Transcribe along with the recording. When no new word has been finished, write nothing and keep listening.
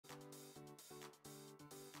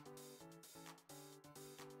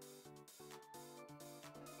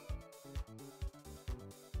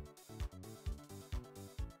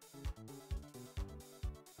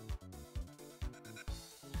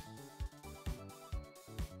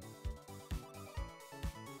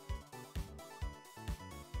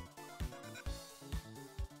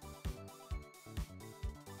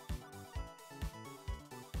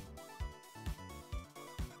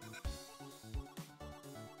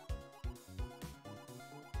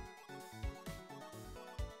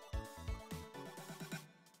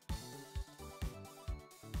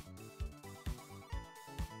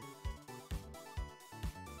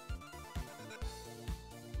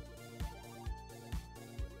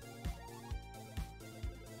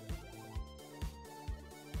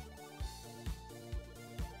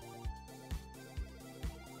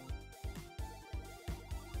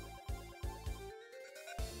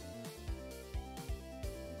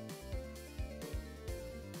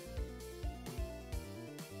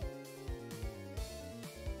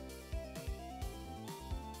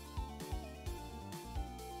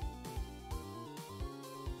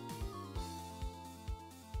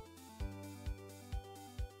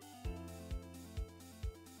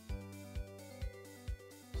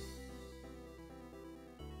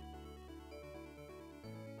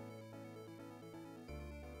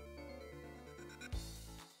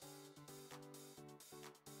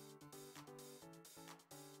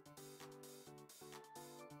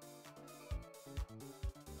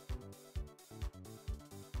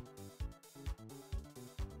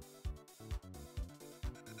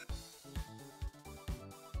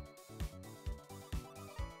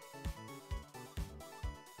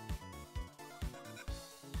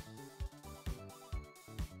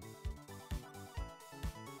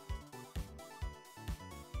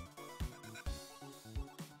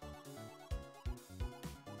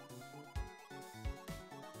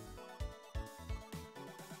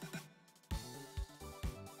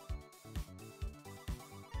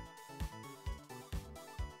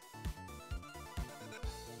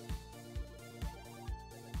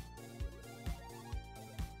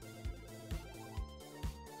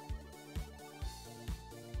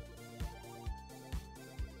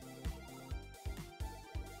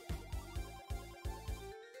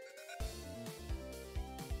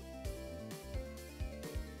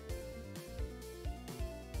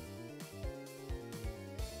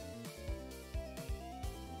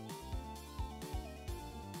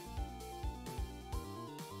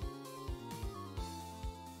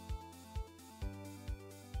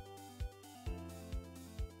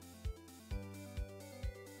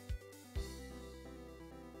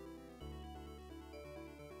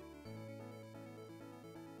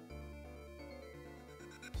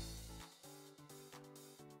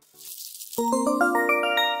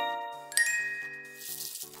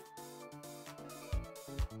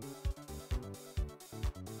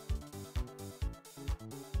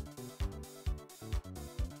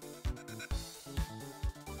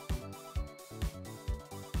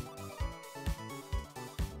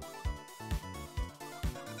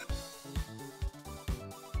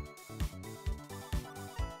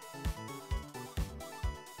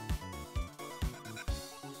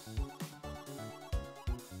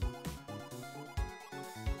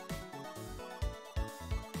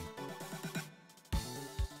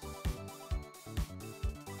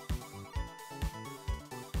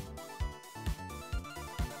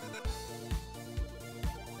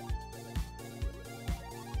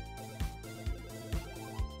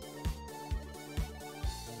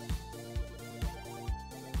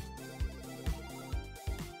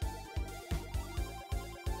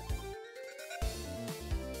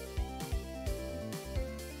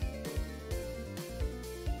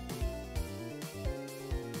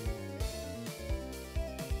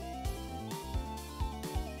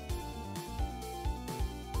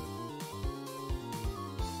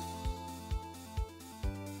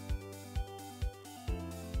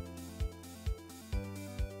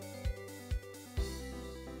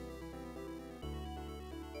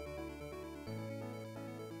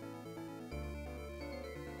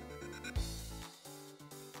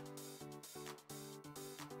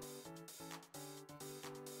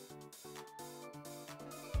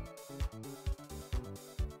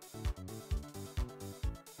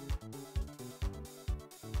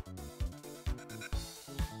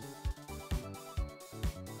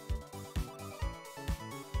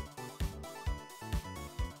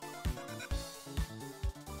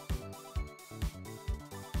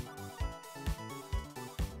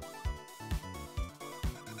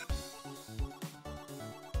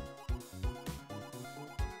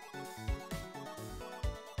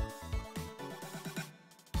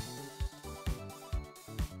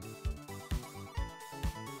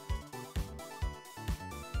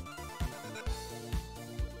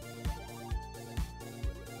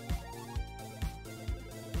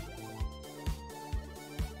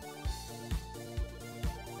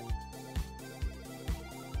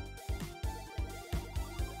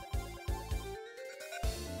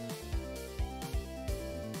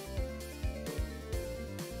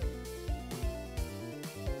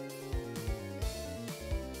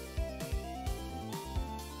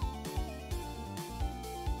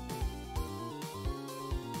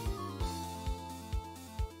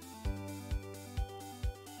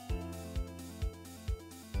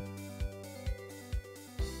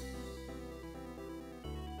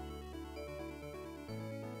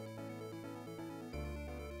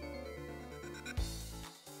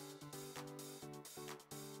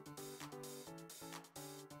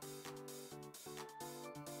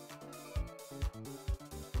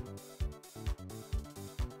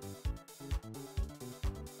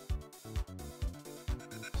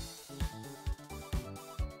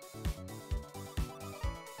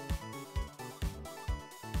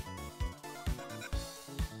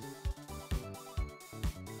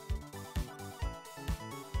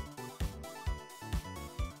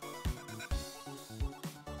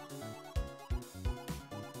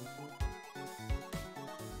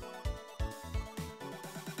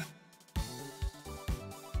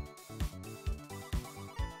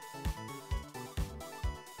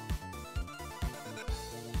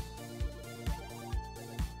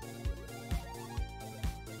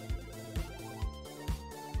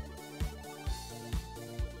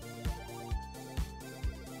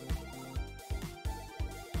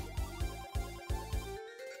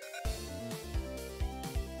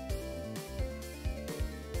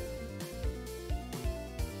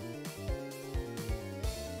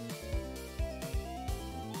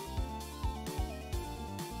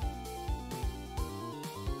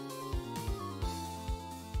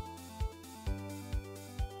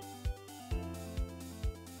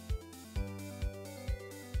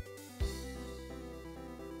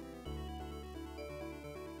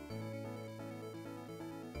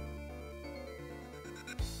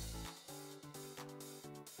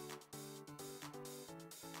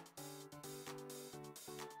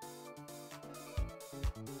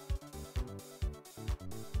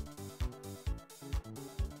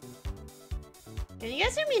Can you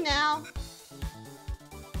guys hear me now?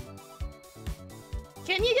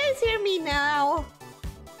 Can you guys hear me now?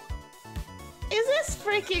 Is this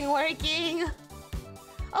freaking working?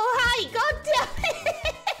 Oh, hi! God damn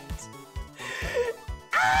it!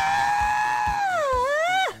 Ah!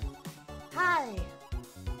 Hi.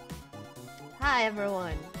 Hi,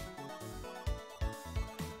 everyone.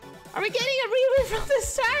 Are we getting a reread from the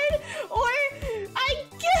start? Or I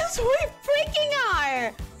guess we freaking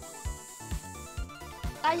are.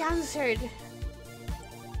 I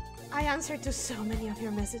answered to so many of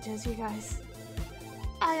your messages, you guys.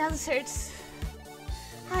 I answered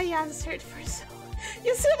for so.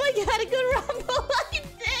 You seem like you had a good rumble.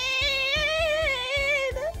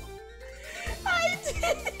 I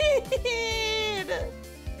did.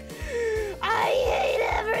 I hate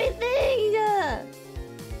everything.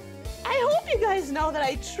 I hope you guys know that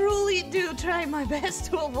I truly do try my best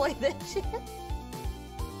to avoid this shit.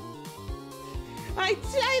 I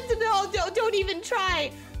no, don't even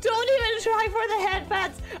try. Don't even try for the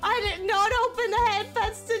headpads. I did not open the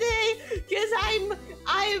headpads today because I'm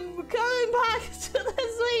coming back to the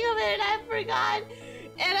swing of it and I forgot.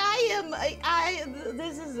 And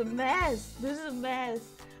this is a mess. This is a mess.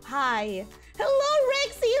 Hi. Hello,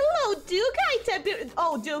 Rexy. Hello, Duke.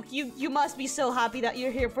 Oh, Duke, you must be so happy that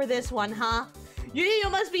you're here for this one, huh? You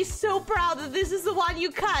must be so proud that this is the one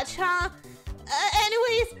you catch, huh?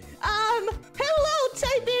 Anyways, hello,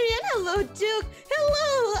 Tiberian. Hello, Duke.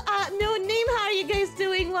 Hello, no name. How are you guys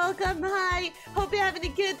doing? Welcome. Hi. Hope you're having a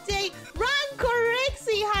good day.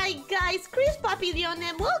 Rancorexy. Hi, guys. Chris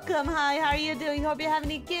Papillionem. Welcome. Hi. How are you doing? Hope you're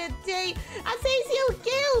having a good day. Asaciel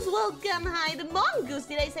Gales. Welcome. Hi. The Mongoose.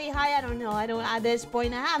 Did I say hi? I don't know. At this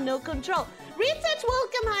point, I have no control. Retouch.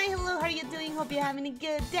 Welcome. Hi. Hello. How are you doing? Hope you're having a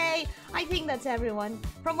good day. I think that's everyone.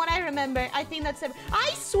 From what I remember, I think that's everyone.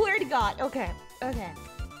 I swear to God. Okay.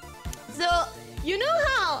 So, you know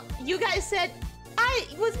how you guys said I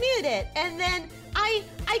was muted and then I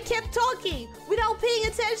kept talking without paying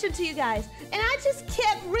attention to you guys and I just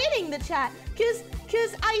kept reading the chat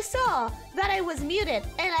cause I saw that I was muted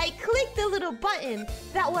and I clicked the little button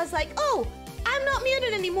that was like, oh, I'm not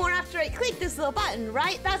muted anymore after I click this little button,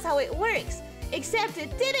 right? That's how it works. Except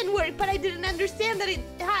it didn't work, but I didn't understand that it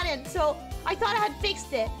hadn't, so I thought I had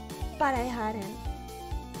fixed it, but I hadn't.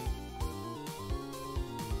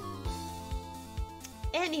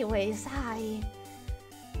 Anyways, hi.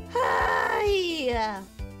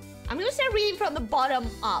 I'm gonna start reading from the bottom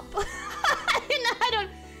up. I don't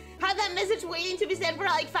have that message waiting to be sent for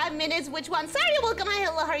like 5 minutes. Which one? Sorry, welcome. Hi,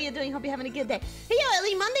 hello. How are you doing? Hope you're having a good day. Hey, yo,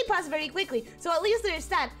 Ellie, Monday passed very quickly, so at least there's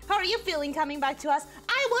that. How are you feeling coming back to us?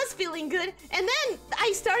 I was feeling good, and then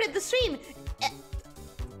I started the stream.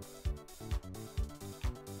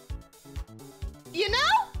 You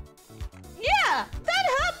know? Yeah, that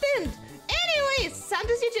happened. Anyways,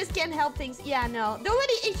 sometimes you just can't help things. Yeah, no.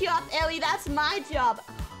 Nobody eat you up, Ellie. That's my job.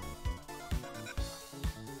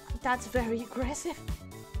 That's very aggressive.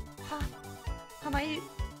 Huh. Am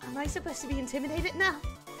I supposed to be intimidated now?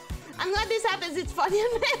 I'm glad this happens. It's funny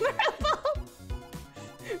and memorable.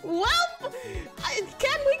 Well,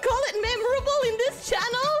 can we call it memorable in this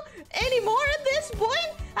channel anymore at this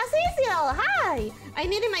point? Azaziel, hi! I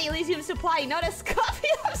needed my Elysium supply, not a coffee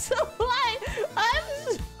of supply.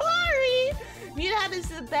 I'm sorry. Mute happens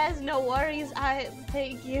to the best. No worries.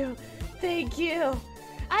 Thank you. Thank you.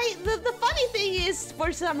 The funny thing is,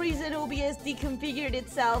 for some reason, OBS deconfigured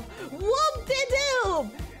itself. Whoop-de-doo!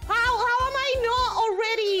 How am I not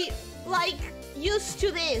already, like, used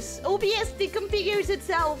to this? OBS deconfigures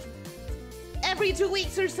itself every 2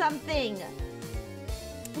 weeks or something.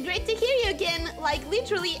 Great to hear you again, like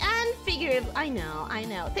literally and figuratively. I know.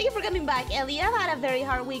 Thank you for coming back, Ellie. I've had a very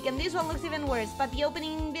hard week and this one looks even worse, but the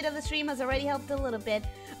opening bit of the stream has already helped a little bit.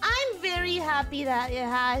 I'm very happy that it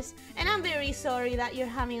has, and I'm very sorry that you're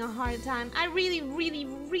having a hard time. I really, really,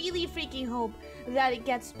 really freaking hope that it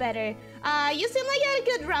gets better. You seem like you had a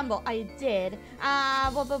good rumble. I did. Wait,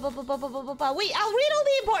 I'll read all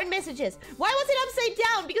the important messages. Why was it upside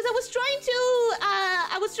down? Because I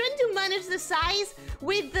was trying to manage the size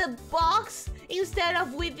with the box instead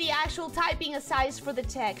of with the actual typing a size for the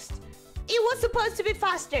text. It was supposed to be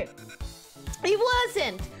faster. It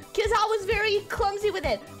wasn't, because I was very clumsy with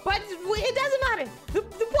it. But it doesn't matter. The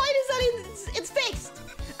point is that it's fixed.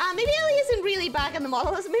 Maybe Ellie isn't really back in the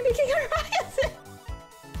model. Maybe King isn't.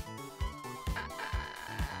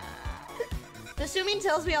 The zooming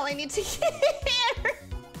tells me all I need to hear.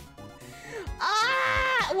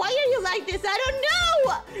 Why are you like this? I don't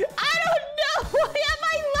know. Why am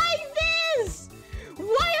I like this?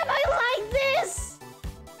 Why am I like this?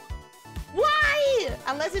 Why?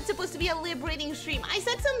 Unless it's supposed to be a lip reading stream. I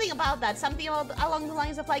said something about that. Something along the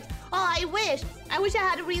lines of like, oh, I wish I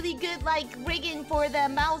had really good like rigging for the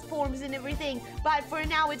mouth forms and everything. But for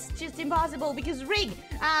now, it's just impossible because rig.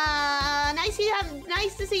 Nice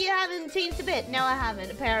to see you haven't changed a bit. No, I haven't.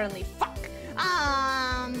 Apparently, fuck.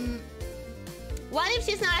 What if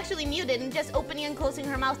she's not actually muted and just opening and closing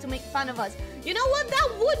her mouth to make fun of us? You know what?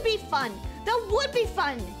 That would be fun. That would be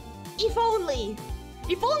fun. If only.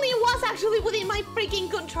 If only it was actually within my freaking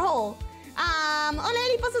control. Hola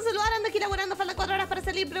Eli, paso a saludar, ando aquí laborando, faltan 4 horas para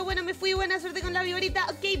salir, pero bueno, me fui, buena suerte con la viborita.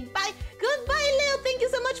 Ok, bye. Goodbye, Leo, thank you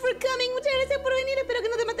so much for coming. Muchas gracias por venir, espero que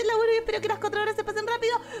no te mates la hora y espero que las 4 horas se pasen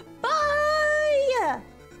rápido. Bye.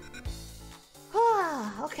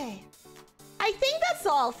 Okay. I think that's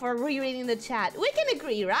all for rereading the chat. We can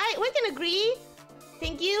agree, right? We can agree.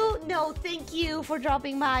 Thank you. No, thank you for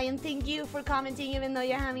dropping by and thank you for commenting even though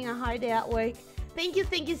you're having a hard day at work. Thank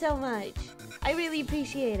you so much. I really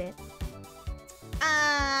appreciate it.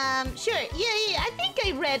 Sure, yeah, I think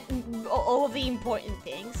I read all of the important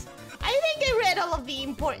things. I think I read all of the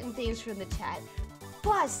important things from the chat.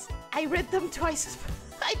 Plus, I read them twice.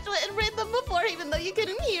 I read them before even though you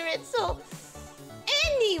couldn't hear it, so...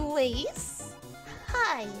 Anyways,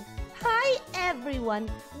 hi everyone.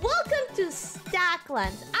 Welcome to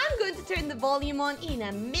Stacklands. I'm going to turn the volume on in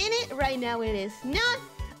a minute. Right now it is not.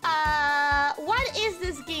 What is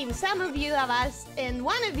this game? Some of you have asked, and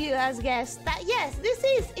one of you has guessed that yes, this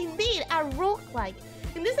is indeed a roguelike.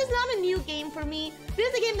 And this is not a new game for me.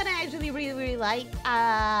 This is a game that I actually really like.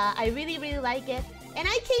 I really like it. And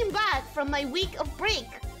I came back from my week of break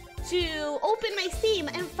to open my Steam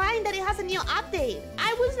and find that it has a new update.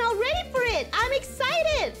 I was not ready for it. I'm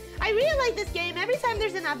excited. I really like this game. Every time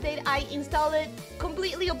there's an update, I install it,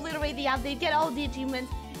 completely obliterate the update, get all the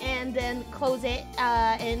achievements, and then close it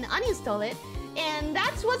and uninstall it. And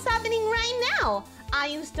that's what's happening right now. I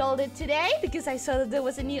installed it today because I saw that there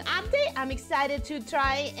was a new update. I'm excited to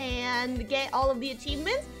try and get all of the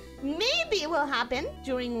achievements. Maybe it will happen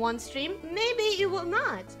during one stream, maybe it will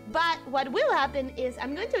not. But what will happen is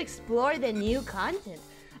I'm going to explore the new content.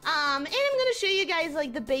 And I'm gonna show you guys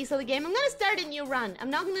like the base of the game. I'm gonna start a new run.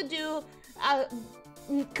 I'm not gonna do a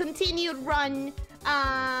continued run,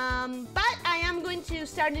 but I am going to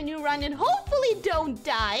start a new run and hopefully don't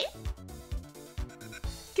die.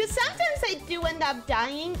 Because sometimes I do end up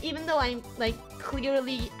dying, even though I'm like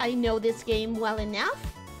clearly I know this game well enough.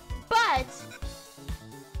 But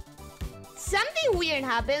something weird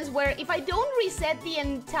happens where if I don't reset the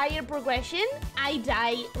entire progression, I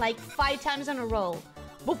die like 5 times in a row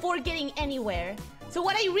before getting anywhere. So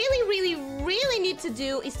what I really need to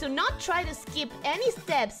do is to not try to skip any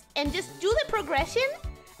steps and just do the progression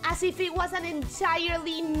as if it was an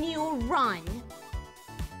entirely new run.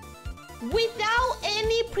 Without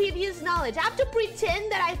any previous knowledge. I have to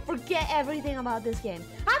pretend that I forget everything about this game.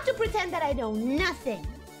 I have to pretend that I know nothing.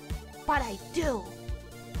 But I do.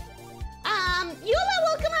 Yula,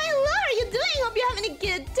 welcome, hi, hello, how are you doing? Hope you're having a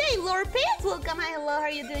good day. Laura Pants, welcome, hi, hello, how are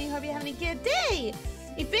you doing? Hope you're having a good day.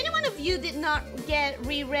 If any one of you did not get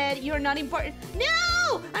reread, you're not important.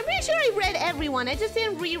 No! I'm pretty sure I read everyone. I just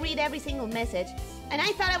didn't reread every single message. And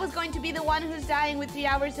I thought I was going to be the one who's dying with 3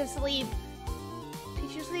 hours of sleep.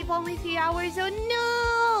 Did you sleep only 3 hours? Oh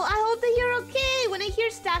no! I hope that you're okay. When I hear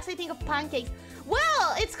stacks, I think of pancakes.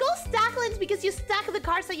 Well, it's called Stacklands because you stack the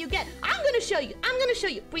cards that you get. I'm gonna show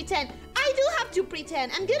you. Pretend. I do have to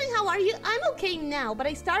pretend. I'm good, and how are you? I'm okay now, but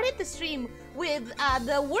I started the stream with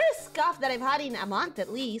the worst scuff that I've had in a month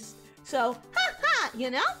at least. So, you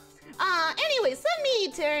know? Anyways, let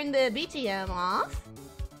me turn the BGM off.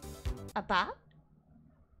 About.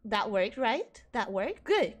 That worked, right? That worked?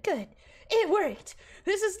 Good. It worked.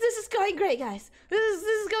 This is going great, guys. This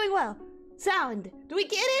is going well. Sound. Do we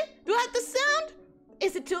get it? Do I have the sound?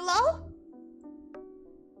 Is it too low?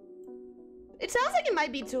 It sounds like it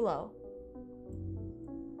might be too low.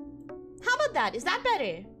 How about that? Is that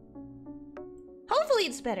better? Hopefully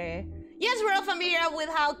it's better. Yes, we're all familiar with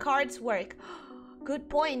how cards work. Good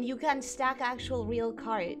point. You can stack actual real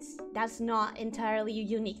cards. That's not entirely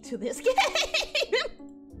unique to this game.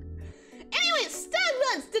 Anyway,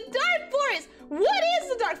 Stacklands, the Dark Forest. What is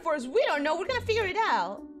the Dark Forest? We don't know. We're gonna figure it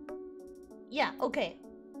out. Yeah, okay.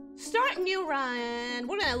 Start new run.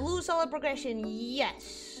 We're gonna lose all the progression.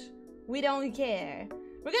 Yes. We don't care.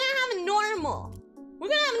 We're gonna have normal. We're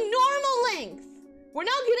gonna have normal length. We're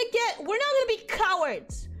not gonna be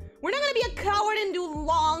cowards. We're not gonna be a coward and do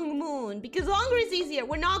long moon because longer is easier.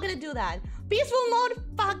 We're not gonna do that. Peaceful mode,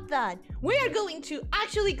 fuck that. We are going to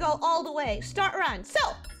actually go all the way. Start run. So,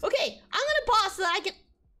 okay, I'm gonna pause so that I can...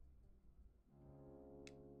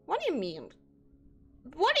 What do you mean?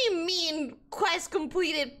 What do you mean, quest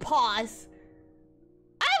completed, pause?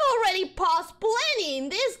 I've already paused plenty in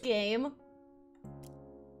this game.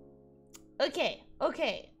 Okay.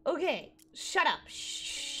 Shut up.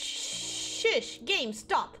 Shush. Game,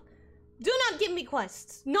 stop. Do not give me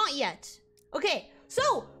quests. Not yet. Okay,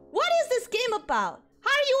 so, what is this game about?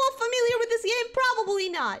 Are you all familiar with this game? Probably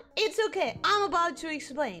not. It's okay. I'm about to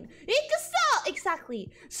explain.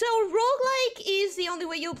 exactly. So roguelike is the only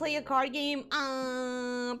way you play a card game.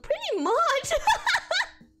 Pretty much.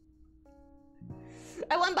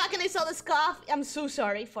 I went back and I saw the scoff. I'm so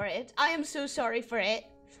sorry for it. I am so sorry for it.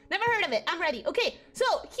 Never heard of it. I'm ready. Okay, so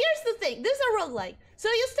here's the thing. This is a roguelike. So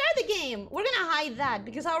you start the game. We're gonna hide that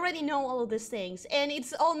because I already know all of these things. And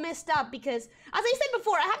it's all messed up because, as I said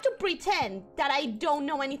before, I have to pretend that I don't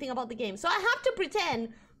know anything about the game. So I have to pretend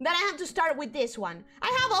that I have to start with this one.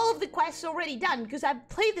 I have all of the quests already done because I've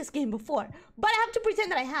played this game before. But I have to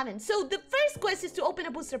pretend that I haven't. So the first quest is to open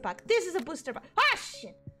a booster pack. This is a booster pack. Ah,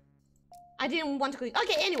 shit. I didn't want to click.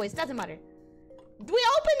 Okay, anyways, doesn't matter. We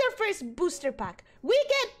open their first booster pack. We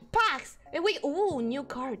get packs. And we... Ooh, new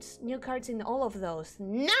cards. New cards in all of those.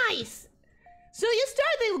 Nice! So you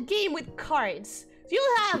start the game with cards. You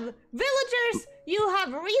have villagers. You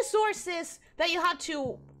have resources that you have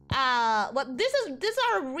to... these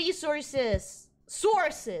are resources.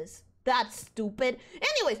 Sources. That's stupid.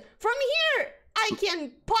 Anyways, from here... I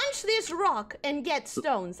can punch this rock and get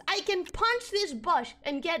stones. I can punch this bush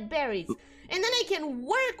and get berries. And then I can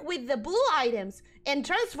work with the blue items and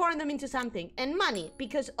transform them into something. And money,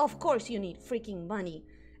 because of course you need freaking money.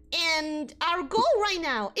 And our goal right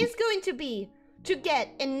now is going to be to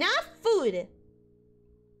get enough food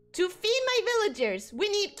to feed my villagers. We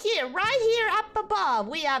need here, right here up above,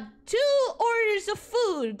 we have 2 orders of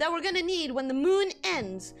food that we're gonna need when the moon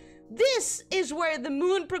ends. This is where the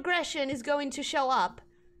moon progression is going to show up.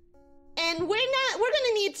 And we're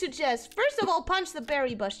gonna need to just, first of all, punch the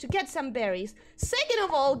berry bush to get some berries. Second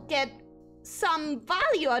of all, get some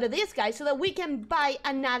value out of this guy so that we can buy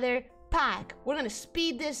another pack. We're gonna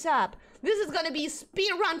speed this up. This is gonna be a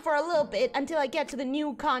speed run for a little bit until I get to the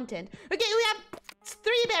new content. Okay, we have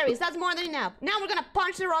 3 berries, that's more than enough. Now we're gonna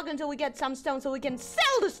punch the rock until we get some stones so we can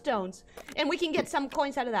sell the stones. And we can get some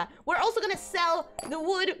coins out of that. We're also gonna sell the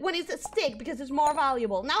wood when it's a stick because it's more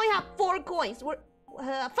valuable. Now we have 4 coins. We're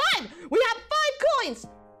 5! We have 5 coins!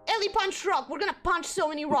 Ellie punch rock. We're gonna punch so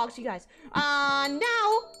many rocks, you guys. Now,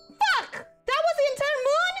 fuck! That was the entire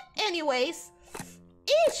moon? Anyways.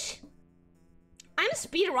 Ish! I'm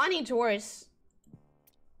speed running towards...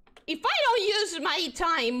 If I don't use my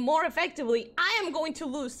time more effectively, I am going to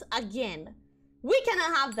lose again. We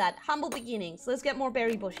cannot have that. Humble beginnings. Let's get more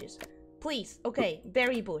berry bushes. Please. Okay,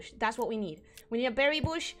 berry bush. That's what we need. We need a berry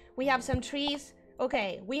bush. We have some trees.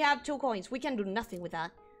 Okay, we have 2 coins. We can do nothing with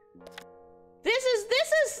that. This is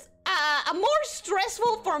more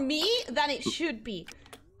stressful for me than it should be.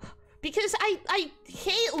 Because I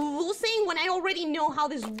hate losing when I already know how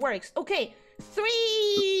this works. Okay,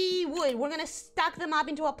 3 wood. We're gonna stack them up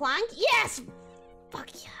into a plank. Yes!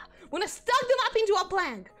 Fuck yeah. We're gonna stack them up into a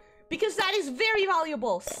plank. Because that is very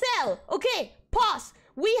valuable. Sell. Okay, pause.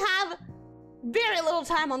 We have very little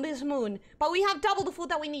time on this moon. But we have double the food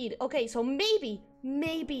that we need. Okay, so maybe.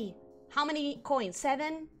 How many coins?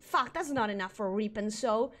 7? Fuck, that's not enough for reap and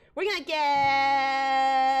sow. We're gonna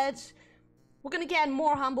get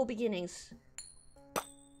more humble beginnings.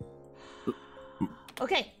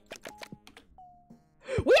 Okay.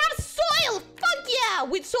 We have soil! Fuck yeah!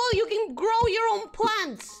 With soil you can grow your own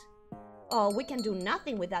plants. Oh, we can do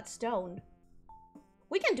nothing with that stone.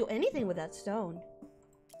 We can do anything with that stone.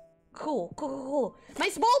 Cool. My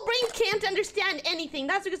small brain can't understand anything.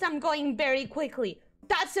 That's because I'm going very quickly.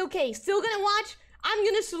 That's okay. Still gonna watch? I'm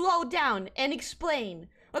gonna slow down and explain.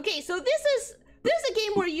 Okay, so this is a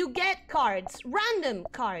game where you get cards, random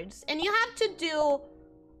cards, and you have to do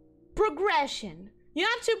progression. You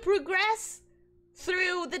have to progress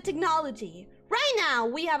through the technology. Right now,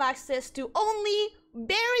 we have access to only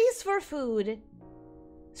berries for food,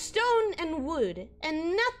 stone and wood,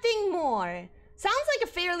 and nothing more. Sounds like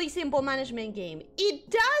a fairly simple management game.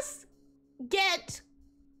 It is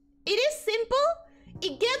simple.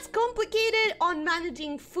 It gets complicated on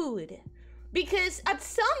managing food. Because at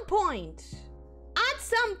some point,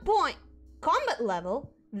 combat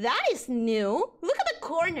level, that is new. Look at the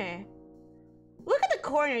corner. Look at the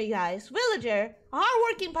corner, you guys. Villager,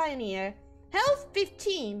 hardworking pioneer, health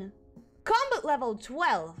 15, combat level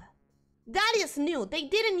 12. That is new. They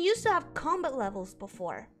didn't used to have combat levels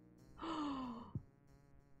before.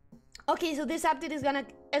 Okay, so this update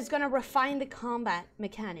is gonna refine the combat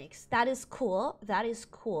mechanics. That is cool. That is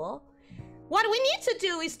cool. What we need to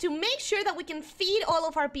do is to make sure that we can feed all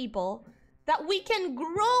of our people, that we can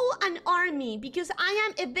grow an army, because I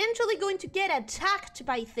am eventually going to get attacked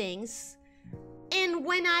by things. And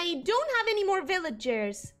when I don't have any more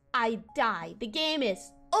villagers, I die. The game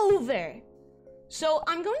is over. So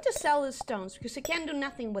I'm going to sell the stones because I can't do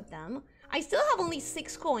nothing with them. I still have only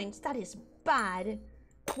 6 coins. That is bad.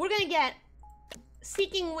 We're gonna get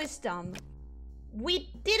Seeking Wisdom.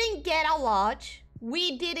 We didn't get a lot.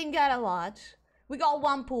 We didn't get a lot. We got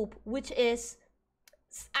one poop, which is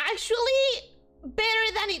actually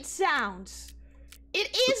better than it sounds.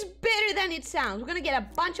 It is better than it sounds. We're gonna get a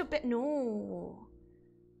bunch of no.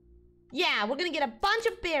 Yeah, we're gonna get a bunch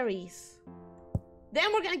of berries.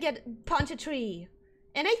 Then we're gonna get punch a tree.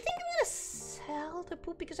 And I think I'm gonna sell the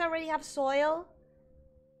poop because I already have soil.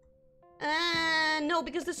 No,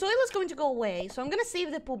 because the soil is going to go away. So I'm gonna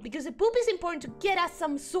save the poop because the poop is important to get us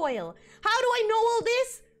some soil. How do I know all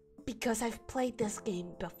this? Because I've played this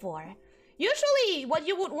game before. Usually, what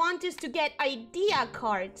you would want is to get idea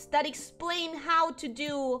cards that explain how to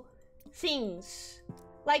do things.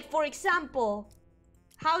 Like, for example,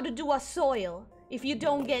 how to do a soil if you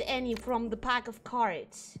don't get any from the pack of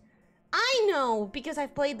cards. I know, because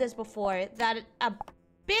I've played this before, that a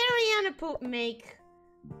berry and a poop make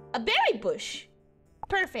a berry bush.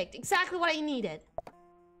 Perfect, exactly what I needed.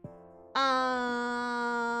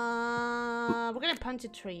 We're gonna punch a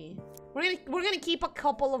tree. We're gonna keep a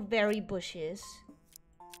couple of berry bushes.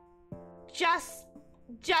 Just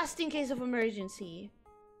in case of emergency.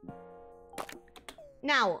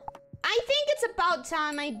 Now, I think it's about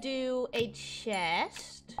time I do a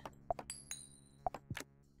chest.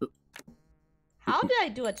 How did I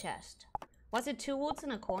do a chest? Was it 2 woods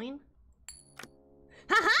and a coin?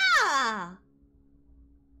 Haha!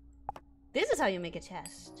 This is how you make a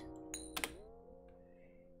chest.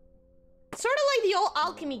 Sort of like the old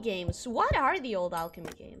alchemy games. What are the old alchemy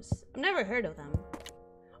games? I've never heard of them.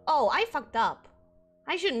 Oh, I fucked up.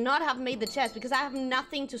 I should not have made the chest because I have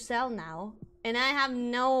nothing to sell now. And I have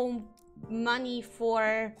no money for...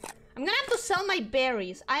 I'm gonna have to sell my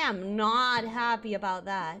berries. I am not happy about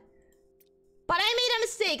that. But I made a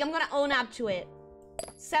mistake. I'm gonna own up to it.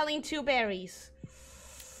 Selling 2 berries.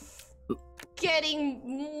 Getting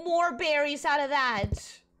more berries out of that.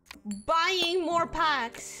 Buying more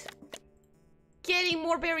packs. Getting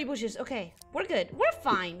more berry bushes. Okay, we're good. We're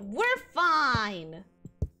fine. We're fine.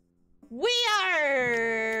 We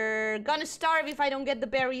are gonna starve if I don't get the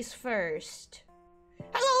berries first.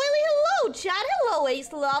 Hello, Lily. Hello, chat. Hello,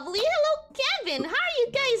 Ace Lovely. Hello, Kevin. How are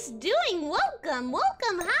you guys doing? Welcome.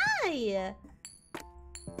 Welcome. Hi.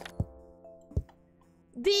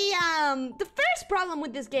 The first problem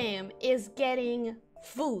with this game is getting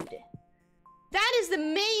food. That is the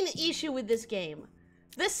main issue with this game.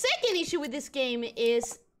 The second issue with this game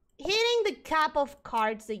is hitting the cap of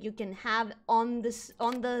cards that you can have on the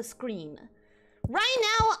screen. Right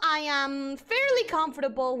now, I am fairly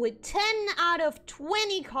comfortable with 10 out of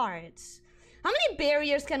 20 cards. How many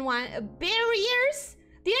barriers can one... barriers?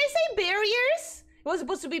 Did I say barriers? It was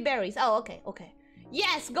supposed to be berries. Oh, okay, okay.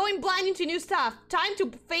 Yes, going blind into new stuff. Time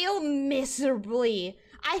to fail miserably.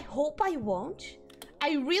 I hope I won't.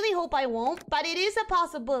 I really hope I won't, but it is a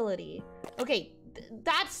possibility. Okay,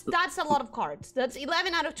 that's a lot of cards. That's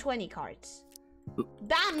 11 out of 20 cards.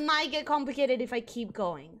 That might get complicated if I keep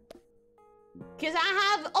going. Because I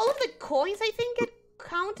have all of the coins, I think, get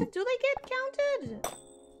counted. Do they get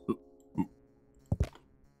counted?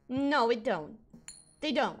 No, it don't.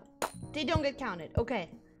 They don't. They don't get counted. Okay.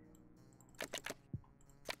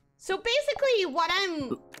 So basically what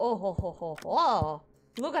I'm... Oh.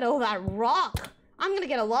 Look at all that rock. I'm gonna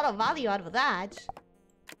get a lot of value out of that.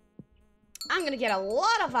 I'm gonna get a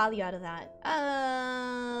lot of value out of that.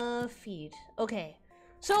 Feed. Okay.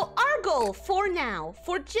 So our goal for now,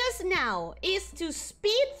 for just now, is to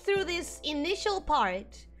speed through this initial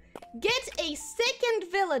part, get a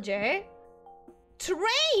second villager,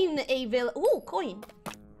 train a ooh, coin.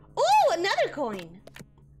 Ooh, another coin.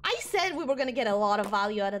 I said we were gonna get a lot of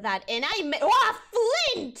value out of that, and I made... Oh,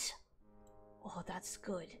 flint! Oh, that's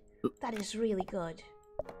good. That is really good.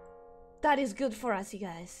 That is good for us, you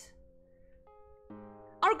guys.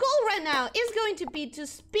 Our goal right now is going to be to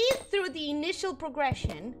speed through the initial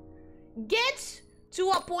progression, get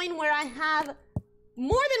to a point where I have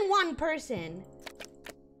more than one person,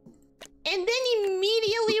 and then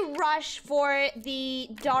immediately rush for the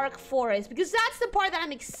dark forest, because that's the part that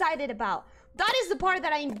I'm excited about. That is the part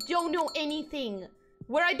that I don't know anything,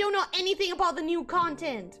 where I don't know anything about the new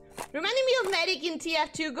content. Reminding me of Medic in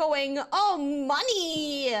TF2 going, oh,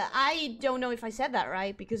 money! I don't know if I said that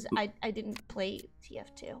right, because I didn't play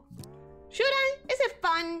TF2. Should I? Is it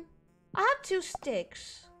fun? I have 2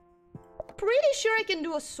 sticks. Pretty sure I can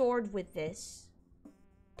do a sword with this.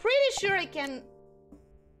 Pretty sure I can...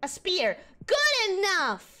 A spear. Good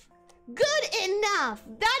enough! Good enough!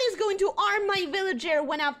 That is going to arm my villager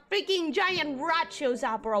when a freaking giant rat shows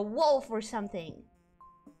up, or a wolf or something.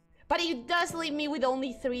 But it does leave me with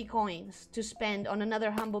only 3 coins to spend on another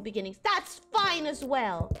Humble Beginnings. That's fine as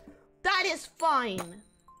well. That is fine.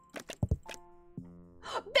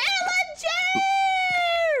 Villager!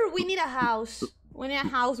 We need a house. We need a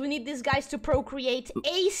house. We need these guys to procreate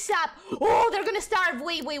ASAP. Oh, they're gonna starve.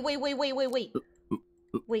 Wait.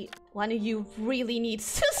 Wait, one of you really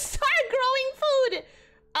needs to start growing food.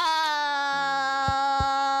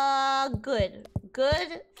 Good.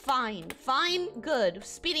 Good. Fine. Fine. Good.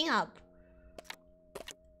 Speeding up.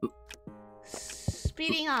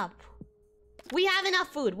 Speeding up. We have enough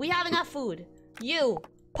food. We have enough food. You,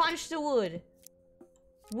 punch the wood.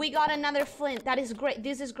 We got another flint. That is great.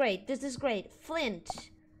 This is great. This is great. Flint.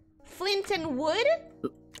 Flint and wood?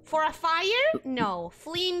 For a fire? No.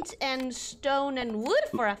 Flint and stone and wood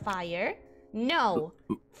for a fire? No.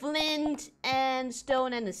 Flint and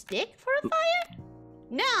stone and a stick for a fire?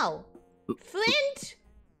 No. Flint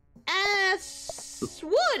and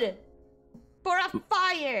wood for a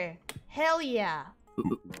fire. Hell yeah.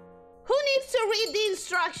 Who needs to read the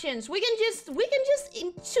instructions? We can just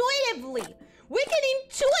intuitively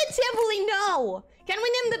know. Can we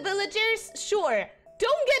name the villagers? Sure.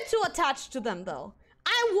 Don't get too attached to them though.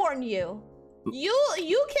 I warn you. You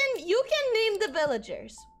can name the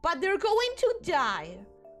villagers, but they're going to die.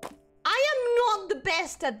 I am not the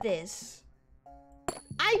best at this.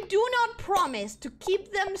 I do not promise to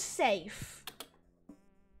keep them safe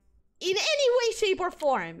in any way, shape, or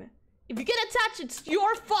form. If you get attached, it's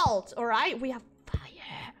your fault, alright? We have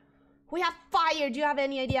fire. We have fire. Do you have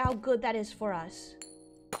any idea how good that is for us?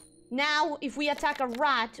 Now, if we attack a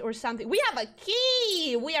rat or something... We have a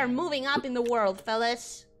key! We are moving up in the world,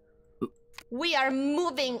 fellas. We are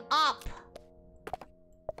moving up.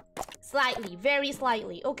 Slightly, very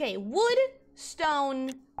slightly. Okay, wood,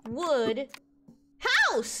 stone, wood,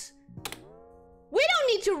 house! We don't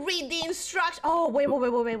need to read the instructions. Oh, wait.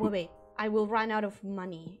 I will run out of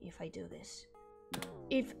money if I do this.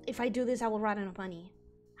 If I do this, I will run out of money.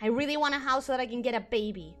 I really want a house so that I can get a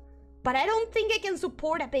baby. But I don't think I can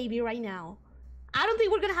support a baby right now. I don't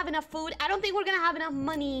think we're gonna have enough food. I don't think we're gonna have enough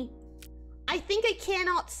money. I think I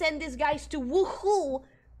cannot send these guys to woohoo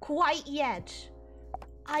quite yet.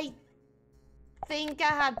 I think I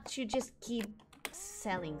have to just keep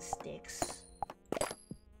selling sticks.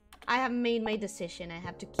 I have made my decision. I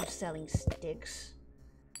have to keep selling sticks.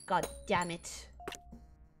 God damn it.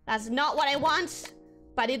 That's not what I want,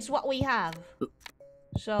 but it's what we have.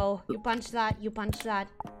 So, you punch that, you punch that.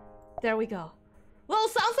 There we go. Well,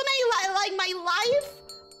 sounds like my life.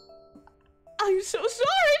 I'm so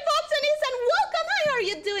sorry, Foxennies, and welcome. How are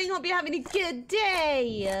you doing? Hope you're having a good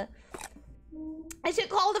day. I should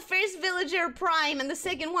call the first villager Prime, and the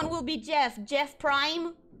second one will be Jeff. Jeff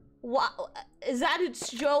Prime? What? Is that a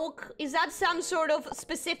joke? Is that some sort of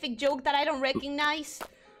specific joke that I don't recognize?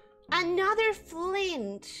 Another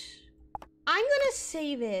flint. I'm gonna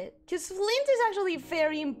save it, because flint is actually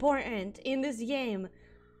very important in this game.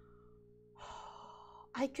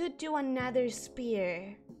 I could do another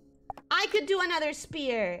spear. I could do another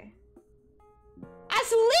spear. A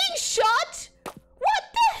slingshot? What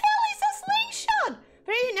the hell is a slingshot?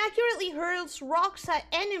 Very inaccurately hurls rocks at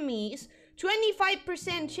enemies.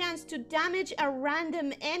 25% chance to damage a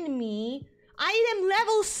random enemy. Item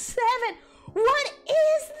level 7. What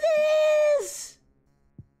is this?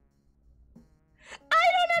 I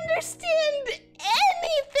don't understand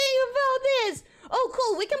anything about this. Oh,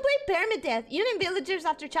 cool. We can play permadeath. You name villagers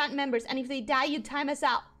after chat members, and if they die, you time us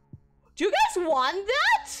out. Do you guys want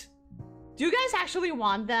that? Do you guys actually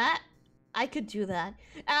want that? I could do that.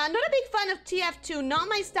 Not a big fan of TF2. Not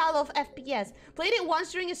my style of FPS. Played it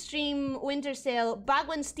once during a stream winter sale. Back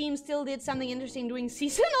when Steam still did something interesting doing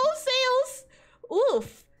seasonal sales.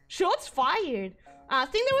 Oof. Shots fired. I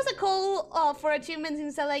think there was a call for achievements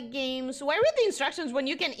in select games. Why read the instructions when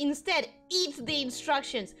you can instead eat the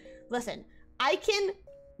instructions? Listen. I can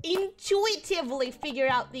intuitively figure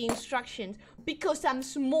out the instructions because I'm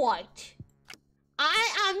smart. I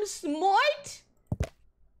am smart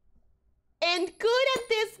and good at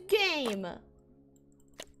this game.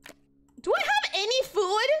 Do I have any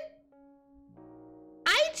food?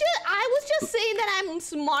 I was just saying that I'm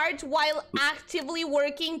smart while actively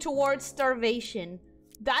working towards starvation.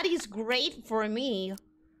 That is great for me.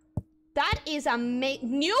 That is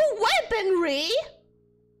new weaponry.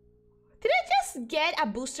 Did I just get a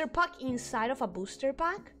booster pack inside of a booster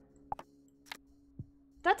pack?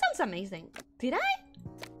 That sounds amazing. Did I?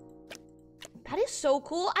 That is so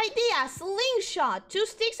cool. Idea, slingshot, 2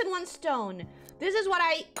 sticks and 1 stone. This is what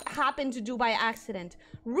I happened to do by accident.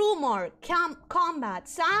 Rumor, combat.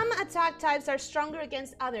 Some attack types are stronger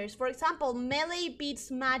against others. For example, melee beats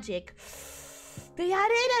magic. They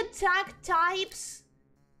added attack types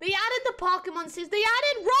They added the Pokemon scissors. They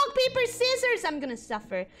added rock, paper, scissors. I'm gonna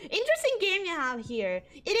suffer. Interesting game you have here.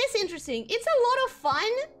 It is interesting. It's a lot of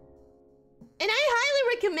fun. And I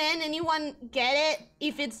highly recommend anyone get it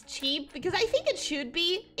if it's cheap, because I think it should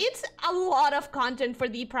be. It's a lot of content for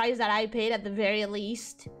the price that I paid at the very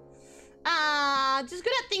least. Just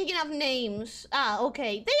good at thinking of names.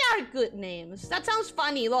 Okay. They are good names. That sounds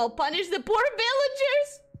funny. Lol, punish the poor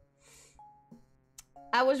villagers.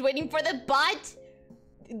 I was waiting for the butt.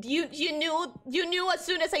 You knew as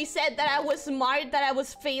soon as I said that I was smart that I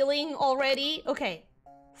was failing already. Okay.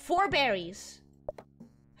 4 berries.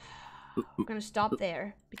 I'm gonna stop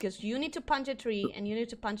there because you need to punch a tree and you need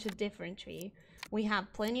to punch a different tree. We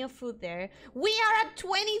have plenty of food there. We are at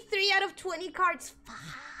 23 out of 20 cards.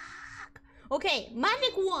 Fuck. Okay,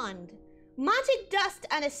 magic wand, magic dust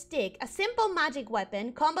and a stick, a simple magic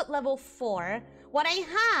weapon, combat level 4. What I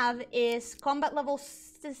have is combat level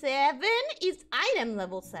 7, is item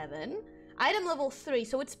level 7, item level 3,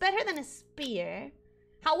 so it's better than a spear.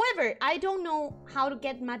 However, I don't know how to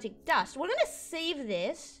get magic dust. We're gonna save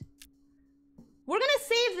this. We're gonna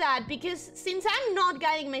save that because since I'm not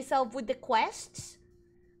guiding myself with the quests,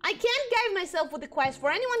 I can't guide myself with the quest for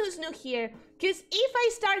anyone who's new here, because if I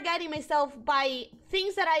start guiding myself by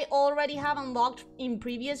things that I already have unlocked in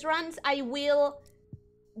previous runs, I will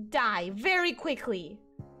die very quickly.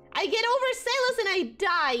 I get overzealous and I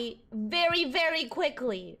die very, very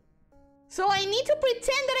quickly. So I need to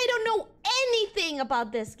pretend that I don't know anything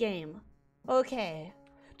about this game. Okay.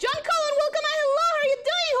 John Cullen, welcome. Hello, how are you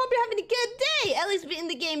doing? Hope you're having a good day. Ellie's been in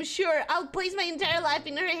the game, sure. I'll place my entire life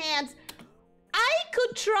in her hands. I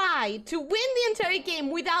could try to win the entire game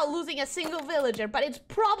without losing a single villager, but it's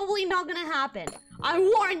probably not gonna happen. I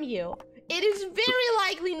warn you. It is very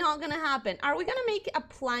likely not gonna happen. Are we gonna make a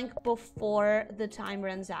plank before the time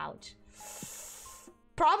runs out?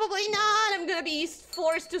 Probably not. I'm gonna be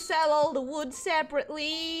forced to sell all the wood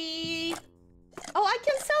separately. Oh, I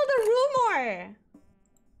can sell the rumor.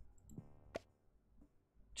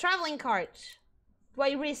 Traveling cart. Do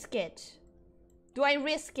I risk it? Do I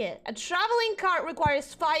risk it? A traveling cart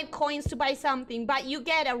requires 5 coins to buy something, but you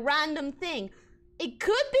get a random thing. It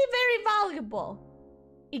could be very valuable.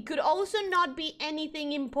 It could also not be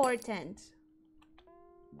anything important.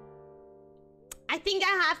 I think I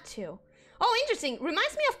have to. Oh, interesting.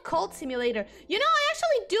 Reminds me of Cult Simulator. You know, I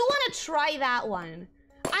actually do want to try that one.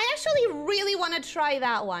 I actually really want to try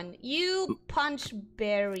that one. You punch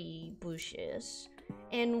berry bushes.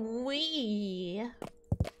 And we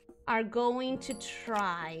are going to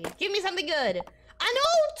try. Give me something good. An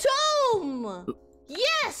old tome!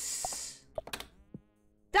 Yes!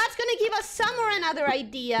 That's gonna give us some or another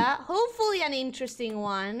idea. Hopefully an interesting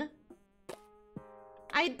one.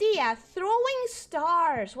 Idea. Throwing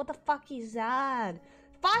stars. What the fuck is that?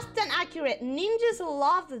 Fast and accurate. Ninjas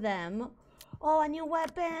love them. Oh, a new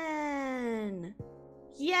weapon.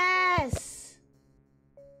 Yes!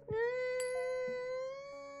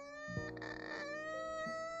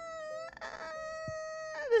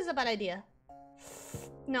 This is a bad idea.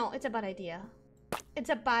 No, it's a bad idea. It's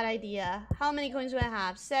a bad idea. How many coins do I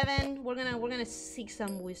have? 7. We're gonna seek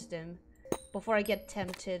some wisdom before I get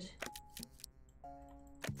tempted.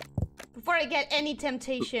 Before I get any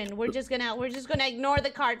temptation, we're just gonna ignore the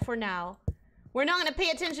card for now. We're not gonna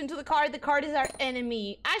pay attention to the card. The card is our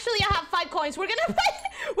enemy. Actually, I have 5 coins. We're gonna pay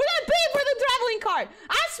for the traveling card.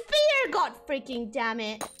 A spear! God freaking damn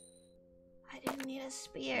it. I didn't need a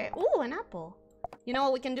spear. Ooh, an apple. You know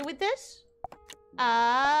what we can do with this?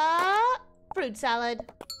 Fruit salad.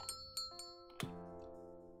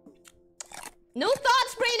 No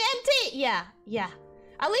thoughts, brain empty! Yeah.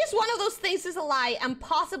 At least one of those things is a lie, and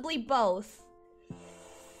possibly both.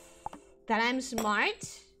 That I'm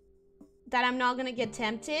smart? That I'm not gonna get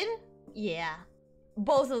tempted? Yeah.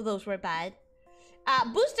 Both of those were bad.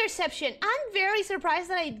 Boosterception. I'm very surprised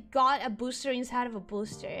that I got a booster inside of a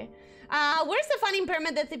booster. Where's the fun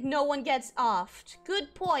impairment that if no one gets offed?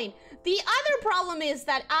 Good point. The other problem is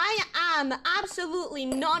that I am absolutely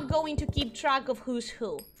not going to keep track of who's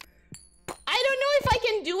who. I don't know if I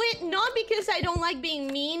can do it, not because I don't like being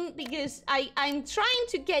mean, because I'm trying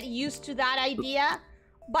to get used to that idea,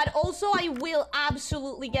 but also I will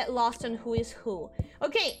absolutely get lost on who is who.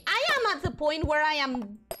 Okay, I am at the point where I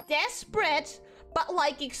am desperate, but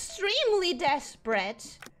like extremely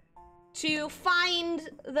desperate, to find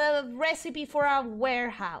the recipe for our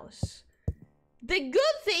warehouse. The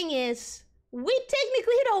good thing is, we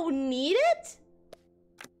technically don't need it,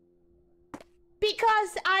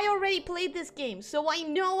 because I already played this game, so I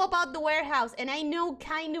know about the warehouse, and I know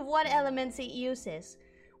kind of what elements it uses.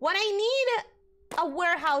 What I need a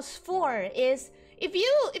warehouse for is If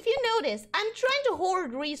you notice, I'm trying to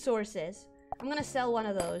hoard resources. I'm gonna sell one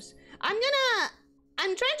of those. I'm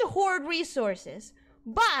trying to hoard resources,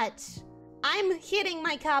 but I'm hitting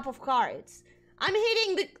my cap of cards. I'm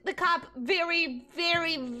hitting the cap very,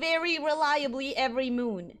 very, very reliably every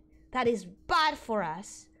moon. That is bad for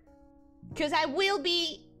us, because I will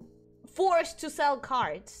be forced to sell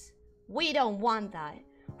cards. We don't want that.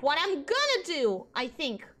 What I'm gonna do, I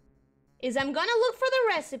think, is I'm gonna look for the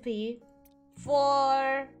recipe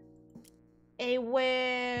for a warehouse.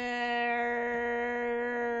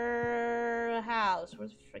 Where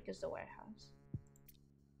the frick is the warehouse?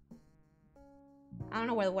 I don't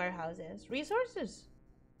know where the warehouse is. Resources?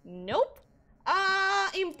 Nope.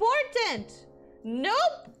 Important.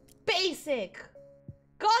 Nope. Basic.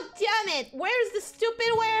 God damn it. Where's the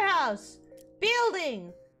stupid warehouse?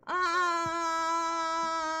 Building.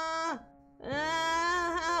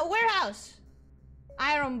 Warehouse.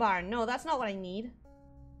 Iron bar. No, that's not what I need.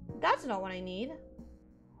 That's not what I need.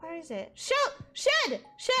 Where is it? Shed!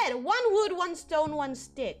 Shed! 1 wood, 1 stone, 1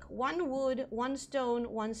 stick. 1 wood, 1 stone,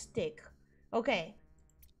 1 stick. Okay.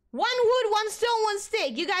 1 wood, 1 stone, 1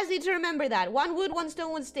 stick. You guys need to remember that. 1 wood, 1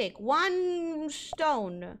 stone, 1 stick. 1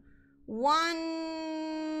 stone.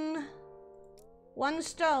 1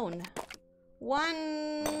 stone.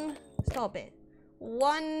 1... Stop it.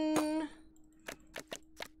 1...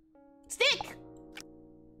 stick!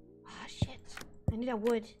 Ah, shit. I need a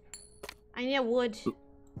wood. I need a wood.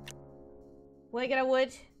 Will I get a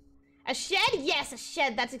wood? A shed? Yes, a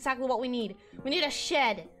shed. That's exactly what we need. We need a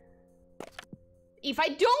shed. If I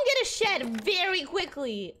don't get a shed very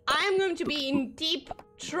quickly, I'm going to be in deep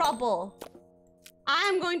trouble.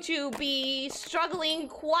 I'm going to be struggling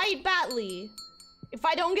quite badly if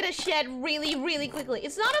I don't get a shed really, really quickly.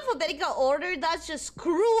 It's not alphabetical order. That's just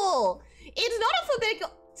cruel. It's not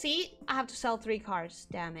alphabetical. See, I have to sell 3 cards.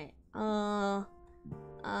 Damn it. I'm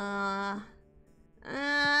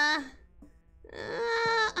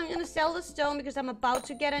gonna sell the stone because I'm about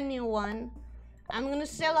to get a new one. I'm gonna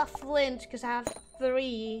sell a flint because I have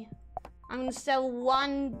 3. I'm gonna sell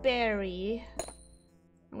 1 berry.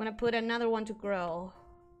 I'm gonna put another one to grow.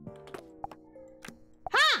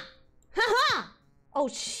 Ha! Ha ha! Oh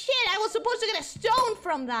shit, I was supposed to get a stone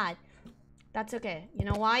from that. That's okay. You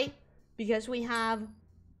know why? Because we have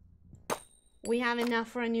enough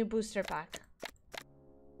for a new booster pack.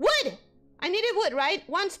 Wood! I needed wood, right?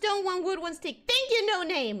 1 stone, 1 wood, 1 stick. Thank you, no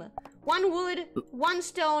name. 1 wood, 1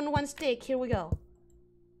 stone, 1 stick. Here we go.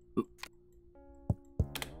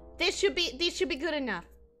 This should be good enough.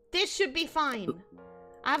 This should be fine.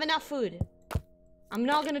 I have enough food. I'm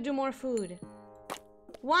not gonna do more food.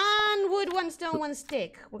 1 wood, 1 stone, 1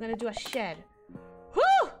 stick. We're gonna do a shed.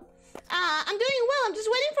 Whew! I'm doing well. I'm just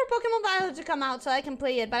waiting for Pokemon Violet to come out so I can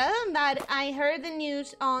play it. But other than that, I heard the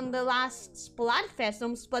news on the last Splatfest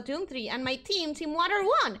on Splatoon 3, and my team, Team Water,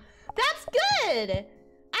 won. That's good.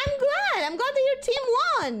 I'm glad. I'm glad that your team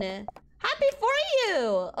won. Happy for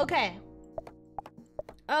you. Okay.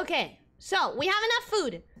 Okay. So we have enough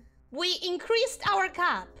food. We increased our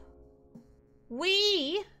cap.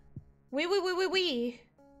 We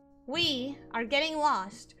are getting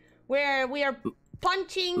lost. We are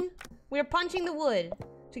punching the wood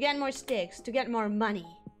to get more sticks, to get more money.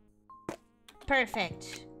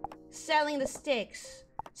 Perfect. Selling the sticks.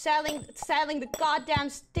 Selling the goddamn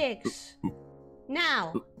sticks.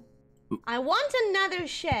 Now, I want another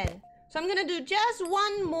shed. So I'm gonna do just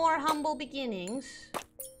 1 more humble beginnings.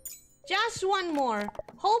 Just 1 more.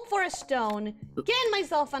 Hope for a stone. Get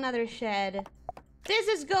myself another shed. This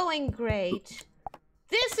is going great.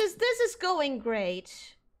 This is going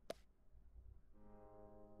great.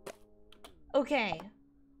 Okay.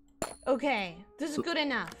 Okay. This is good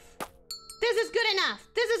enough. This is good enough.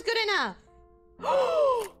 This is good enough.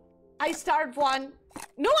 I starved 1.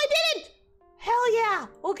 No, I didn't! Hell yeah!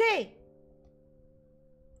 Okay.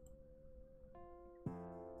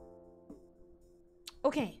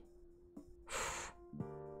 Okay.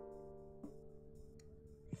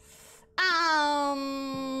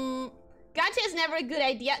 Gotcha is never a good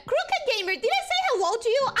idea. Crooked Gamer, did I say hello to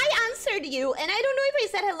you? I answered you, and I don't know if I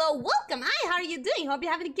said hello. Welcome. Hi, how are you doing? Hope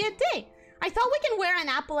you're having a good day. I thought we can wear an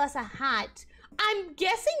apple as a hat. I'm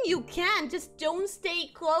guessing you can. Just don't stay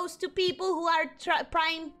close to people who are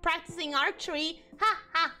practicing archery. Ha,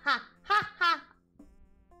 ha, ha, ha, ha.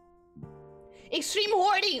 Extreme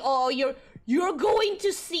hoarding. Oh, you're going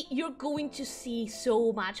to see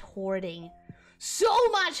so much hoarding. So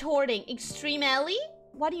much hoarding. Extreme Ellie?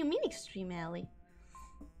 What do you mean Extreme Ellie?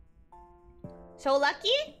 So lucky?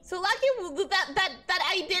 So lucky that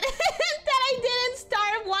I didn't that I didn't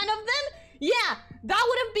starve one of them? Yeah, that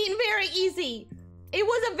would have been very easy. It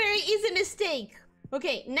was a very easy mistake.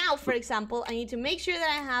 Okay, now, for example, I need to make sure that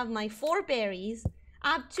I have my 4 berries.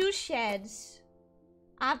 I have 2 sheds.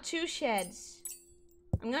 I'm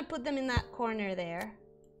gonna put them in that corner there.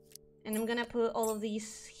 And I'm gonna put all of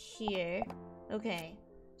these here. Okay.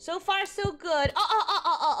 So far, so good.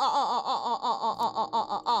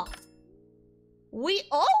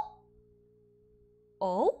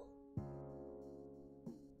 Oh?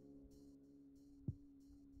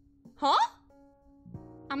 Huh?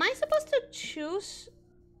 Am I supposed to choose?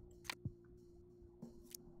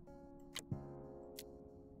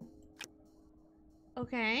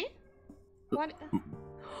 Okay. What?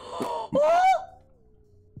 Oh!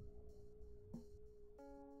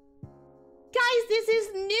 Guys, this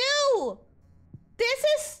is new! This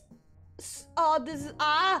is... Oh, this is...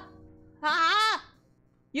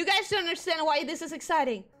 You guys don't understand why this is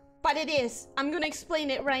exciting. But it is. I'm gonna explain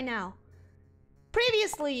it right now.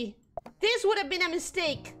 Previously, this would have been a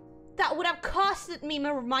mistake that would have costed me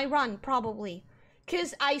my run, probably.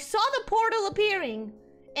 Because I saw the portal appearing,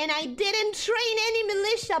 and I didn't train any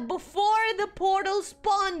militia before the portal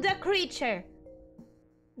spawned a creature.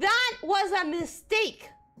 That was a mistake.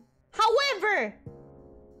 However,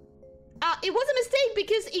 it was a mistake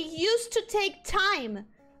because it used to take time.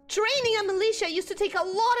 Training a militia used to take a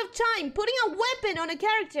lot of time. Putting a weapon on a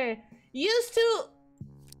character used to,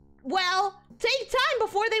 well, take time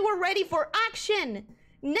before they were ready for action.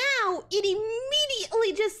 Now, it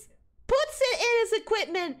immediately just puts it in his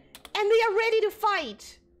equipment and they are ready to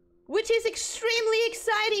fight. Which is extremely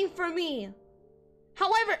exciting for me.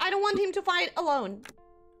 However, I don't want him to fight alone.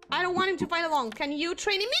 Can you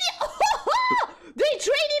train immediately? They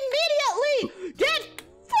train immediately! Get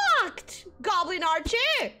fucked, Goblin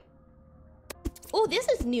Archer! Oh, this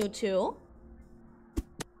is new too.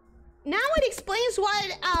 Now it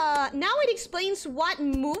explains what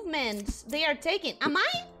movements they are taking. Am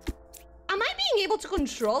I being able to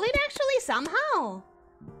control it actually somehow?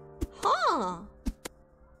 Huh.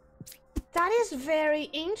 That is very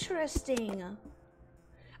interesting.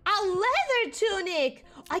 A leather tunic!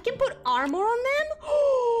 I can put armor on them?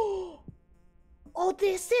 Oh,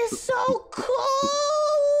 this is so cool!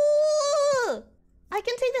 I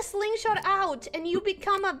can take the slingshot out and you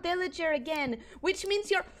become a villager again, which means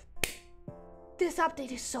you're... This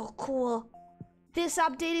update is so cool.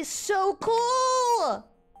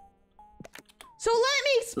 So let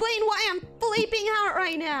me explain why I'm flipping out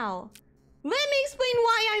right now. Let me explain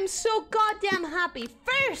why I'm so goddamn happy.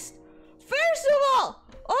 First of all,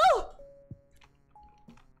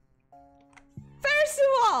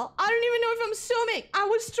 I don't even know if I'm zooming. I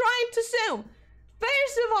was trying to zoom.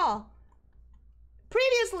 First of all,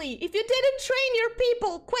 previously, if you didn't train your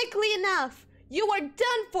people quickly enough, you were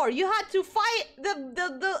done for. You had to fight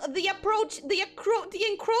the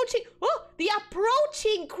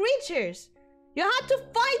approaching creatures. You had to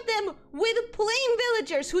fight them with plain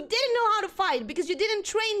villagers who didn't know how to fight because you didn't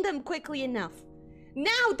train them quickly enough.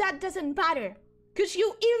 Now that doesn't matter because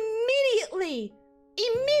you immediately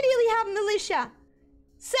have militia.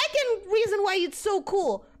 Second reason why it's so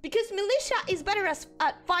cool, because militia is better at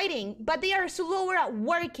fighting, but they are slower at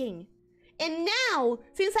working. And now,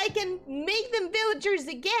 since I can make them villagers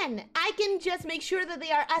again, I can just make sure that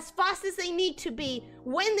they are as fast as they need to be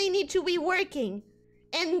when they need to be working.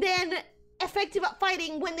 And then effective at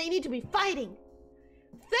fighting when they need to be fighting.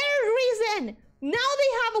 Third reason, now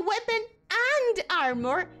they have a weapon and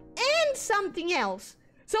armor and something else.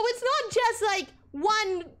 So it's not just like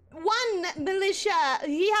one militia,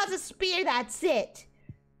 he has a spear, that's it.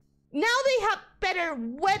 Now they have better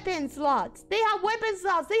weapon slots. They have weapon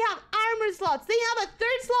slots, they have armor slots, they have a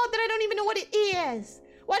third slot that I don't even know what it is.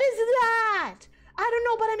 What is that? I don't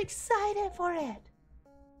know, but I'm excited for it.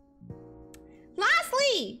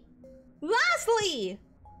 Lastly,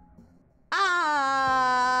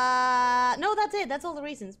 no, that's it. That's all the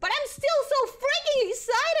reasons. But I'm still so freaking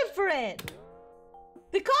excited for it.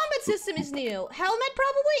 The combat system is new. Helmet,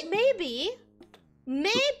 probably?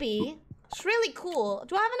 Maybe. It's really cool.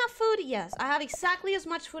 Do I have enough food? Yes. I have exactly as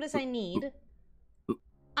much food as I need.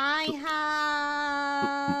 I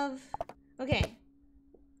have... Okay.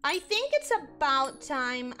 I think it's about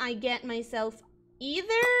time I get myself either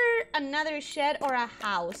another shed or a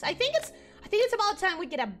house. I think it's about time we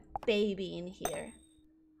get a baby in here.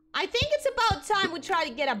 I think it's about time we try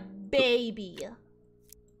to get a baby.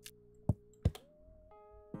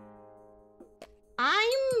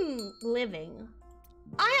 I am living.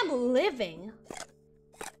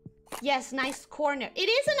 Yes, nice corner. It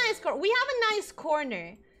is a nice corner. We have a nice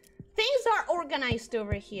corner. Things are organized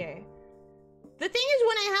over here. The thing is,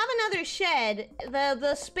 when I have another shed,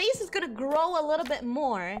 the space is gonna grow a little bit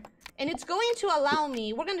more. And it's going to allow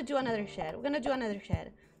me... We're gonna do another shed. We're gonna do another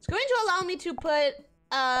shed. It's going to allow me to put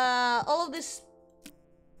all of these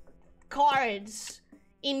cards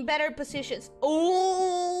in better positions.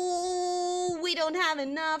 Oh, we don't have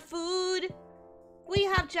enough food. We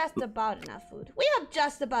have just about enough food. We have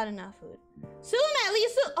just about enough food. Soon, at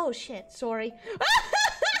least... Oh, shit. Sorry.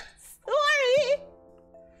 Sorry.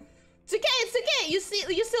 It's okay. It's okay.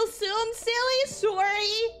 You still soon, silly?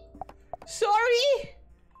 Sorry. Sorry.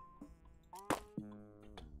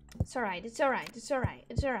 It's alright. It's alright. It's alright.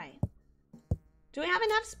 It's alright. Do we have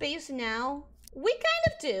enough space now? We kind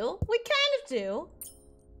of do. We kind of do.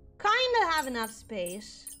 Kind of have enough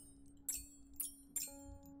space.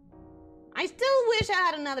 I still wish I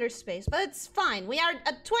had another space, but it's fine. We are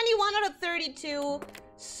at 21 out of 32.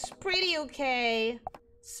 It's pretty okay.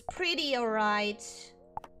 It's pretty alright.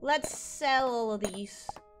 Let's sell all of these.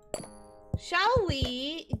 Shall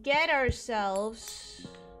we get ourselves...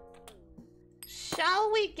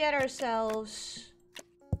 Shall we get ourselves...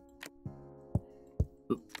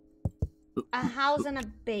 a house and a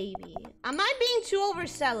baby? Am I being too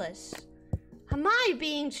overzealous? Am I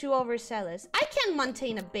being too overzealous? I can't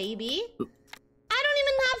maintain a baby. I don't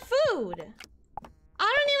even have food.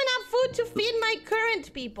 I don't even have food to feed my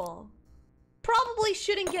current people. Probably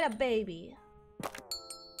shouldn't get a baby.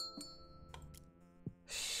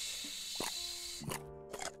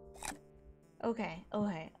 Okay.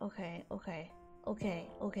 Okay.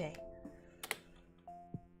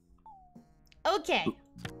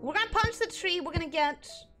 We're gonna punch the tree. We're gonna get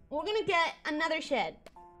another shed.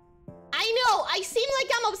 I know, I seem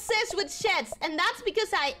like I'm obsessed with sheds, and that's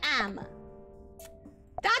because I am.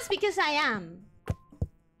 That's because I am.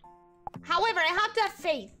 However, I have to have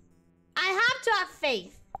faith. I have to have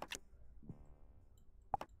faith.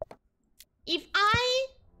 If I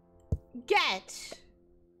get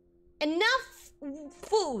enough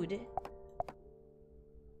food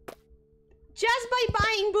just by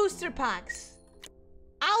buying booster packs,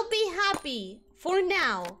 I'll be happy for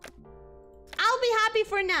now. I'll be happy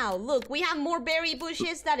for now. Look, we have more berry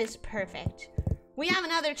bushes. That is perfect. We have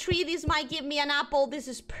another tree. This might give me an apple. This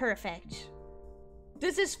is perfect.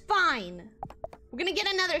 This is fine. We're gonna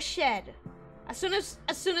get another shed. As soon as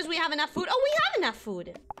we have enough food. Oh, we have enough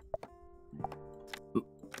food.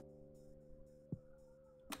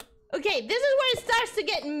 Okay, this is where it starts to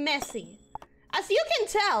get messy. As you can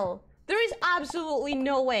tell, there is absolutely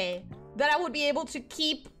no way that I would be able to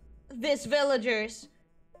keep these villagers.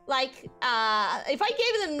 Like, if I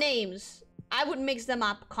gave them names, I would mix them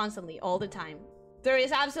up constantly, all the time. There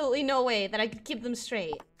is absolutely no way that I could keep them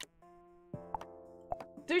straight.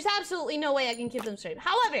 There's absolutely no way I can keep them straight.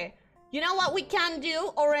 However, you know what we can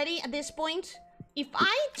do already at this point? If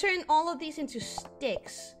I turn all of these into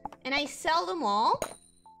sticks and I sell them all,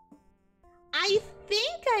 I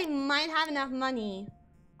think I might have enough money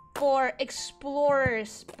for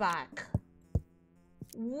Explorer's Pack,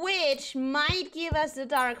 which might give us the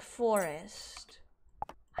Dark Forest.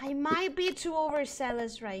 I might be too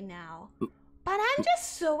overzealous right now, but I'm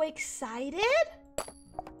just so excited.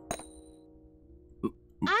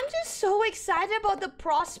 I'm just so excited about the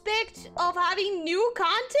prospect of having new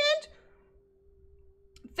content.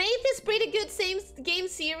 Faith is pretty good, same game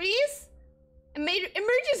series.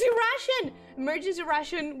 Emergency ration! Emergency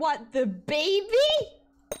ration, what, the baby?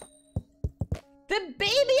 The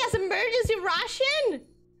baby as emergency ration?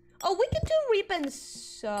 Oh, we could do reap and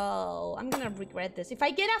sow. I'm gonna regret this. If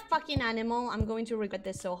I get a fucking animal, I'm going to regret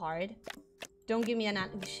this so hard. Don't give me an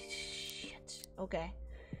animal. Shit. Okay.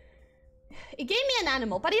 It gave me an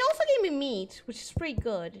animal, but it also gave me meat, which is pretty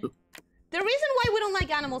good. The reason why we don't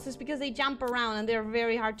like animals is because they jump around and they're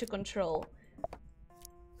very hard to control.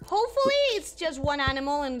 Hopefully, it's just one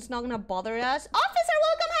animal and it's not gonna bother us. Officer,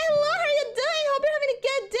 welcome! Hello, how are you doing? Hope you're having a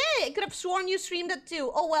good day. I could have sworn you streamed that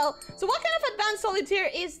too. Oh well. So what kind of advanced solitaire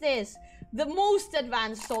is this? The most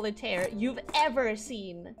advanced solitaire you've ever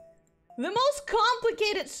seen. The most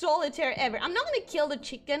complicated solitaire ever. I'm not gonna kill the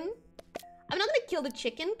chicken. I'm not gonna kill the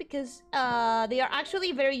chicken because they are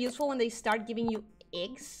actually very useful when they start giving you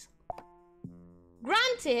eggs.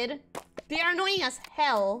 Granted, they are annoying as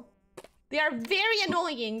hell. They are very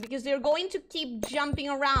annoying because they're going to keep jumping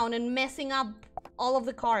around and messing up all of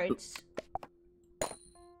the cards.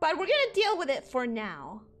 But we're gonna deal with it for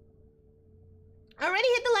now. Already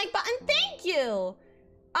hit the like button. Thank you.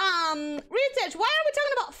 Retouch, why are we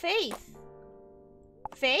talking about faith?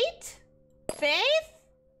 Faith? Faith?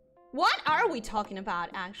 What are we talking about,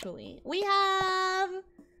 actually? We have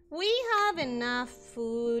enough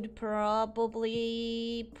food,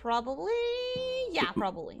 probably. Yeah,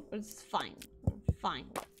 probably. It's fine. Fine.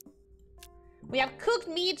 We have cooked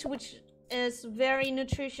meat, which is very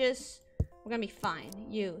nutritious. We're gonna be fine.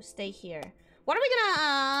 You, stay here. What are we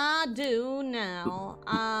gonna do now?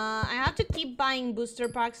 I have to keep buying booster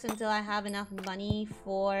packs until I have enough money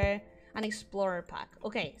for an explorer pack.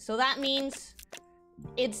 Okay, so that means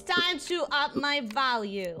it's time to up my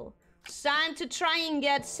value. It's time to try and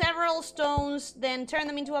get several stones, then turn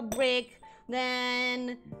them into a brick,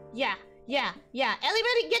 then... Yeah.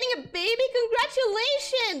 Everybody getting a baby?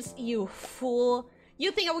 Congratulations! You fool.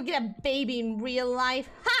 You think I would get a baby in real life?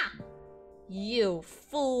 Ha! You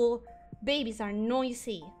fool. Babies are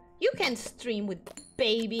noisy. You can't stream with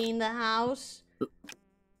baby in the house.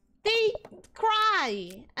 They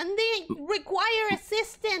cry and they require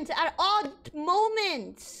assistance at odd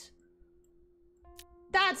moments.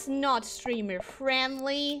 That's not streamer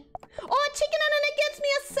friendly. Oh, a chicken and it gets me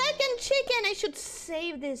a second chicken. I should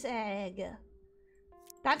save this egg.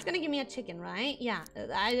 That's gonna give me a chicken, right? Yeah.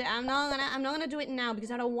 I'm not gonna do it now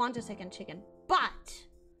because I don't want a second chicken. But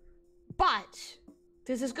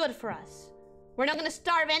this is good for us. We're not gonna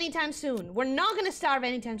starve anytime soon.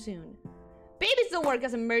 Babies don't work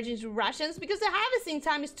as emergency rations because the harvesting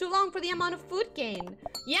time is too long for the amount of food gained.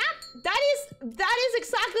 Yeah, that is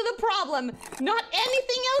exactly the problem. Not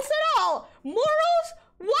anything else at all. Morals?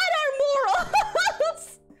 What are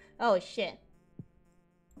morals? Oh shit.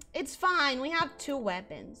 It's fine. We have 2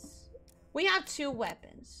 weapons. We don't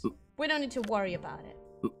need to worry about it.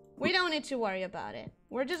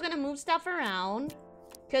 We're just gonna move stuff around.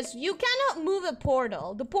 Because you cannot move a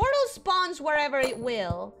portal. The portal spawns wherever it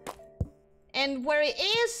will. And where it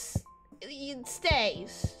is, it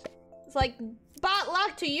stays. It's like bad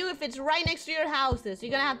luck to you if it's right next to your houses.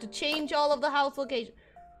 You're gonna have to change all of the house location.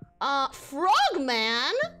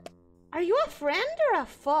 Frogman? Are you a friend or a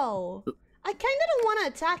foe? I kinda don't wanna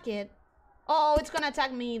attack it. Oh, it's gonna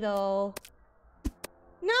attack me though.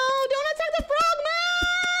 No, don't attack the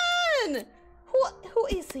frogman! Who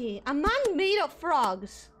is he? A man made of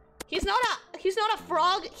frogs. He's not a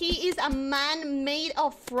frog. He is a man made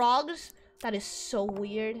of frogs. That is so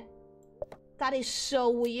weird.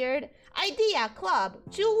 Idea, club.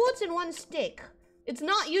 2 woods and 1 stick. It's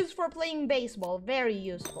not used for playing baseball. Very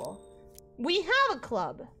useful. We have a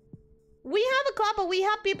club. But we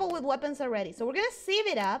have people with weapons already. So we're gonna save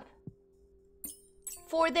it up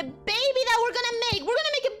for the baby that we're gonna make. We're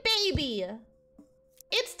gonna make a baby.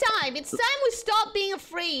 It's time we stop being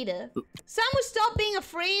afraid. And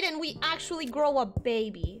we actually grow a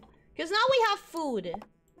baby. Because now we have food.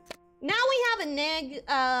 Now we have an egg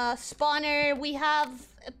spawner. We have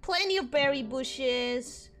plenty of berry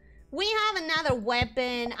bushes. We have another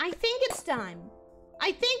weapon. I think it's time.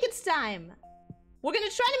 We're gonna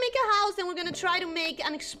try to make a house and we're gonna try to make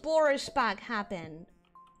an explorer's pack happen.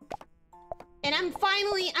 And I'm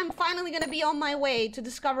finally gonna be on my way to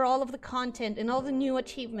discover all of the content and all the new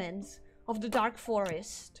achievements of the Dark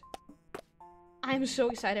Forest. I'm so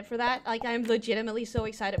excited for that. Like, I'm legitimately so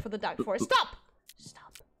excited for the Dark Forest.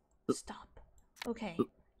 Stop. Okay.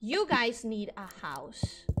 You guys need a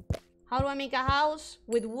house. How do I make a house?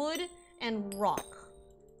 With wood and rock.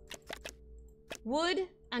 Wood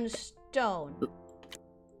and stone.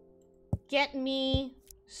 Get me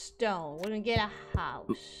stone. We're gonna get a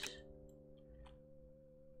house.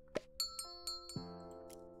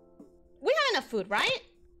 We have enough food, right?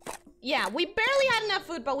 Yeah, we barely had enough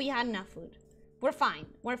food, but we had enough food. We're fine.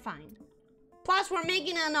 Plus, we're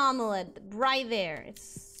making an omelet right there.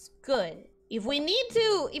 It's good. If we need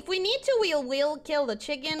to, we will kill the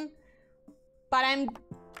chicken. But I'm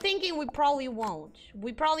thinking we probably won't.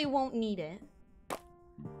 We probably won't need it.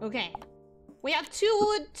 Okay. We have 2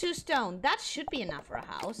 wood, 2 stone. That should be enough for a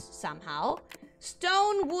house, somehow.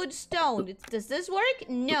 Stone, wood, stone. Does this work?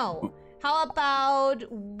 No. How about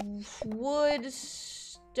wood,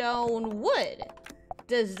 stone, wood?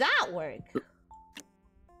 Does that work?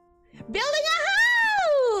 Building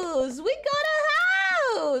a house! We got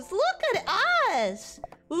a house! Look at us!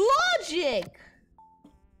 Logic!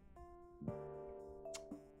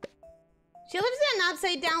 She lives in an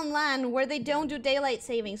upside down land where they don't do daylight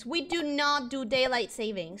savings. We do not do daylight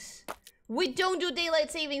savings. We don't do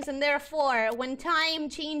daylight savings, and therefore, when time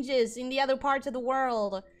changes in the other parts of the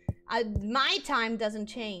world, my time doesn't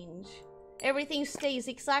change. Everything stays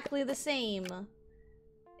exactly the same.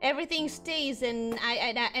 Everything stays, and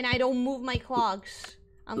I don't move my clocks.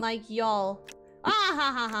 Unlike y'all. Ah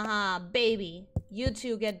ha ha ha ha, baby. You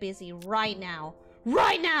two get busy right now.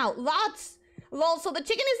 Right now! Lots! Lol, so the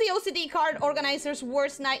chicken is the OCD card organizer's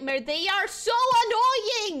worst nightmare. They are so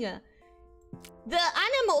annoying! The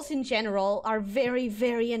animals in general are very,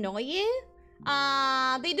 very annoying.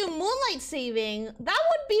 They do moonlight saving. That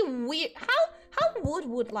would be weird. How would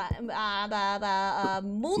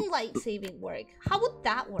moonlight saving work? How would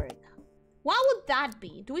that work? What would that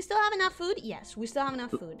be? Do we still have enough food? Yes, we still have enough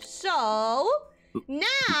food. So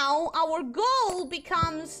now our goal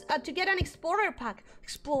becomes to get an explorer pack.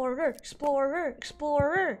 Explorer.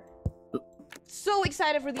 So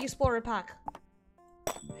excited for the explorer pack.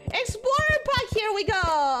 Explorer pack, here we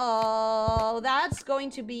go. That's going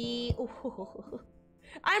to be... Ooh.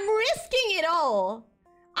 I'm risking it all.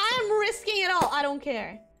 I don't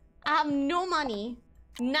care. I have no money.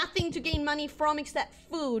 Nothing to gain money from except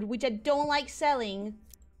food, which I don't like selling.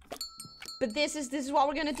 But this is what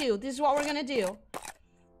we're gonna do. This is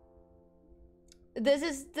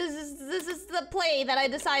the play that I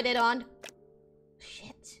decided on.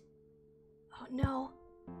 Shit. Oh no.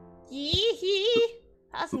 Yee-hee.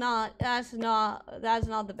 That's not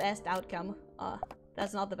the best outcome.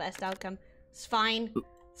 That's not the best outcome. It's fine.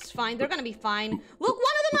 It's fine. They're gonna be fine. Look,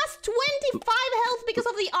 one of them has 25 health because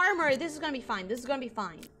of the armor. This is gonna be fine. This is gonna be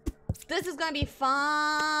fine. This is gonna be fine.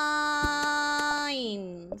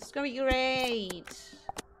 It's gonna be great.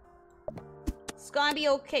 It's gonna be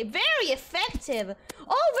okay. Very effective.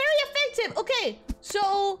 Oh, very effective. Okay,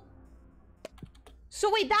 so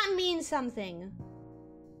wait, that means something.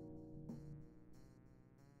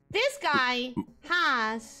 This guy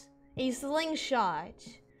has a slingshot.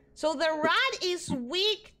 So the rat is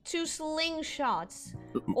weak to slingshots.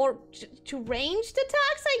 Or to ranged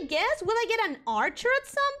attacks, I guess? Will I get an archer at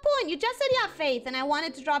some point? You just said you have faith, and I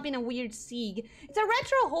wanted to drop in a weird sieg. It's a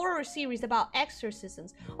retro horror series about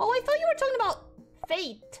exorcisms. Oh, I thought you were talking about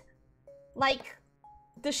Fate. Like,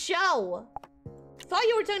 the show. I thought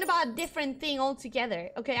you were talking about a different thing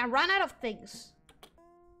altogether. Okay, I ran out of things.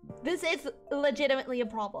 This is legitimately a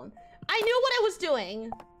problem. I knew what I was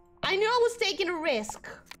doing. I knew I was taking a risk.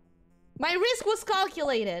 My risk was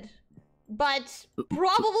calculated. But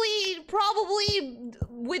probably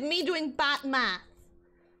with me doing bad math.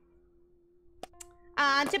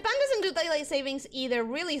 Japan doesn't do daylight savings either,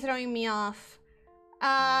 really throwing me off.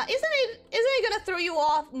 Isn't it gonna throw you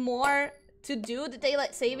off more to do the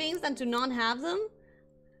daylight savings than to not have them?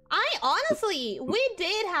 We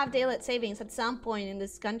did have daylight savings at some point in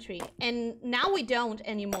this country, and now we don't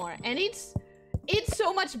anymore. And it's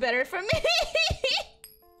so much better for me.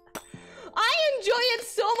 I enjoy it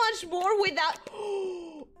so much more without...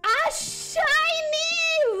 A shiny!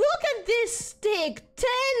 Look at this stick! 10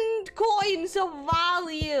 coins of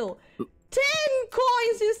value! 10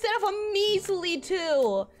 coins instead of a measly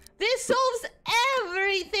 2! This solves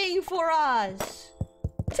everything for us!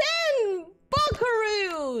 10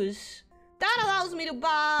 buckaroos! That allows me to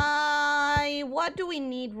buy... What do we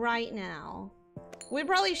need right now? We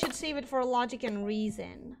probably should save it for logic and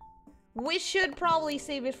reason. We should probably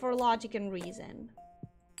save it for logic and reason.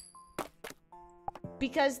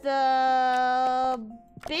 Because the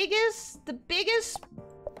biggest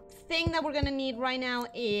thing that we're gonna need right now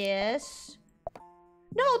is...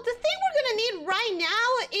 No, the thing we're gonna need right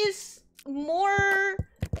now is more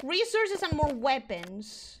resources and more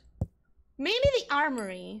weapons. Maybe the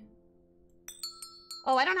armory.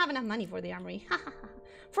 Oh, I don't have enough money for the armory.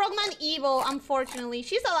 Frogman evil, unfortunately.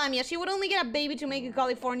 She's a lamia. She would only get a baby to make a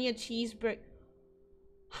California cheeseburger.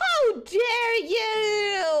 How dare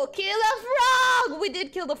you! Kill a frog! We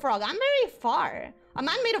did kill the frog. I'm very far. A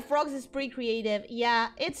man made of frogs is pretty creative.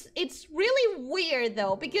 Yeah, it's really weird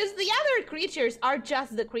though, because the other creatures are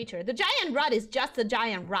just the creature. The giant rat is just a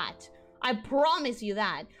giant rat. I promise you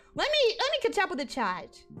that. Let me catch up with the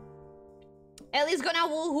chat. Ellie's gonna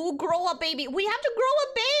grow a baby. We have to grow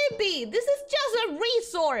a baby. This is just a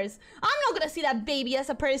resource. I'm not gonna see that baby as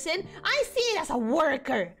a person. I see it as a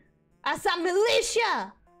worker. As a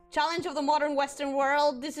militia. Challenge of the modern Western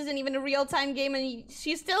world. This isn't even a real-time game and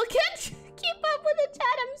she still can't keep up with the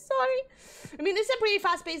chat. I'm sorry. I mean, this is a pretty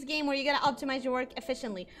fast-paced game where you gotta optimize your work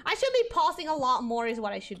efficiently. I should be pausing a lot more is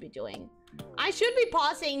what I should be doing. I should be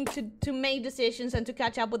pausing to make decisions and to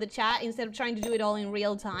catch up with the chat instead of trying to do it all in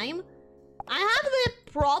real time. I have the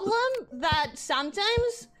problem that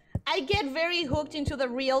sometimes I get very hooked into the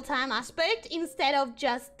real-time aspect instead of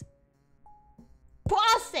just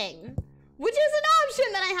pausing, which is an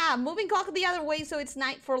option that I have. Moving clock the other way so it's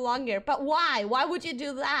night for longer. But why? Why would you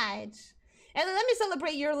do that? And let me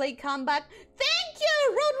celebrate your late comeback. Thank you,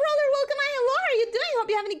 Roadroller. Welcome. How are you doing? Hope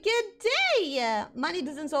you're having a good day. Money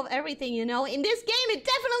doesn't solve everything, you know. In this game, it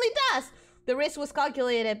definitely does. The risk was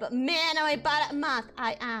calculated, but man, am I bad at math.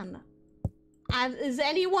 I am. Is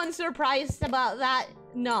anyone surprised about that?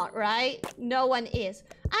 Not, right? No one is.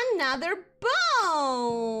 Another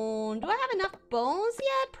bone! Do I have enough bones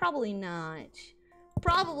yet? Probably not.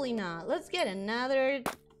 Probably not. Let's get another...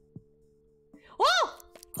 Oh!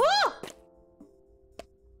 Oh!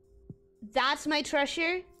 That's my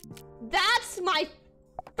treasure. That's my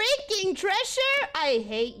freaking treasure. I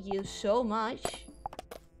hate you so much.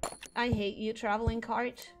 I hate you, traveling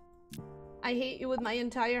cart. I hate you with my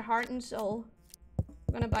entire heart and soul.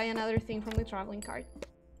 I'm gonna buy another thing from the traveling cart.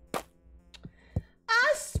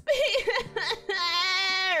 A spear!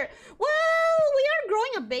 Well, we are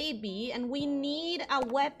growing a baby and we need a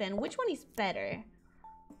weapon. Which one is better?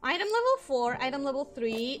 Item level 4, item level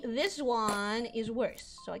 3. This one is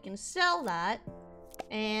worse. So I can sell that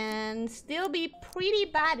and still be pretty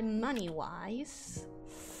bad money-wise.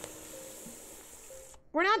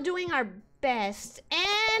 We're not doing our best.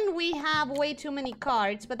 And we have way too many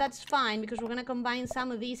cards, but that's fine because we're gonna combine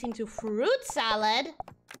some of these into fruit salad.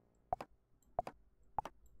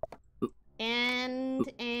 And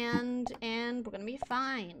we're gonna be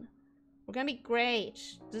fine. We're gonna be great.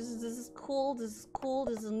 This is cool, this is cool,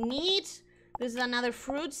 this is neat. This is another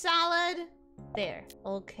fruit salad. There,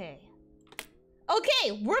 okay.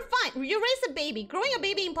 Okay, we're fine. You raised a baby. Growing a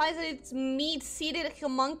baby implies that it's meat-seated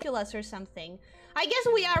homunculus or something. I guess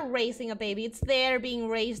we are raising a baby. It's there being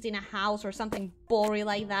raised in a house or something boring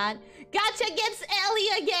like that. Gotcha gets Ellie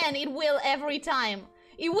again. It will every time.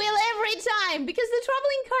 It will every time because the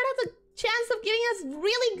traveling card has a chance of giving us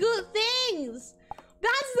really good things.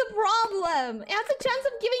 That's the problem. It has a chance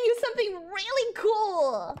of giving you something really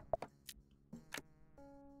cool.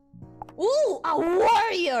 Ooh, a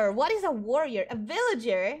warrior. What is a warrior? A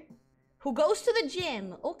villager who goes to the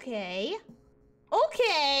gym. Okay.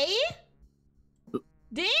 Okay.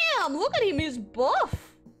 Damn, look at him. He's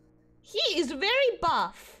buff. He is very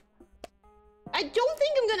buff. I don't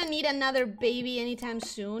think I'm gonna need another baby anytime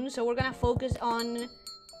soon, so we're gonna focus on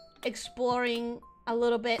exploring a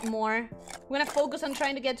little bit more. We're gonna focus on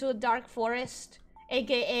trying to get to a dark forest,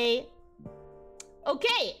 aka...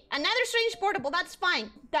 Okay, another strange portable. That's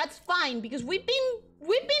fine. That's fine because we've been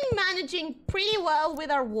managing pretty well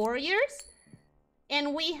with our warriors,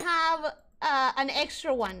 and we have an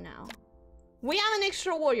extra one now. We have an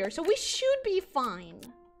extra warrior, so we should be fine.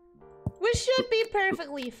 We should be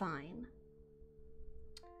perfectly fine.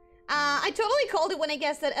 I totally called it when I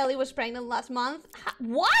guessed that Ellie was pregnant last month.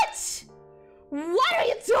 What? What are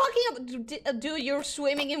you talking about? Dude, you're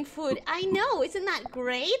swimming in food. I know, isn't that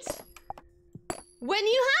great? When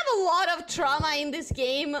you have a lot of trauma in this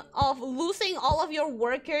game of losing all of your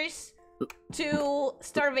workers to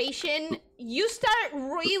starvation, you start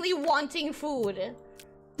really wanting food.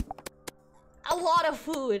 A lot of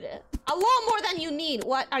food. A lot more than you need.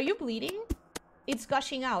 What? Are you bleeding? It's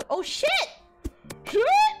gushing out. Oh, shit! Shit!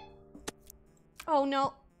 Oh,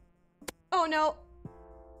 no. Oh, no.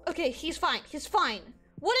 Okay, he's fine. He's fine.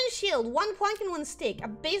 Wooden shield. 1 plank and 1 stick. A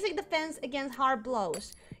basic defense against hard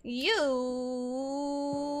blows. You're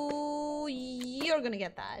gonna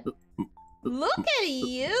get that. Look at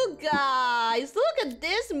you guys. Look at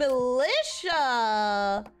this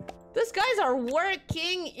militia. These guys are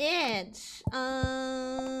working it.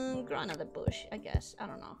 Grow another bush, I guess. I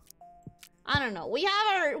don't know. I don't know. We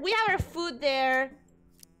have our food there.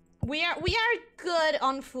 We are good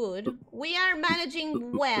on food. We are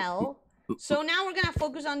managing well. So now we're gonna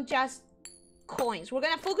focus on just coins. We're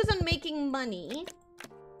gonna focus on making money.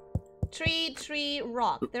 Tree,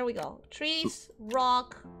 rock. There we go. Trees,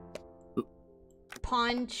 rock,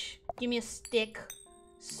 punch. Give me a stick.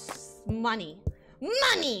 Money.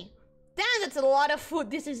 Money! Damn, that's a lot of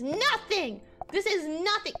food. This is nothing. This is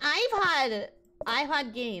nothing. I've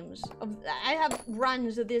had games. I have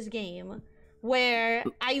runs of this game where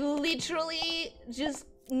I literally just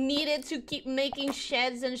needed to keep making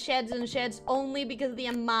sheds and sheds and sheds only because of the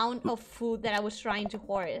amount of food that I was trying to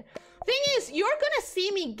hoard. Thing is, you're gonna see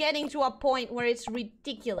me getting to a point where it's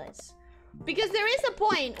ridiculous. Because there is a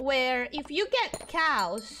point where if you get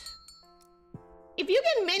cows... If you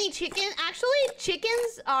get many chickens... Actually,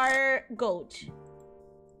 chickens are goat.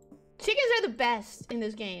 Chickens are the best in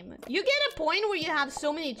this game. You get a point where you have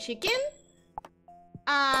so many chicken...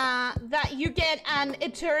 that you get an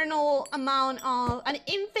eternal amount of... An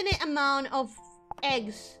infinite amount of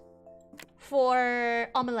eggs for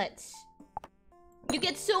omelets. You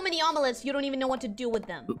get so many omelets, you don't even know what to do with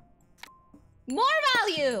them. More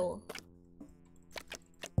value!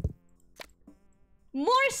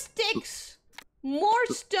 More sticks! More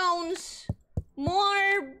stones!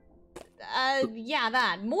 More... yeah,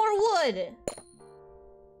 that. More wood!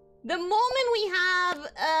 The moment we have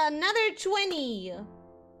another 20,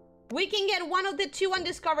 we can get one of the 2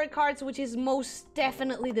 undiscovered cards, which is most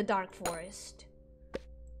definitely the Dark Forest.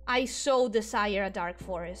 I so desire a Dark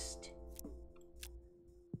Forest.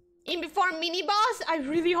 In before mini-boss? I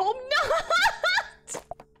really hope not!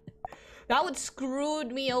 That would screw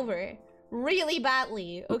me over. really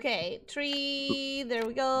badly. Okay, tree, there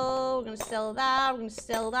we go. We're gonna sell that, we're gonna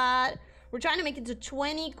sell that. We're trying to make it to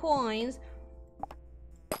 20 coins.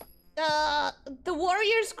 The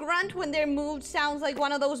warrior's grunt when they're moved sounds like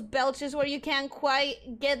one of those belches where you can't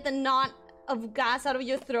quite get the knot of gas out of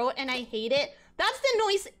your throat, and I hate it. That's the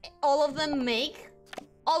noise all of them make.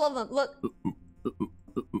 All of them, look.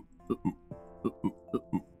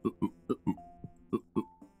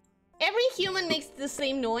 Every human makes the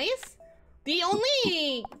same noise. The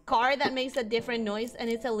only car that makes a different noise, and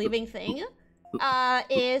it's a living thing,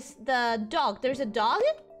 is the dog. There's a dog,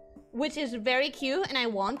 which is very cute, and I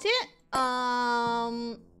want it.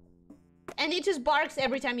 And it just barks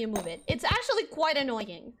every time you move it. It's actually quite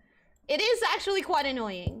annoying. It is actually quite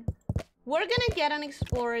annoying. We're gonna get an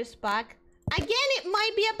explorer's pack. Again, it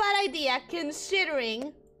might be a bad idea,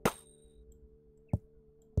 considering...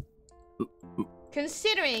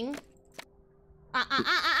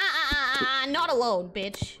 Not alone,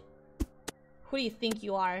 bitch. Who do you think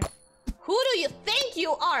you are? Who do you think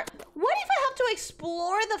you are? What if I have to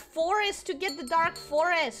explore the forest to get the dark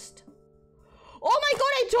forest? Oh my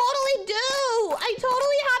god, I totally do! I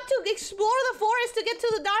totally have to explore the forest to get to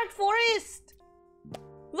the dark forest.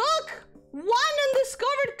 Look! One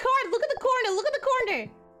undiscovered card. Look at the corner. Look at the corner.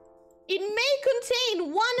 It may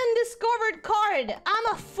contain one undiscovered card. I'm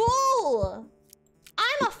a fool.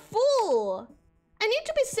 I'm a fool. I need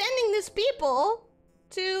to be sending these people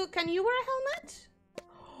to... Can you wear a helmet?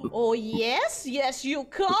 Oh, yes. Yes, you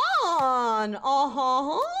can.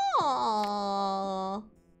 Are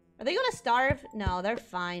they gonna starve? No, they're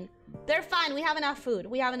fine. They're fine. We have enough food.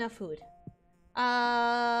 We have enough food.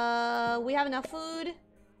 We have enough food.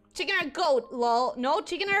 Chicken or goat, lol. No,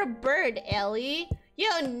 chicken or bird, Ellie.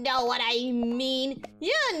 You know what I mean.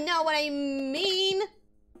 You know what I mean.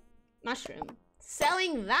 Mushroom.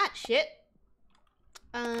 Selling that shit.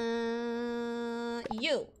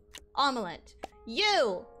 You. Omelette.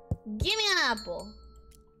 You. Give me an apple.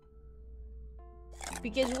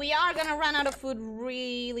 Because we are gonna run out of food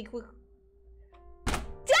really quick. Damn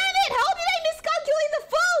it! How did I miscalculate the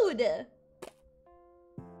food?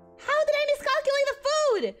 How did I miscalculate the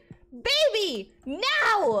food? Baby!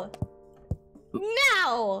 Now!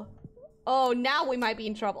 Now! Oh, now we might be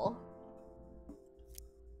in trouble.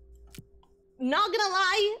 Not gonna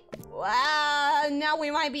lie. Now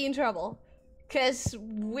we might be in trouble. Cause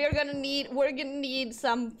we're gonna need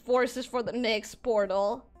some forces for the next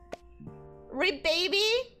portal. Rip, baby?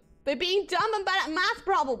 By being dumb and bad at math,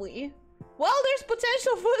 probably. Well, there's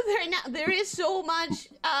potential food there now. There is so much.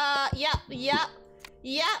 Yeah.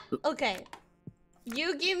 Okay.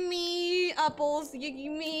 You give me apples. You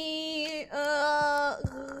give me.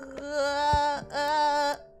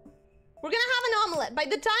 We're gonna have an omelet. By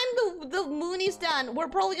the time the moon is done, we're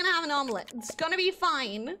probably gonna have an omelet. It's gonna be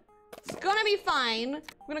fine. It's gonna be fine.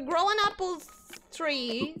 We're gonna grow an apple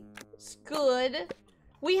tree. It's good.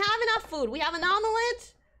 We have enough food. We have an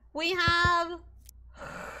omelet. We have...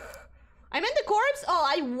 I meant the corpse? Oh,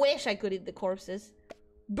 I wish I could eat the corpses.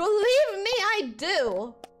 Believe me, I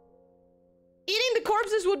do. Eating the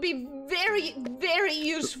corpses would be very, very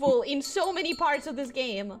useful in so many parts of this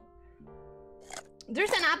game.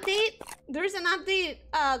 There's an update. There's an update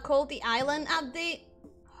called the Island Update.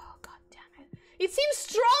 Oh, god damn it. It seems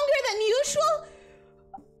stronger than usual.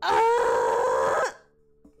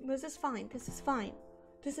 This is fine. This is fine.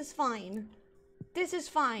 This is fine. This is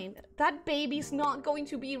fine. That baby's not going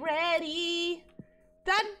to be ready.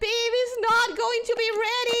 That baby's not going to be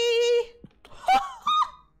ready.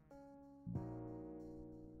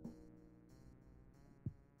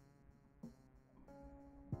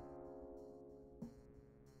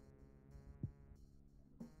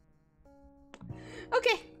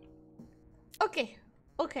 Okay. Okay.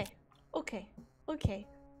 Okay. Okay. Okay.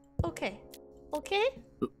 Okay. Okay.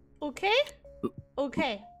 Okay.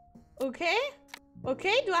 Okay. Okay.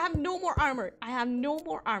 Okay. Do I have no more armor? I have no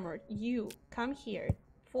more armor. You come here.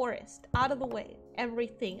 Forest. Out of the way.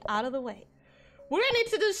 Everything out of the way. We're gonna need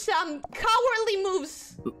to do some cowardly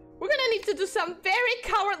moves. We're gonna need to do some very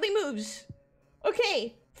cowardly moves.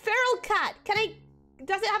 Okay. Feral cat. Can I...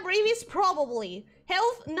 Does it have rabies? Probably.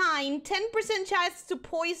 Health 9. 10% chance to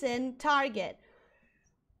poison target.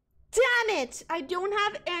 Damn it! I don't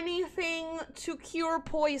have anything to cure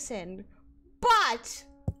poison. But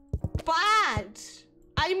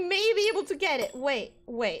I may be able to get it. Wait.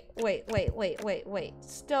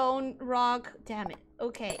 Stone, rock, damn it.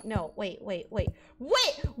 Okay, no, wait. You're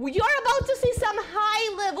about to see some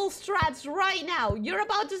high-level strats right now. You're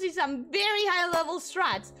about to see some very high-level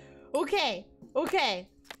strats. Okay.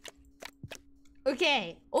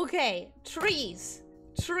 Trees.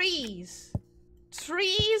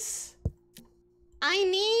 I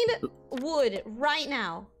need wood right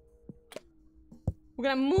now. We're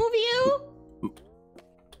gonna move you.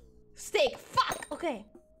 Steak. Fuck. Okay.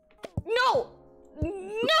 No.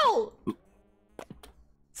 No.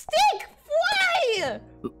 Steak. Why?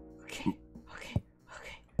 Okay. Okay.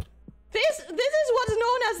 Okay. This is what's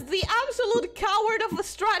known as the absolute coward of a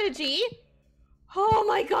strategy. Oh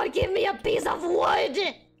my god, give me a piece of wood!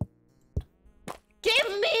 Give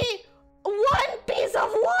me one piece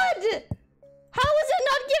of wood! How is it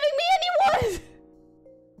not giving me any wood?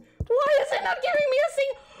 Why is it not giving me a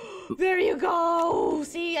single... There you go!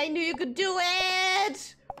 See, I knew you could do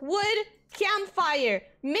it! Wood, campfire,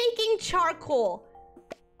 making charcoal.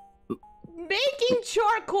 Making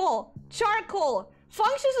charcoal! Charcoal!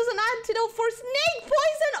 Functions as an antidote for snake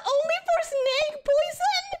poison! Only for snake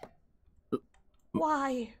poison?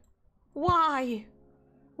 Why? Why?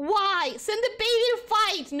 Why? Send the baby to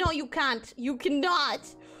fight! No, you can't. You cannot.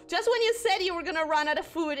 Just when you said you were gonna run out of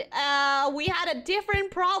food, we had a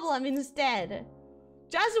different problem instead.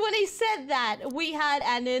 Just when I said that, we had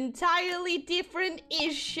an entirely different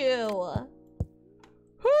issue.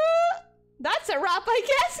 That's a wrap, I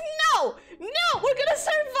guess. No! No! We're gonna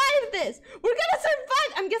survive this! We're gonna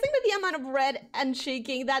survive! I'm guessing that the amount of red and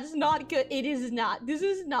shaking, that's not good. It is not. This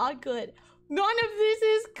is not good. None of this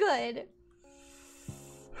is good.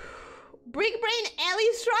 Big brain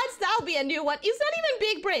Ellie struts? That'll be a new one. It's not even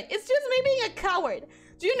big brain. It's just me being a coward.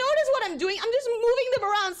 Do you notice what I'm doing? I'm just moving them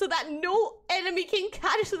around so that no enemy can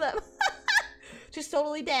catch them. She's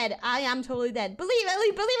totally dead. I am totally dead. Believe,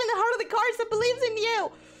 Ellie. Believe in the heart of the cards that believes in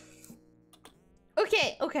you.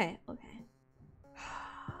 Okay, okay, okay.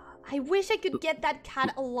 I wish I could get that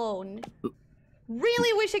cat alone.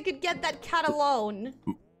 Really wish I could get that cat alone.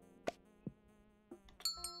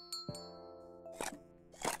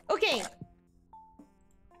 Okay.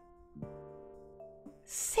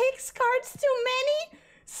 6 cards too many?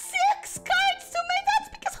 6 cards too many? That's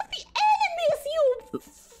because of the enemies, you...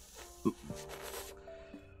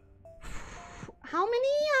 How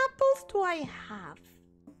many apples do I have?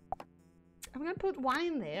 I'm gonna put 1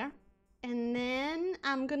 in there. And then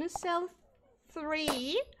I'm gonna sell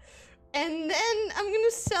 3. And then I'm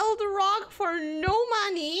gonna sell the rock for no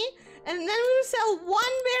money. And then I'm gonna sell 1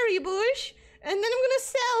 berry bush. And then I'm gonna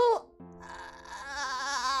sell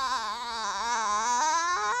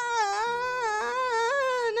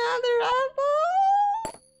another apple.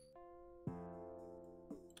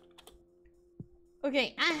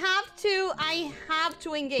 Okay, I have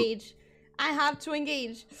to engage. I have to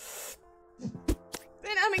engage.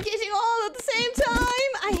 And I'm engaging all at the same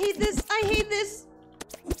time. I hate this. I hate this.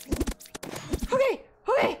 Okay,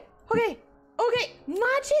 okay, okay, okay.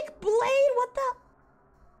 Magic blade, what the?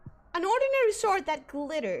 An ordinary sword that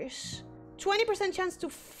glitters. 20% chance to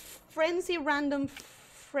frenzy random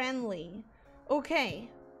friendly. Okay.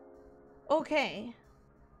 Okay.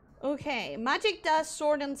 Okay. Magic dust,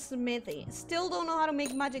 sword, and smithy. Still don't know how to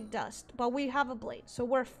make magic dust, but we have a blade, so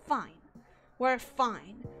we're fine. We're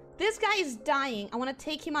fine. This guy is dying. I want to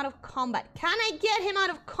take him out of combat. Can I get him out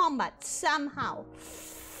of combat somehow?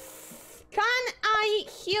 Can I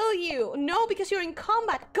heal you? No, because you're in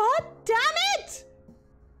combat. God damn it!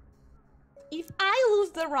 If I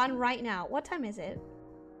lose the run right now, what time is it?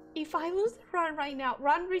 If I lose the run right now,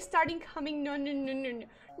 run restarting coming, no, no, no, no, no,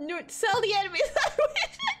 no, sell the enemies, I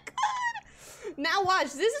wish I could. Now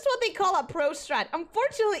watch, this is what they call a pro strat.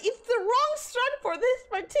 Unfortunately, it's the wrong strat for this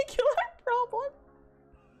particular problem.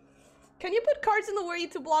 Can you put cards in the way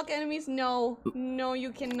to block enemies? No, no,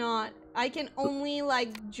 you cannot. I can only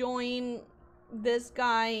like join this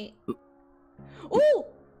guy. Oh!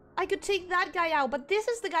 I could take that guy out, but this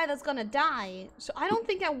is the guy that's gonna die. So I don't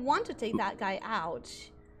think I want to take that guy out.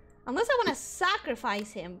 Unless I want to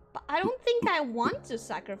sacrifice him. But I don't think I want to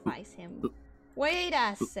sacrifice him. Wait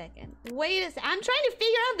a second. Wait a second. I'm trying to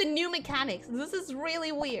figure out the new mechanics. This is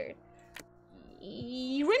really weird.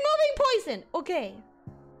 Removing poison. Okay.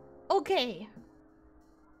 Okay.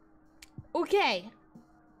 Okay.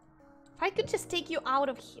 If I could just take you out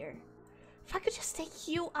of here. If I could just take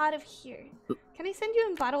you out of here. Can I send you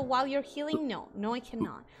in battle while you're healing? No. No, I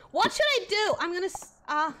cannot. What should I do? I'm gonna...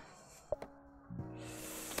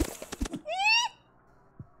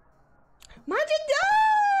 Magic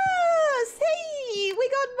dust! Hey! We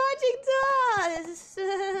got magic dust!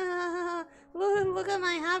 Look at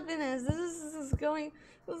my happiness. This is going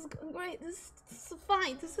great. This is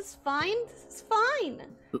fine. This is fine. This is fine.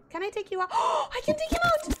 Can I take you out? Oh, I can take him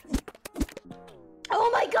out! Oh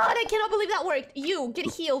my god, I cannot believe that worked. You, get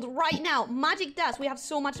healed right now. Magic dust. We have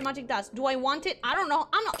so much magic dust. Do I want it? I don't know.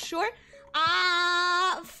 I'm not sure.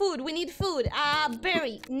 Food. We need food.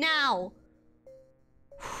 Berry. Now.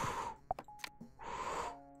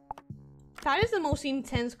 That is the most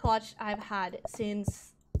intense clutch I've had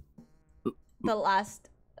since the last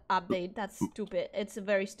update. That's stupid. It's a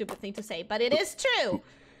very stupid thing to say, but it is true.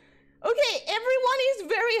 Okay, everyone is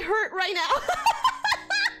very hurt right now.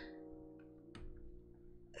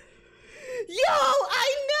 Yo,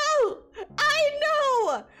 I know!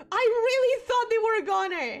 I really thought they were a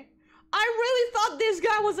gunner. I really thought this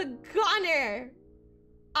guy was a gunner.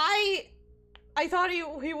 I thought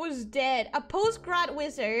he was dead. A post-grad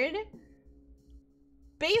wizard.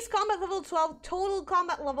 Base combat level 12, total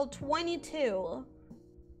combat level 22.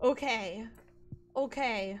 Okay.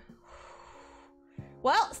 Okay.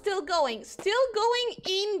 Well, still going. Still going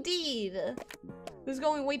indeed. This is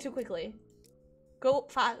going way too quickly. Go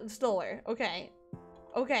fast, slower. Okay.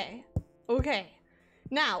 Okay. Okay.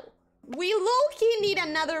 Now, we low-key need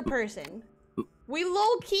another person. We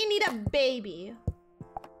low-key need a baby.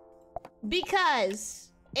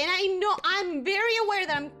 Because, and I know, I'm very aware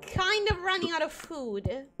that I'm kind of running out of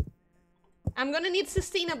food. I'm gonna need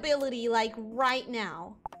sustainability, like, right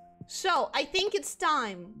now. So, I think it's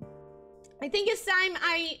time.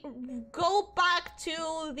 I go back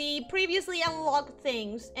to the previously unlocked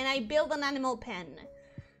things and I build an animal pen.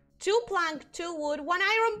 2 plank, 2 wood, 1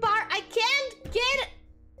 iron bar. I can't get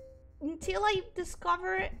until I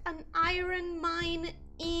discover an iron mine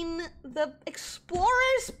in the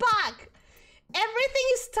explorer's pack. Everything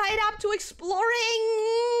is tied up to exploring.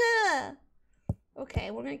 Okay,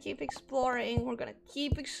 we're gonna keep exploring. We're gonna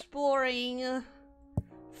keep exploring.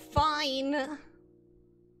 Fine.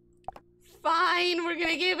 Fine, we're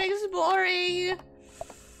gonna keep exploring.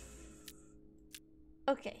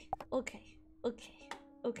 Okay, okay, okay,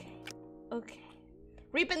 okay, okay.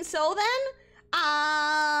 Reap and sow then?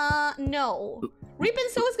 No. Reap and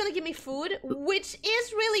sow is gonna give me food, which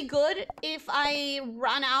is really good if I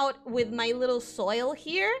run out with my little soil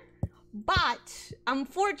here. But,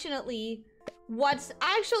 unfortunately, what's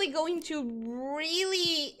actually going to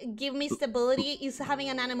really give me stability is having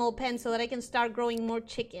an animal pen so that I can start growing more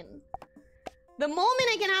chicken. The moment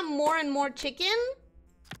I can have more and more chicken,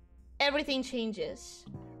 everything changes.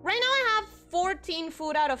 Right now I have 14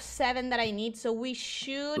 food out of 7 that I need, so we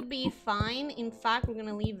should be fine. In fact, we're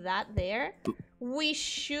gonna leave that there. We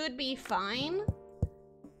should be fine.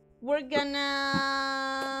 We're gonna...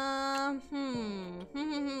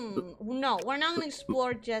 No, we're not gonna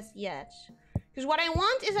explore just yet. Because what I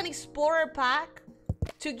want is an explorer pack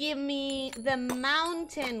to give me the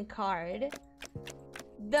mountain card.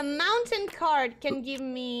 The mountain card can give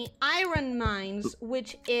me iron mines,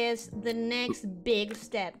 which is the next big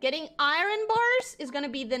step. Getting iron bars is gonna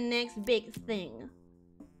be the next big thing.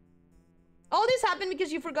 All this happened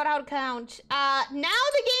because you forgot how to count. Now the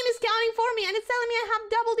game is counting for me and it's telling me I have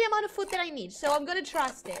double the amount of food that I need. So I'm gonna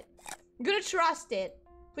trust it. I'm gonna trust it.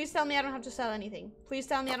 Please tell me I don't have to sell anything. Please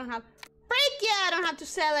tell me I don't have... Freak yeah, I don't have to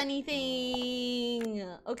sell anything.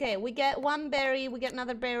 Okay, we get 1 berry, we get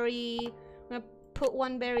another berry. I'm gonna put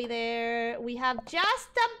 1 berry there. We have just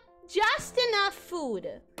enough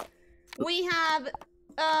food. We have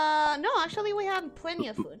no, actually we have plenty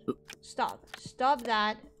of food. Stop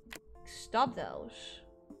that. Stop those.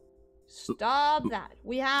 Stop that.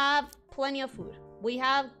 We have plenty of food. We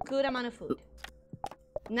have good amount of food.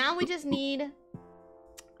 Now we just need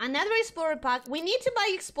another explorer pack. We need to buy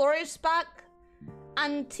explorer's pack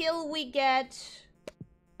until we get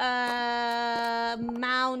a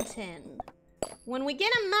mountain. When we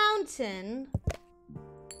get a mountain,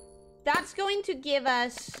 that's going to give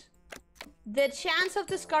us the chance of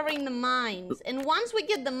discovering the mines. And once we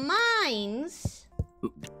get the mines,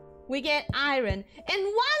 we get iron. And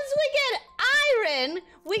once we get iron,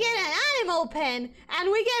 we get an animal pen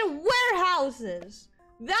and we get warehouses.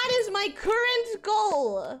 That is my current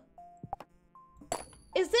goal.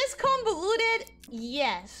 Is this convoluted?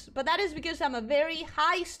 Yes, but that is because I'm a very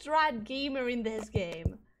high strat gamer in this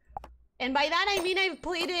game. And by that I mean I've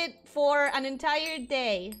played it for an entire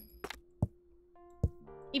day.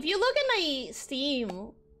 If you look at my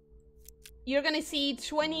Steam, you're gonna see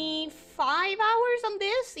 25 hours on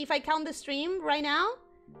this, if I count the stream right now.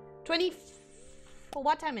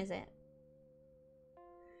 What time is it?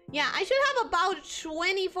 Yeah, I should have about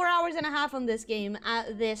 24 hours and a half on this game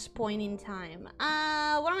at this point in time.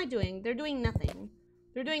 What am I doing? They're doing nothing.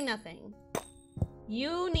 They're doing nothing.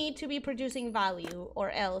 You need to be producing value,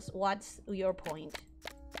 or else what's your point?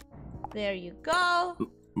 There you go.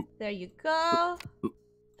 There you go.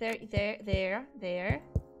 There.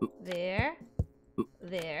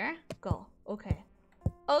 Go. Okay.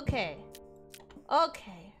 Okay.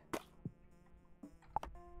 Okay.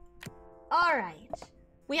 Alright.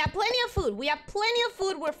 We have plenty of food. We have plenty of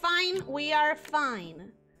food. We're fine. We are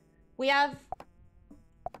fine. We have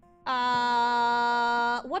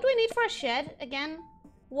What do we need for a shed again?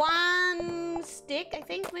 1 stick, I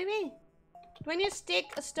think, maybe? Do we need a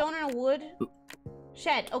stick, a stone, and a wood?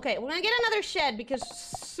 Shed. Okay, we're gonna get another shed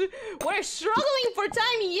because we're struggling for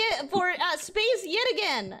space yet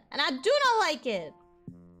again, and I do not like it.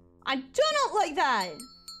 I do not like that.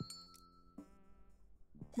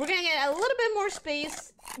 We're gonna get a little bit more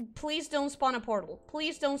space. Please don't spawn a portal.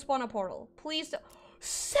 Please don't spawn a portal. Please don't.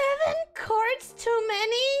 7 cards too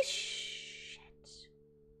many? Shit.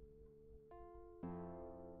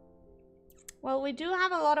 Well, we do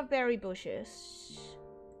have a lot of berry bushes.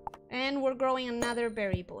 And we're growing another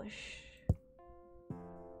berry bush.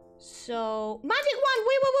 So... Magic wand!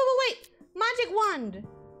 Wait! Magic wand!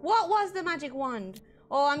 What was the magic wand?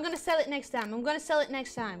 Oh, I'm gonna sell it next time. I'm gonna sell it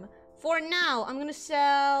next time. For now, I'm gonna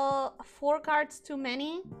sell 4 cards too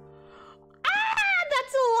many. Ah!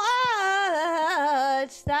 That's a lot!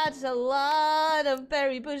 That's a lot of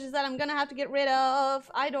berry bushes that I'm gonna have to get rid of.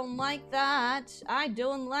 I don't like that. I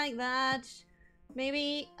don't like that.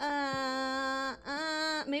 Maybe,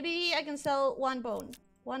 maybe I can sell 1 bone.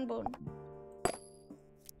 1 bone.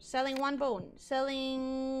 Selling 1 bone. Selling...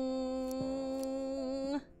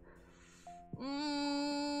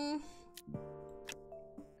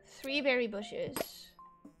 3 berry bushes.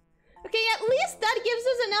 Okay, at least that gives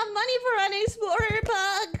us enough money for an explorer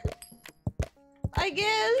pack. I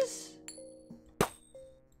guess.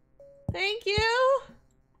 Thank you.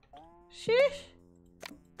 Sheesh.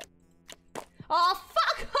 Oh,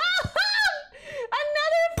 fuck!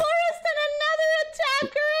 Another forest and another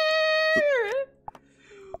attacker!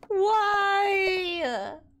 Why?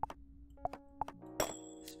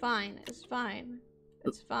 It's fine. It's fine.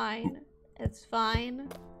 It's fine. It's fine.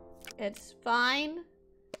 It's fine.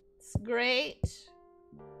 It's great.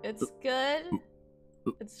 It's good.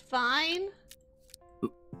 It's fine.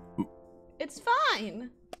 It's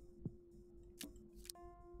fine.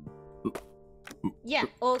 Yeah,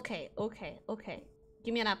 okay.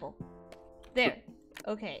 Give me an apple. There.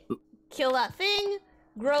 Okay. Kill that thing.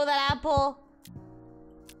 Grow that apple.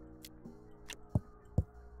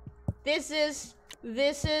 This is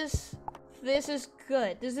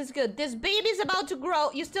good. This is good. This baby's about to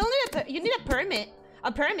grow. You still need a permit.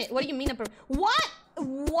 A permit? What do you mean a permit? What?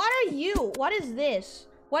 What are you? What is this?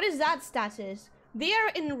 What is that status? They are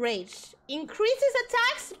enraged. Increases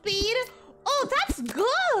attack speed. Oh, that's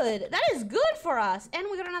good! That is good for us. And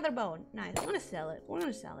we got another bone. Nice. I'm gonna sell it. We're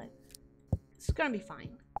gonna sell it. It's gonna be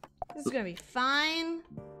fine. This is gonna be fine.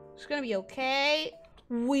 It's gonna be okay.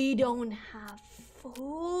 We don't have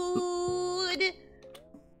food.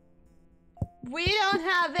 We don't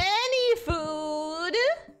have any food.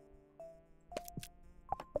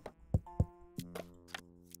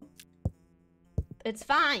 It's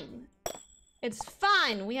fine. It's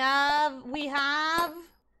fine. We have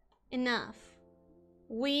enough.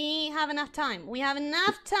 We have enough time. We have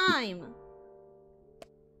enough time.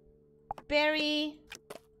 Berry,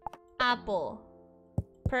 apple.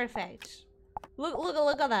 Perfect.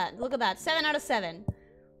 Look at that. Look at that. 7 out of 7.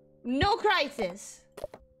 No crisis.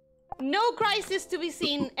 No crisis to be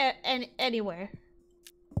seen anywhere.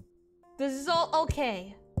 This is all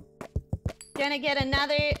okay. Gonna get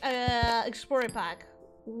another explorer pack.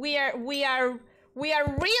 We are really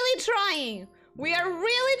trying. We are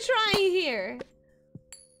really trying here.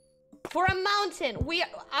 For a mountain.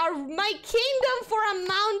 My kingdom for a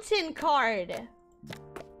mountain card.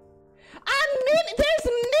 There's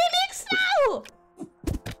mimics now!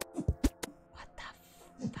 What the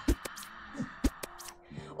fuck?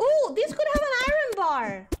 Ooh, this could have an iron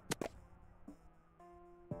bar.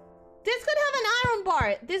 This could have an iron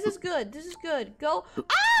bar. This is good. This is good. Go.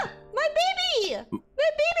 Ah! My baby! My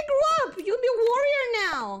baby grew up! You'll be a warrior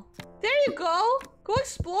now. There you go. Go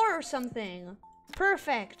explore or something.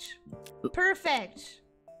 Perfect. Perfect.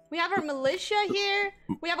 We have our militia here.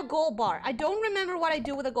 We have a gold bar. I don't remember what I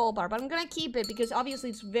do with a gold bar, but I'm gonna keep it because obviously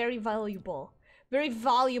it's very valuable. Very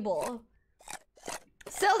valuable.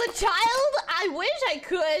 Sell the child? I wish I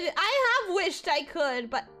could. I have wished I could,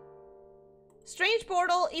 but... Strange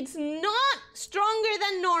portal. It's not stronger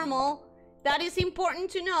than normal. That is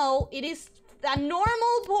important to know. It is a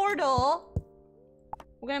normal portal.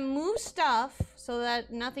 We're gonna move stuff so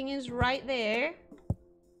that nothing is right there.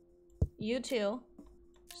 You too.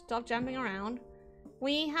 Stop jumping around.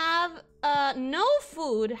 We have no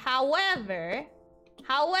food. However,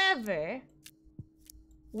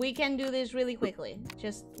 we can do this really quickly.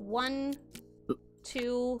 Just 1,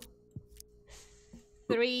 2,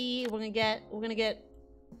 3. We're gonna get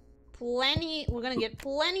plenty. We're gonna get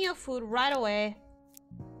plenty of food right away.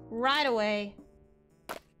 Right away.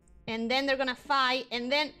 And then they're gonna fight.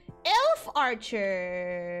 And then Elf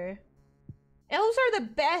archer. Elves are the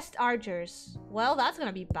best archers. Well, that's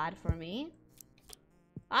gonna be bad for me.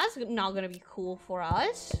 That's not gonna be cool for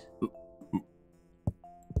us.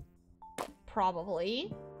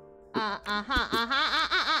 Probably.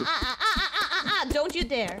 Don't you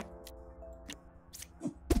dare.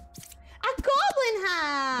 A goblin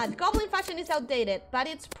hat! Goblin fashion is outdated, but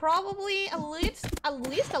it's probably at least a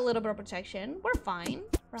little bit of protection. We're fine,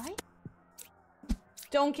 right?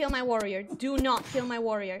 Don't kill my warrior. Do not kill my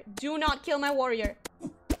warrior. Do not kill my warrior.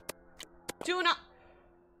 Do not.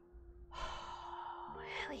 Oh,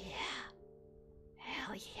 hell yeah.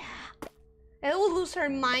 Hell yeah. I will lose her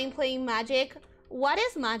mind playing magic. What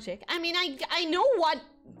is magic? I mean, I know what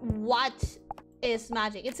is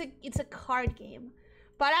magic. It's a card game.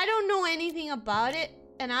 But I don't know anything about it,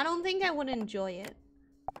 and I don't think I would enjoy it.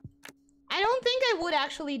 I don't think I would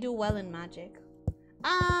actually do well in magic.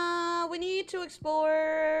 We need to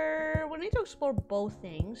explore both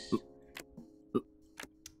things.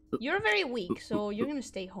 You're very weak, so you're gonna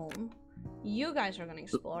stay home. You guys are gonna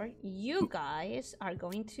explore. You guys are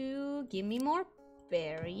going to give me more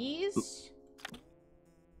berries.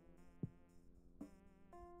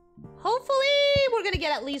 Hopefully, we're gonna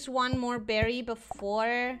get at least one more berry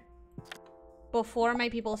before my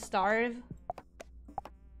people starve.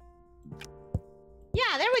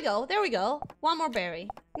 Yeah, there we go. There we go. One more berry.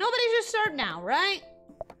 Nobody should start now, right?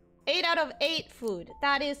 8 out of 8 food.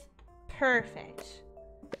 That is perfect.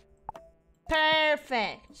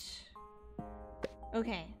 Perfect.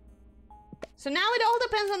 Okay. So now it all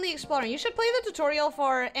depends on the exploring. You should play the tutorial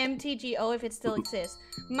for MTGO if it still exists.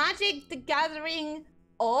 Magic the Gathering.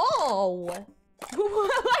 Oh. What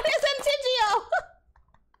is MTGO?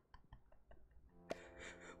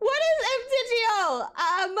 What is MTGO?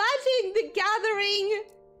 Magic the Gathering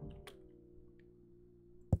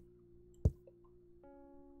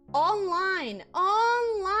online.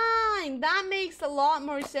 Online. That makes a lot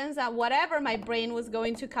more sense than whatever my brain was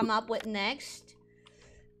going to come up with next.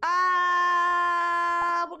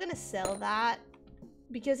 We're gonna sell that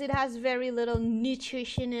because it has very little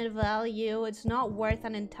nutritional value. It's not worth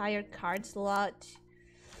an entire card slot.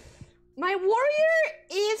 My warrior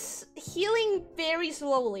is healing very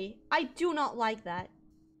slowly. I do not like that.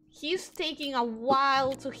 He's taking a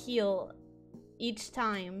while to heal each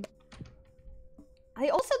time. I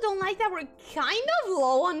also don't like that we're kind of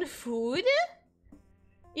low on food.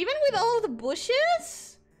 Even with all the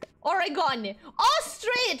bushes. Oregon.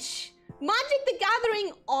 Ostrich! Magic the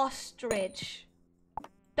Gathering Ostrich.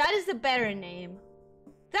 That is a better name.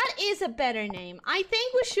 That is a better name. I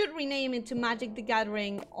think we should rename it to Magic the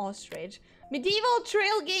Gathering Ostrich. Medieval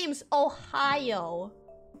Trail Games, Ohio.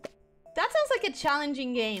 That sounds like a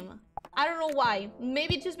challenging game. I don't know why.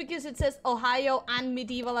 Maybe just because it says Ohio and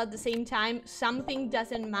medieval at the same time. Something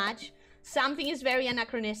doesn't match. Something is very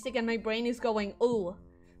anachronistic and my brain is going, ooh,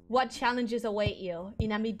 what challenges await you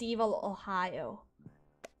in a medieval Ohio?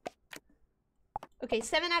 Okay,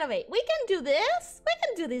 7 out of 8. We can do this. We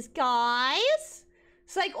can do this, guys.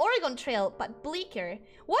 It's like Oregon Trail, but bleaker.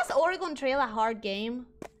 Was Oregon Trail a hard game?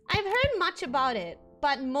 I've heard much about it,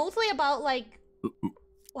 but mostly about like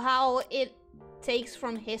how it takes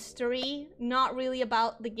from history, not really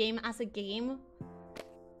about the game as a game.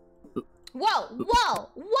 Whoa, whoa,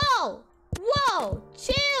 whoa, whoa,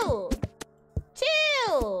 chill,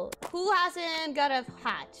 chill. Who hasn't got a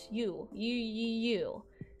hat? You.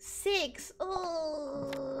 6.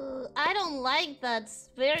 Oh, I don't like that. It's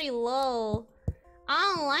very low.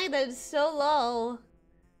 I don't like that it's so low.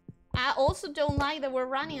 I also don't like that we're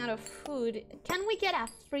running out of food. Can we get a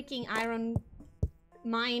freaking iron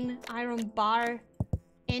mine, iron bar,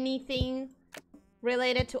 anything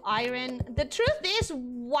related to iron? The truth is,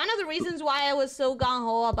 one of the reasons why I was so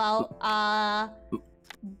gung-ho about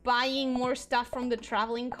buying more stuff from the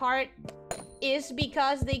traveling cart is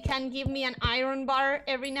because they can give me an iron bar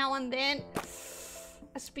every now and then.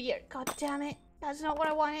 A spear. God damn it. That's not what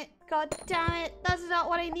I wanted. God damn it. That's not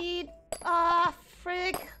what I need. Ah,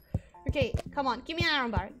 frick. Okay, come on. Give me an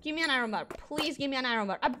iron bar. Give me an iron bar. Please give me an iron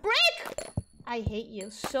bar. A brick! I hate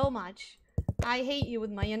you so much. I hate you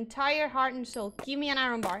with my entire heart and soul. Give me an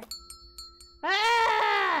iron bar.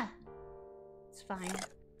 Ah! It's fine.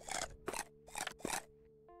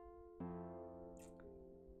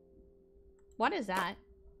 What is that?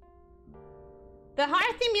 The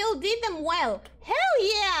hearty meal did them well. Hell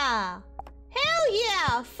yeah! Hell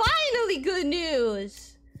yeah! Finally good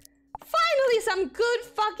news! Finally some good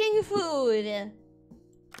fucking food!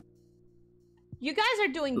 You guys are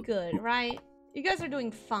doing good, right? You guys are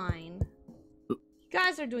doing fine. You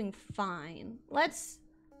guys are doing fine. Let's...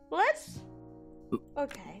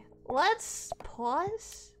 Okay. Let's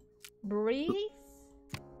pause. breathe,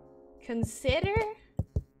 consider,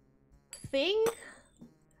 think,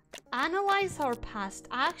 analyze our past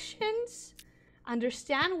actions,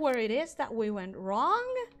 understand where it is that we went wrong.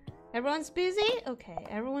 Everyone's busy? Okay,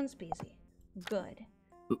 everyone's busy. Good.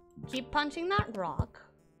 Keep punching that rock.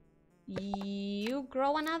 You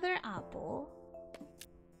grow another apple.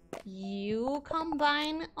 You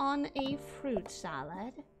combine on a fruit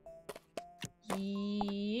salad.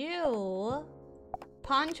 You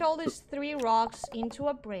punch all these 3 rocks into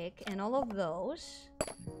a brick and all of those.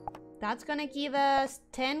 That's gonna give us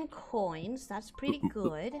 10 coins. That's pretty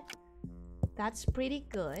good. That's pretty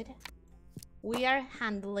good. We are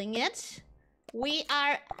handling it. We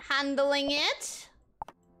are handling it.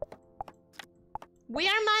 We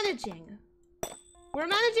are managing. We're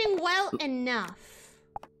managing well enough.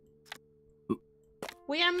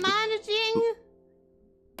 We are managing.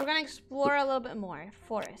 We're gonna explore a little bit more.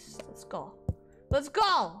 Forest. Let's go. Let's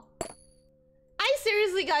go! I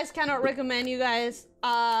seriously, guys, cannot recommend you guys.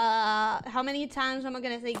 How many times am I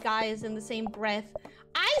gonna say guys in the same breath?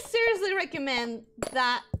 I seriously recommend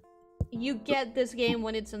that you get this game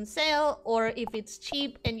when it's on sale, or if it's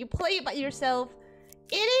cheap and you play it by yourself.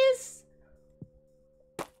 It is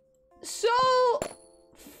so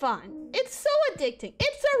fun. It's so addicting.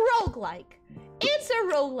 It's a roguelike. It's a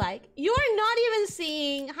roguelike. You're not even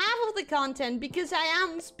seeing half of the content because I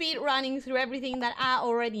am speed running through everything that I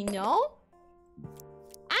already know.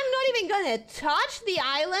 I'm not even gonna touch the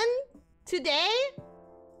island today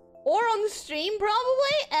or on stream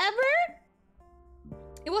probably ever.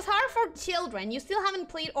 It was hard for children. You still haven't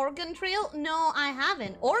played Oregon Trail? No, I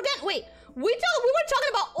haven't. Oregon? Wait, we were talking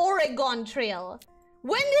about Oregon Trail.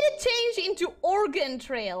 When did it change into Oregon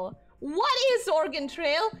Trail? What is Oregon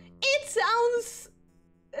Trail? It sounds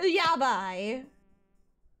yabai.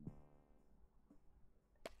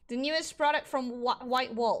 The newest product from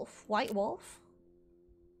White Wolf. White Wolf?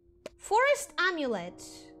 Forest Amulet.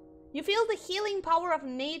 You feel the healing power of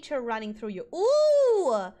nature running through you.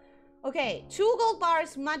 Ooh! Okay, 2 gold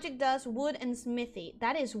bars, magic dust, wood, and smithy.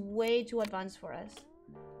 That is way too advanced for us.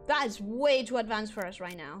 That is way too advanced for us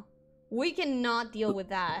right now. We cannot deal with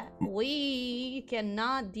that. We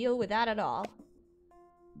cannot deal with that at all.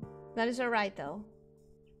 That is alright, though.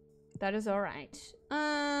 That is alright.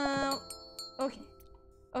 Okay.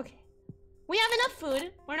 Okay. We have enough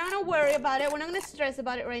food. We're not gonna worry about it. We're not gonna stress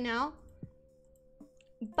about it right now.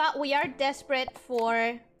 But we are desperate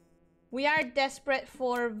for... We are desperate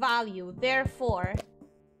for value. Therefore,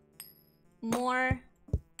 more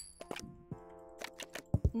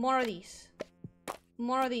of these.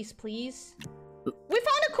 More of these, please. We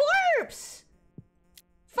found a corpse!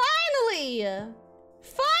 Finally!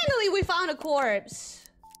 Finally, we found a corpse.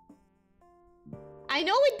 I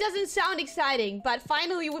know it doesn't sound exciting, but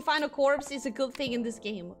finally we found a corpse is a good thing in this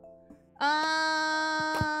game. I'm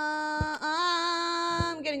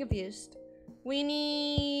getting confused. We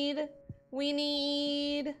need...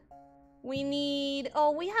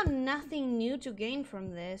 Oh, we have nothing new to gain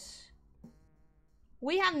from this.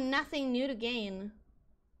 We have nothing new to gain.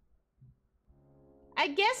 I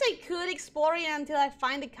guess I could explore it until I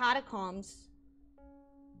find the catacombs.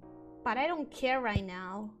 But I don't care right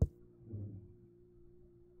now.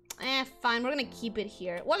 Fine, we're gonna keep it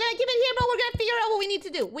here. We're gonna keep it here, but we're gonna figure out what we need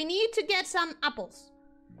to do. We need to get some apples.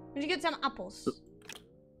 We need to get some apples.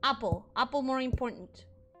 Apple more important.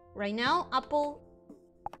 Right now, apple,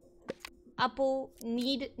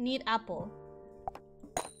 need apple.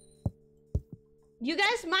 You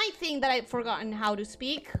guys might think that I've forgotten how to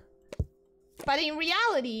speak, but in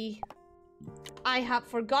reality, I have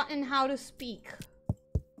forgotten how to speak.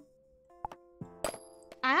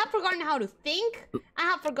 I have forgotten how to think. I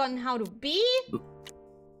have forgotten how to be.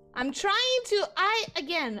 I'm trying to,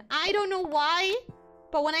 again, I don't know why,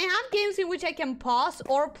 but when I have games in which I can pause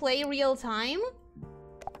or play real time,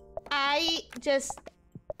 I just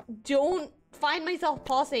don't find myself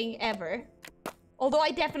pausing ever. Although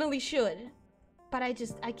I definitely should. But I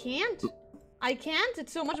can't. I can't.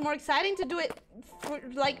 It's so much more exciting to do it for,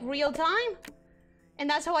 like, real time. And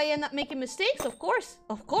that's how I end up making mistakes, of course.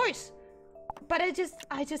 Of course. But I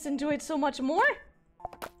just enjoy it so much more.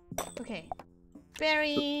 Okay.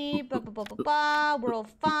 Berry. We're all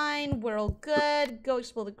fine. We're all good. Go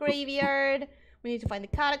explore the graveyard. We need to find the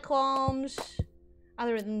catacombs.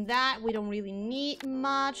 Other than that, we don't really need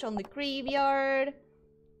much on the graveyard.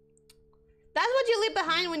 That's what you leave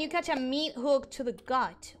behind when you catch a meat hook to the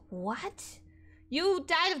gut. What? You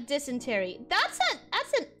died of dysentery. That's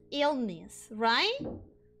an illness, right?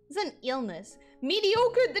 It's an illness.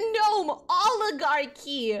 Mediocre the gnome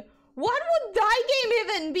oligarchy. What would that game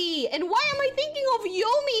even be? And why am I thinking of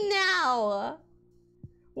Yomi now?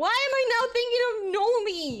 Why am I now thinking of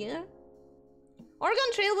Nomi? Oregon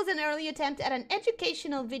Trail was an early attempt at an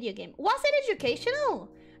educational video game. Was it educational?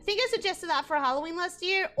 I think I suggested that for Halloween last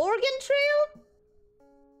year. Oregon Trail?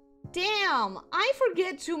 Damn, I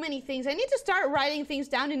forget too many things. I need to start writing things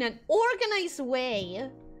down in an organized way.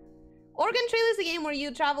 Oregon Trail is a game where you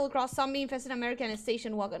travel across zombie-infested America in a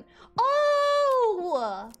station wagon.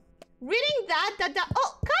 Oh! Reading that,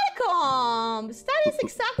 oh, catacombs! That is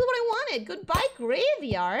exactly what I wanted. Goodbye,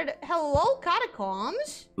 graveyard. Hello,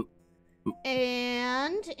 catacombs.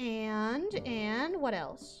 And what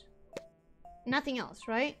else? Nothing else,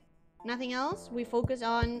 right? Nothing else? We focus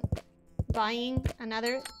on buying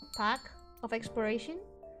another pack of exploration.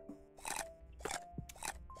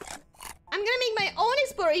 I'm gonna make my own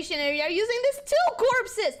exploration area using these 2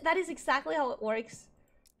 corpses! That is exactly how it works.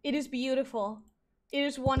 It is beautiful. It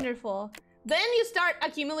is wonderful. Then you start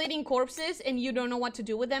accumulating corpses and you don't know what to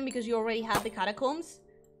do with them because you already have the catacombs.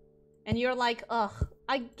 And you're like, ugh,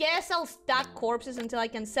 I guess I'll stack corpses until I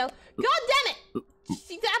can sell. God damn it!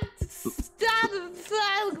 Stop.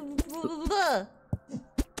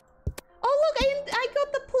 Oh look, I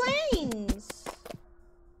got the planes.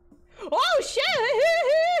 Oh shit!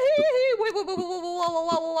 Wait,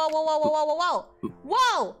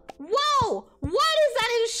 whoa! What is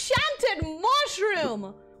that enchanted mushroom?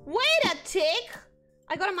 Wait a tick!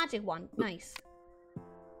 I got a magic one. Nice.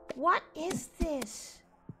 What is this?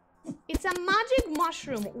 It's a magic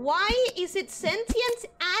mushroom. Why is it sentient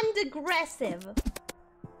and aggressive?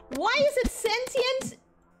 Why is it sentient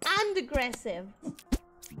and aggressive? I'm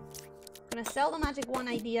gonna sell the magic one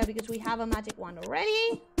idea because we have a magic one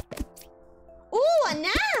already. Ooh, an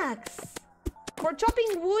axe! For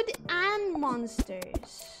chopping wood and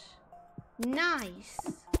monsters. Nice.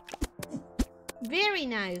 Very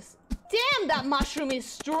nice. Damn, that mushroom is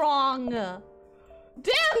strong. Damn,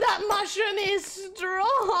 that mushroom is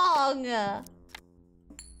strong. That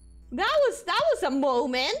was a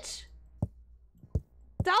moment.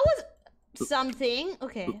 That was something.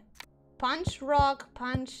 Okay. Punch rock,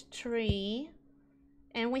 punch tree.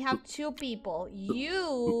 And we have 2 people.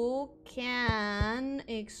 You can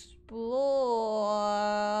explore.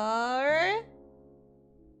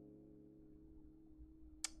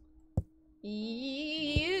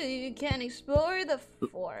 You can explore the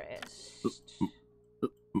forest.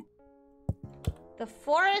 The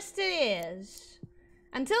forest it is.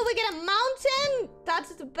 Until we get a mountain,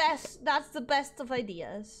 that's the best of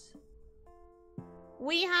ideas.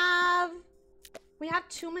 We have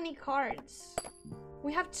too many cards.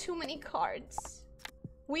 We have too many cards.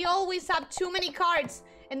 We always have too many cards.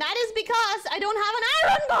 And that is because I don't have an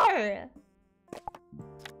iron bar.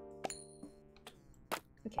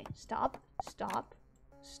 Okay, stop.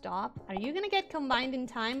 Are you gonna get combined in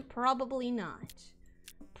time? Probably not.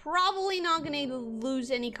 Probably not gonna lose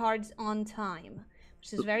any cards on time.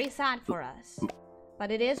 Which is very sad for us. But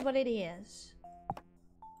it is what it is.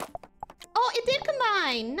 Oh, it did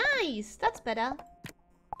combine! Nice! That's better.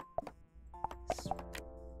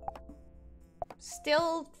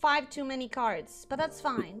 Still 5 too many cards, but that's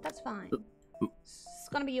fine. That's fine. It's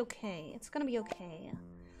gonna be okay. It's gonna be okay.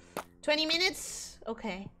 20 minutes?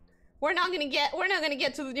 Okay. We're not gonna get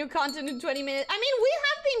to the new content in 20 minutes. I mean, we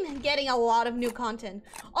have been getting a lot of new content.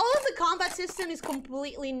 All of the combat system is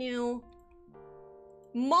completely new.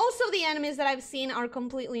 Most of the enemies that I've seen are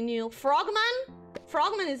completely new.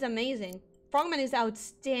 Frogman is amazing. Frogman is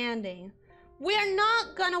outstanding. We are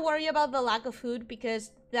not gonna worry about the lack of food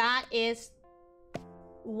because that is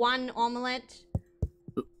one omelette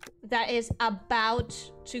that is about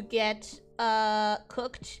to get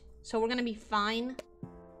cooked. So we're gonna be fine.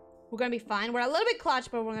 We're gonna be fine. We're a little bit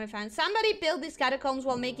clutched, but we're gonna be fine. Somebody built these catacombs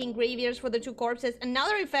while making graveyards for the 2 corpses, and now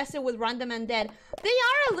they're infested with random undead. They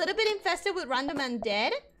are a little bit infested with random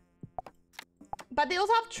undead, but they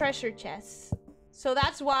also have treasure chests. So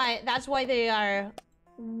that's why they are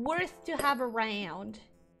worth to have around.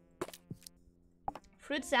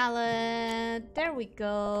 Fruit salad. There we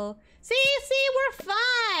go. See, we're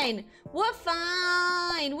fine. We're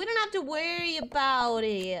fine. We don't have to worry about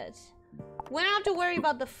it. We don't have to worry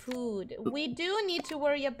about the food. We do need to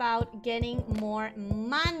worry about getting more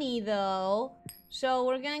money, though. So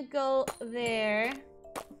we're gonna go there.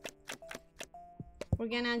 We're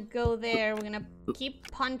gonna go there. We're gonna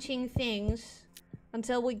keep punching things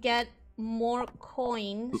until we get more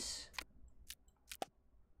coins.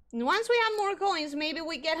 And once we have more coins, maybe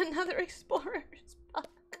we get another explorer's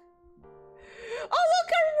pack. Oh,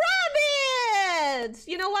 look at rabbits!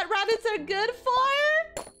 You know what rabbits are good for?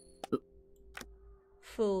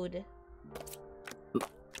 Food.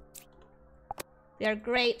 They are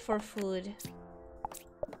great for food.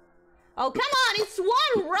 Oh, come on, it's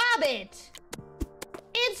one rabbit.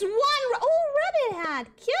 It's one oh, rabbit hat.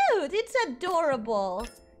 Cute. It's adorable.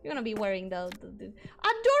 You're gonna be wearing the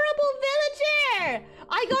adorable villager.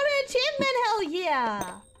 I got an achievement. Hell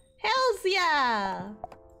yeah. Hells yeah.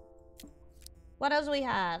 What else we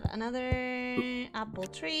have? Another apple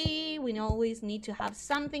tree. We always need to have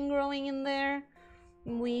something growing in there.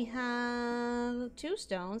 We have 2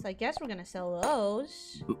 stones. I guess we're gonna sell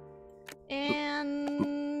those.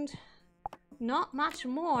 And not much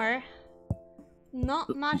more.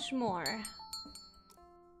 Not much more.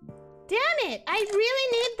 Damn it! I really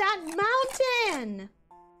need that mountain!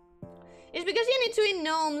 It's because you need to eat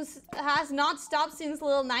gnomes has not stopped since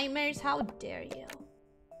Little Nightmares. How dare you?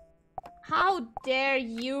 How dare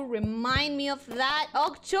you remind me of that?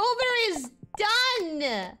 October is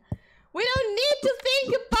done! We don't need to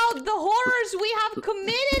think about the horrors we have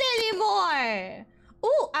committed anymore!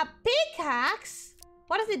 Ooh, a pickaxe?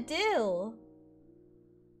 What does it do?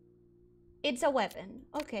 It's a weapon.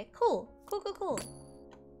 Okay, cool. Cool, cool, cool.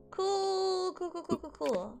 Cool, cool, cool, cool, cool,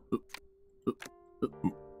 cool.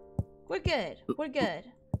 We're good. We're good.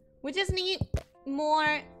 We just need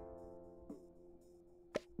more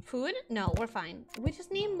food? No, we're fine. We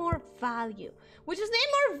just need more value. We just need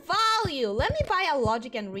more value. Let me buy a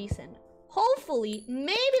logic and reason. Hopefully,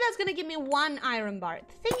 maybe that's gonna give me 1 iron bar.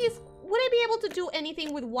 The thing is, would I be able to do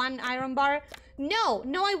anything with 1 iron bar? No,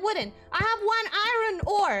 no I wouldn't. I have 1 iron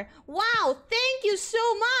ore. Wow, thank you so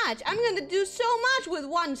much. I'm gonna do so much with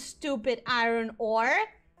 1 stupid iron ore.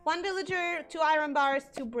 1 villager, 2 iron bars,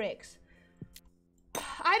 2 bricks.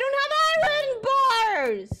 I don't have iron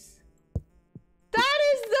bars! That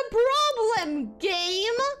is the problem,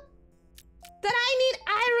 game! That I need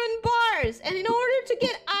iron bars! And in order to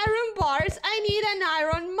get iron bars, I need an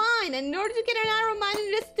iron mine. And in order to get an iron mine, I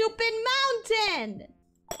need a stupid mountain!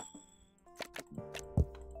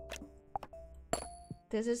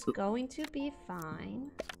 This is going to be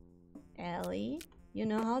fine. Ellie, you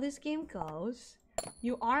know how this game goes.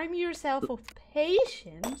 You arm yourself of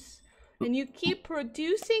patience, and you keep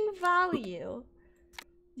producing value.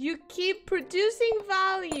 You keep producing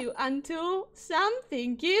value until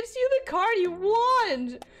something gives you the card you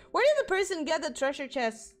want. Where did the person get the treasure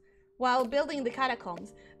chests while building the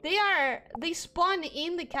catacombs? They spawn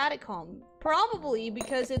in the catacomb. Probably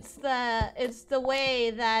because it's the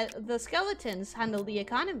way that the skeletons handle the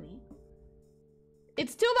economy.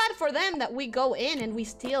 It's too bad for them that we go in and we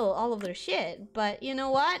steal all of their shit. But you know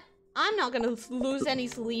what? I'm not gonna lose any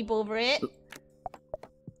sleep over it.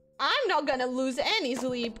 I'm not gonna lose any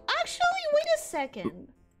sleep. Actually, wait a second.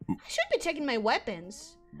 I should be checking my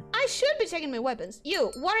weapons. I should be checking my weapons.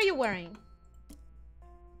 You, what are you wearing?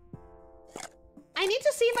 I need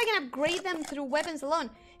to see if I can upgrade them through weapons alone.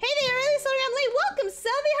 Hey there, really sorry I'm late. Welcome,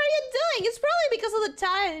 Selby. How are you doing? It's probably because of the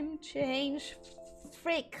time change.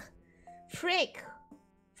 Frick. Frick.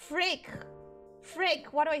 Frick.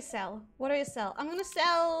 Frick. What do I sell? What do I sell? I'm gonna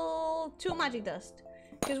sell 2 magic dust.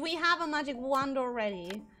 Because we have a magic wand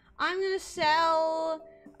already. I'm gonna sell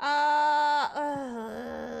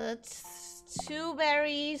 2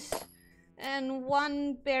 berries and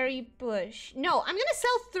 1 berry bush. No, I'm gonna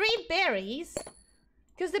sell 3 berries.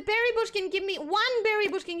 Because the berry bush can give me 1 berry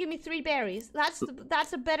bush can give me 3 berries.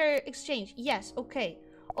 That's a better exchange. Yes, okay.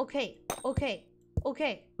 Okay. Okay.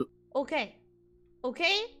 Okay. Okay.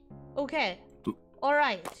 Okay. Okay.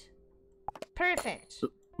 Alright. Perfect.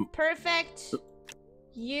 Perfect.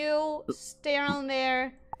 You stay around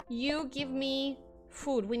there. You give me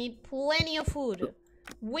food. We need plenty of food.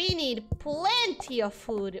 We need plenty of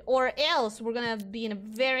food, or else we're gonna be in a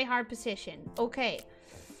very hard position. Okay.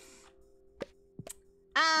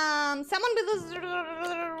 Someone with this.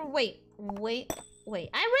 Wait.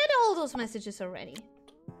 I read all those messages already.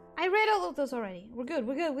 I read all of those already. We're good.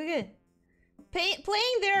 We're good. We're good.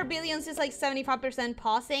 Playing There Are Billions is like 75%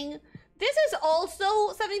 pausing. This is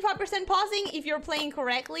also 75% pausing if you're playing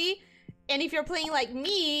correctly. And if you're playing like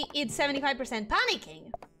me, it's 75%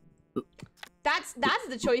 panicking. That's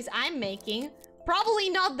the choice I'm making. Probably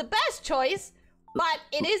not the best choice, but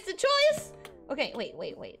it is the choice. Okay,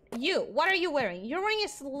 wait. You, what are you wearing? You're wearing a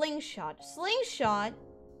slingshot. Slingshot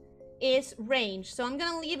is range, so I'm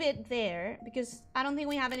gonna leave it there because I don't think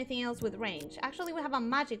we have anything else with range. Actually, we have a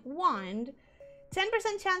magic wand.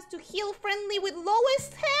 10% chance to heal friendly with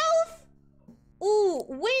lowest health. Ooh,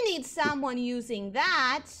 we need someone using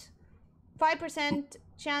that. 5%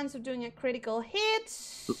 chance of doing a critical hit.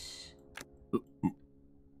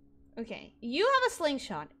 Okay, you have a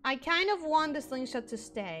slingshot. I kind of want the slingshot to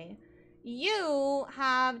stay. You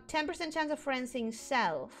have 10% chance of friending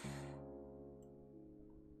self.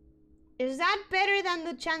 Is that better than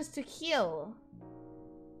the chance to heal?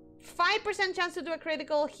 5% chance to do a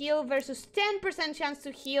critical heal versus 10% chance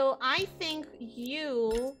to heal. I think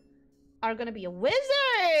you are gonna be a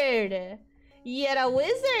wizard. You're a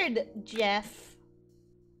wizard, Jeff.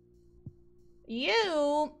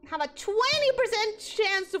 You have a 20%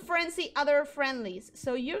 chance to frenzy other friendlies.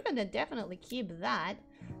 So you're gonna definitely keep that.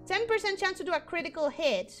 10% chance to do a critical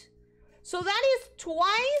hit. So that is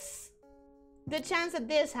twice the chance that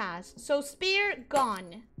this has. So spear,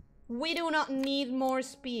 gone. We do not need more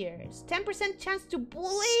spears. 10% chance to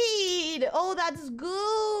bleed. Oh, that's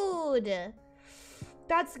good.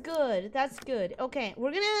 That's good. That's good. Okay,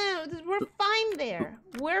 we're fine there.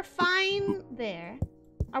 We're fine there.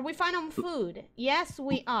 Are we fine on food? Yes,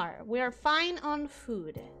 we are. We are fine on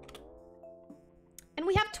food. And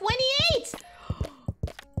we have 28!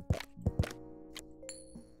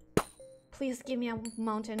 Please give me a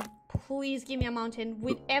mountain. Please give me a mountain.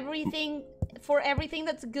 With everything, for everything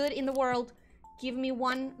that's good in the world, give me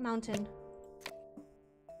one mountain.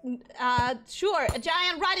 Sure, a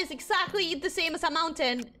giant rat is exactly the same as a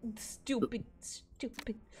mountain. Stupid,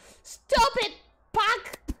 stupid, stupid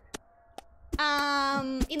pack!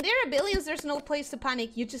 In their abilities, there's no place to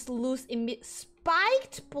panic. You just lose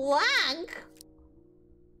spiked plank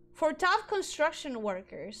for tough construction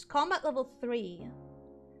workers. Combat level 3.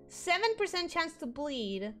 7% chance to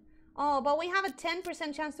bleed. Oh, but we have a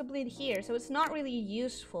 10% chance to bleed here, so it's not really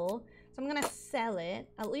useful. So I'm gonna sell it.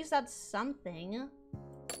 At least that's something.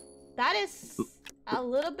 That is a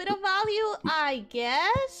little bit of value, I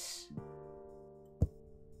guess.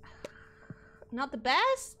 Not the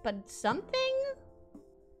best, but something?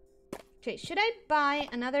 Okay, should I buy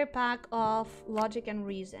another pack of logic and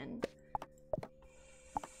reason?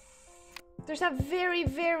 There's a very,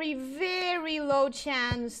 very, very low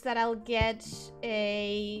chance that I'll get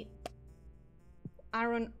a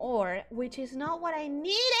iron ore, which is not what I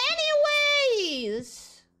need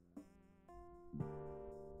anyways!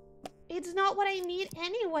 It's not what I need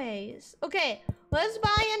anyways. Okay, let's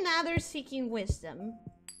buy another seeking wisdom.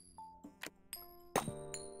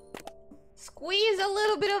 Squeeze a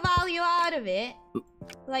little bit of value out of it.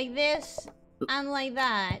 Like this, and like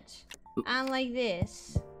that, and like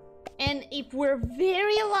this. And if we're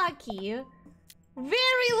very lucky,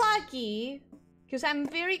 because I'm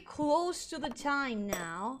very close to the time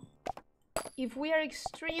now. If we are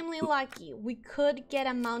extremely lucky, we could get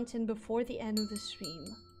a mountain before the end of the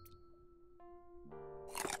stream.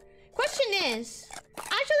 Question is,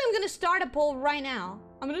 actually I'm gonna start a poll right now.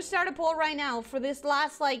 I'm gonna start a poll right now for this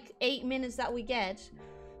last like 8 minutes that we get.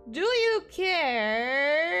 Do you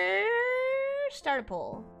care? Start a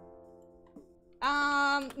poll.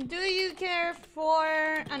 Do you care for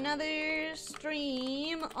another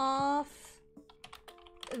stream of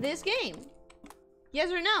this game?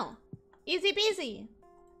 Yes or no? Easy peasy.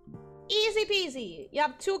 Easy peasy. You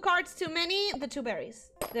have 2 cards too many, the 2 berries.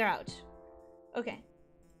 They're out. Okay.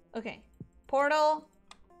 Okay. Portal.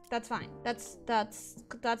 That's fine. That's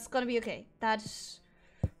gonna be okay.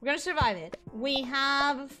 We're gonna survive it. We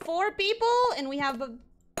have 4 people and we have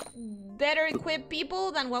better equipped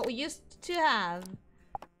people than what we used to have.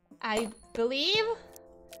 I believe.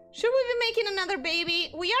 Should we be making another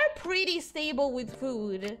baby? We are pretty stable with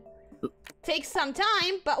food. Takes some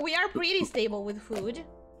time, but we are pretty stable with food.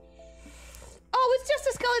 Oh, it's just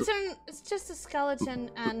a skeleton. It's just a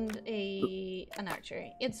skeleton and an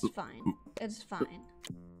archer. It's fine. It's fine.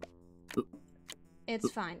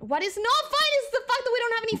 It's fine. What is not fine is the fact that we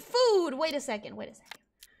don't have any food. Wait a second. Wait a second.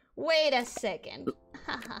 Wait a second.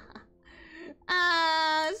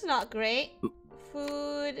 It's not great.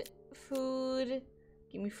 Food. Food.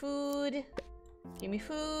 Give me food. Give me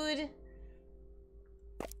food.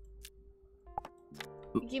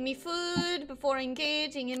 Give me food before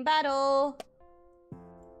engaging in battle.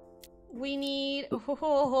 We need...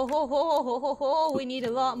 we need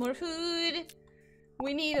a lot more food.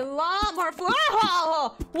 We need a lot more food.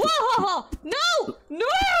 Whoa! No!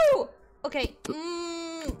 No! Okay.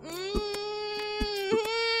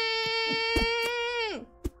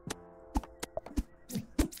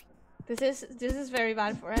 This is very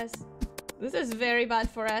bad for us. This is very bad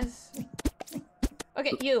for us.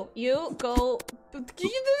 Okay, you go.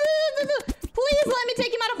 Please let me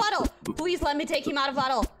take him out of battle. Please let me take him out of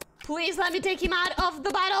battle. Please let me take him out of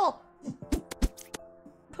the battle.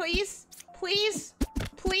 Please, please,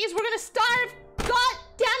 please. We're gonna starve. God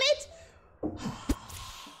damn it.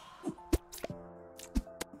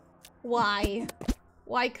 Why?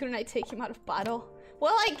 Why couldn't I take him out of battle?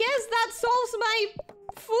 Well, I guess that solves my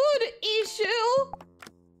food issue.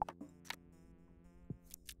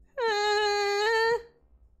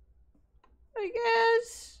 I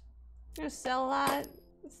guess. I'm gonna sell that.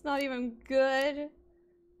 It's not even good.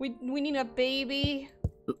 We need a baby.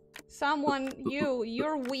 Someone,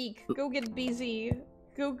 you're weak. Go get busy.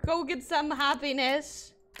 Go get some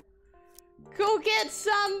happiness. Go get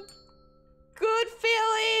some good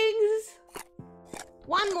feelings.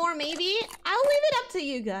 One more, maybe. I'll leave it up to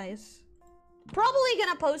you guys. Probably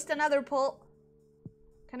gonna post another poll.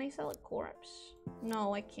 Can I sell a corpse?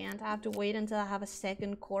 No, I can't. I have to wait until I have a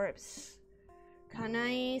second corpse. Can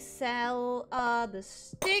I sell the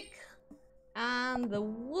stick and the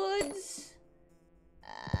woods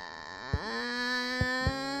and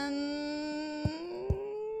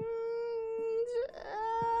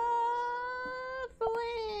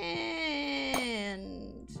flint?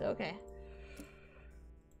 Okay.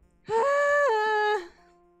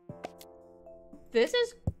 This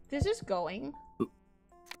is going.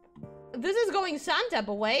 This is going Santa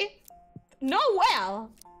away. Not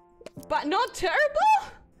well, but not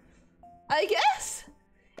terrible, I guess.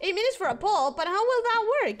 8 minutes for a poll, but how will that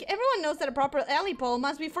work? Everyone knows that a proper Ellie poll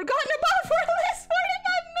must be forgotten about for at least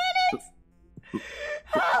 45 minutes.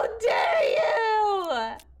 How dare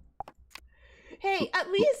you? Hey, at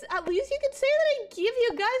least you can say that I give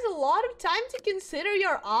you guys a lot of time to consider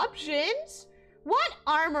your options. What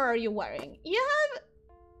armor are you wearing? You have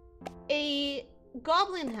a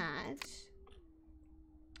goblin hat.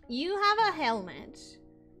 You have a helmet.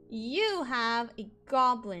 You have a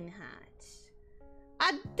goblin hat.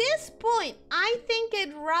 At this point, I think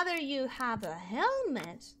I'd rather you have a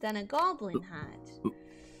helmet than a goblin hat.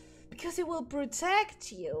 Because it will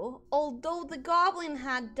protect you, although the goblin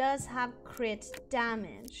hat does have crit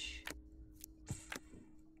damage.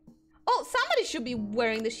 Oh, somebody should be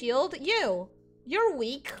wearing the shield. You're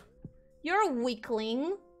weak. You're a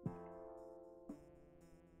weakling.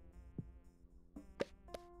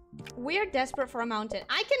 We're desperate for a mountain.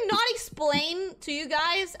 I cannot explain to you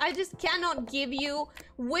guys. I just cannot give you,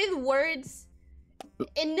 with words,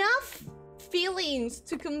 enough feelings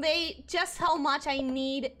to convey just how much I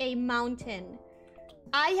need a mountain.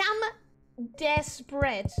 I am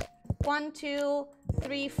desperate. 1, 2,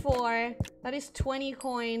 3, 4. That is 20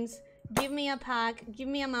 coins. Give me a pack. Give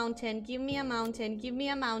me a mountain. Give me a mountain. Give me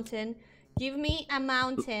a mountain. Give me a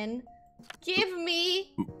mountain. Give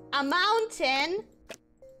me a mountain.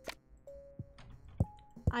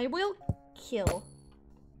 I will kill.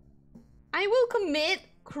 I will commit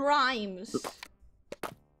crimes.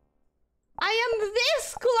 I am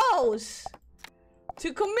this close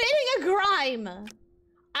to committing a crime.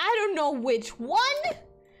 I don't know which one.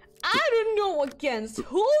 I don't know against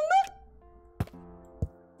whom.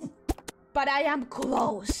 But I am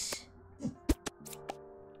close.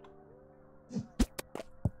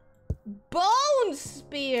 Bone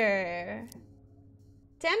spear.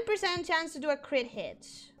 10% chance to do a crit hit.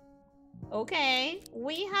 Okay,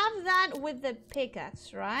 we have that with the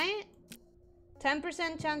pickaxe, right?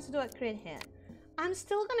 10% chance to do a crit hit. I'm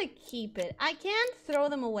still gonna keep it. I can't throw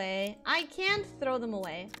them away. I can't throw them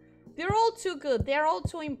away. They're all too good. They're all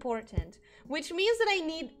too important. Which means that I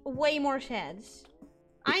need way more sheds.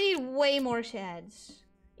 I need way more sheds.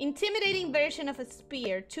 Intimidating version of a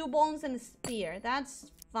spear. 2 bones and a spear.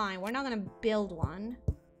 That's fine. We're not gonna build one.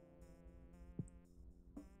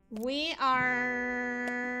 We are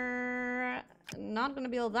not gonna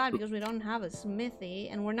build that because we don't have a smithy,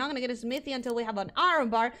 and we're not gonna get a smithy until we have an iron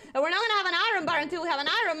bar, and we're not gonna have an iron bar until we have an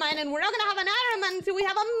iron mine, and we're not gonna have an iron mine until we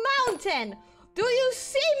have a mountain. Do you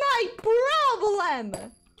see my problem?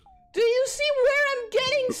 Do you see where I'm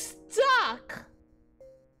getting stuck?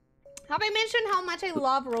 Have I mentioned how much I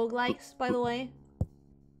love roguelikes, by the way?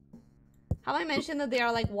 Have I mentioned that they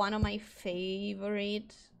are like one of my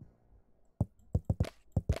favorite?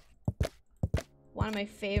 One of my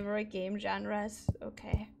favorite game genres.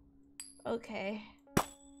 Okay. Okay.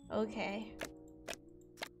 Okay.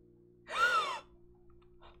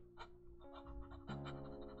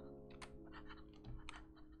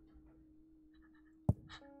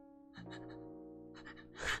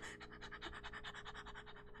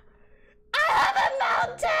 I have a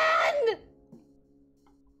mountain!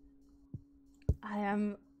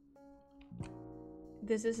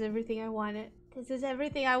 This is everything I wanted. This is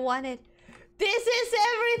everything I wanted. This is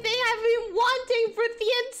everything I've been wanting for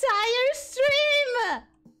the entire stream!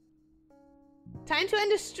 Time to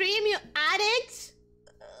end the stream, you addict!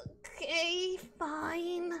 Okay,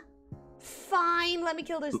 fine. Fine, let me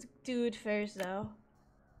kill this dude first, though.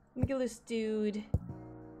 Let me kill this dude.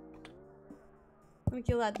 Let me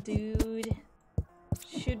kill that dude.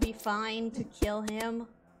 Should be fine to kill him.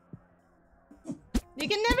 You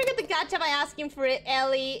can never get the gacha by asking for it,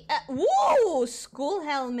 Ellie. Whoa! School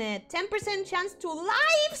helmet. 10% chance to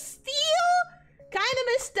life steal? Kinda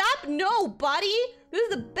messed up? No, buddy. This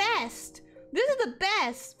is the best. This is the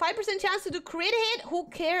best. 5% chance to do crit hit. Who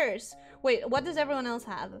cares? Wait, what does everyone else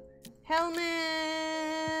have? Helmet.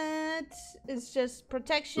 It's just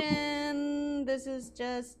protection. This is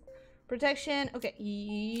just protection. Okay,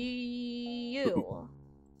 you.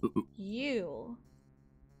 You.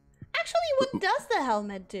 Actually, what does the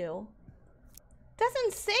helmet do?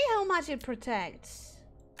 Doesn't say how much it protects.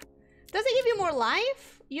 Does it give you more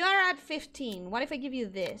life? You are at 15. What if I give you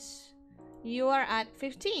this? You are at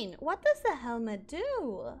 15. What does the helmet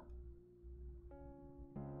do?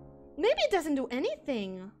 Maybe it doesn't do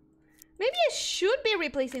anything. Maybe I should be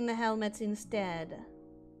replacing the helmets instead.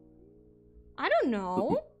 I don't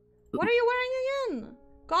know. What are you wearing again?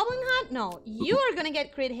 Goblin hat? No. You are gonna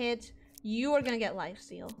get crit hit. You are gonna get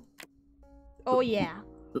lifesteal. Oh yeah.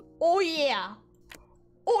 Oh yeah.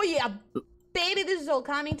 Oh yeah. Baby, this is all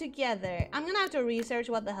coming together. I'm gonna have to research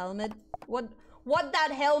what the helmet... What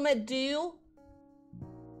that helmet do?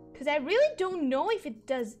 Because I really don't know if it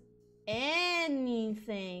does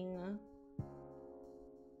anything.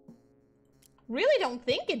 Really don't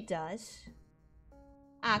think it does.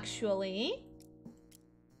 Actually.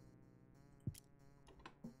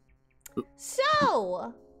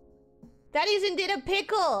 So, that is indeed a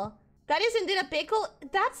pickle. That is indeed a pickle.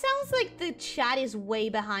 That sounds like the chat is way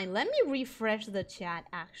behind. Let me refresh the chat,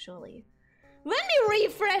 actually. Let me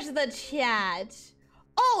refresh the chat.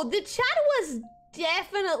 Oh, the chat was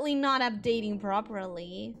definitely not updating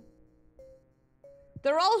properly.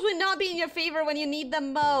 The rolls would not be in your favor when you need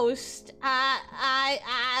them most. I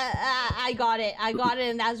got it. I got it,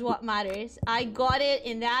 and that's what matters. I got it,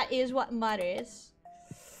 and that is what matters.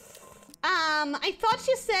 I thought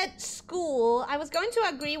she said school. I was going to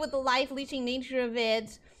agree with the life leeching nature of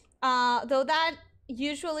it. Though that's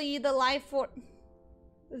usually the life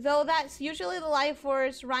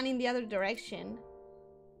force running the other direction.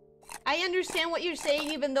 I understand what you're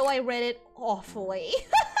saying, even though I read it awfully.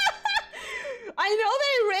 I know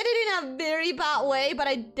that I read it in a very bad way, but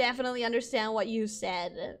I definitely understand what you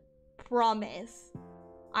said. Promise.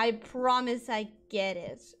 I promise I get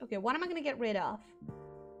it. Okay, what am I gonna get rid of?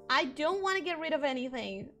 I don't want to get rid of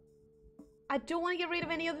anything. I don't want to get rid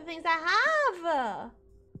of any of the things I have.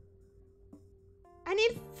 I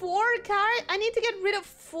need 4 carrots. I need to get rid of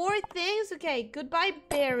 4 things. Okay, goodbye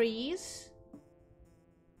berries.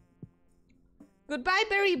 Goodbye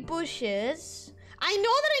berry bushes. I know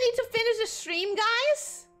that I need to finish the stream,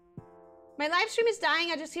 guys. My live stream is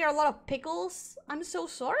dying. I just hear a lot of pickles. I'm so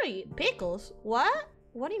sorry. Pickles? What?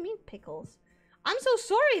 What do you mean pickles? I'm so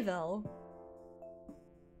sorry, though.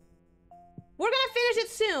 We're gonna finish it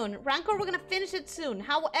soon. Rancor, we're gonna finish it soon.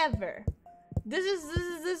 However, this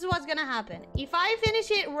is what's gonna happen. If I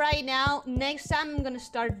finish it right now, next time I'm gonna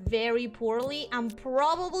start very poorly and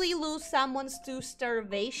probably lose someone's to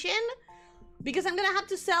starvation because I'm gonna have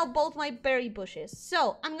to sell both my berry bushes.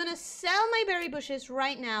 So I'm gonna sell my berry bushes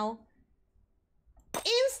right now.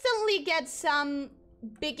 Instantly get some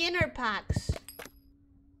beginner packs.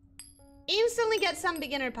 Instantly get some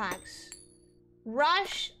beginner packs.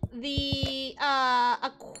 Rush the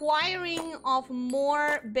acquiring of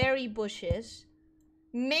more berry bushes.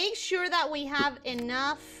 Make sure that we have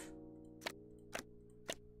enough.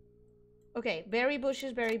 Okay, berry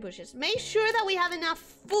bushes, berry bushes. Make sure that we have enough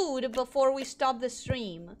food before we stop the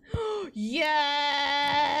stream. Yes!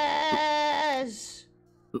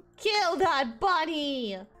 Kill that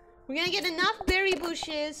bunny! We're gonna get enough berry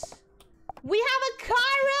bushes. We have a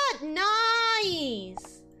carrot!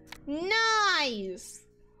 Nice! Nice!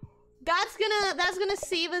 That's gonna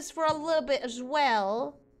save us for a little bit as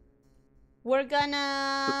well. We're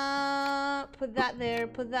gonna put that there,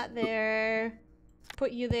 put that there,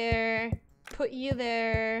 put you there, put you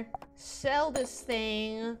there, sell this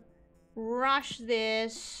thing, rush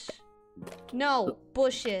this. No,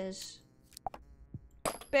 bushes.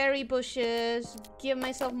 Berry bushes, give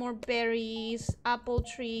myself more berries, apple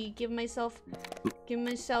tree, give myself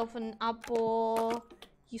an apple.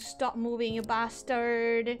 You stop moving, you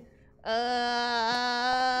bastard.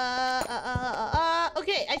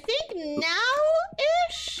 Okay, I think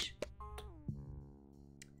now-ish?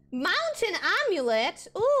 Mountain amulet?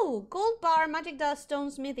 Ooh, gold bar, magic dust, stone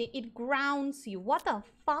smithy. It grounds you. What the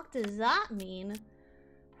fuck does that mean?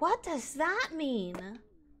 What does that mean?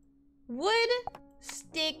 Wood,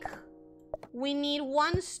 stick. We need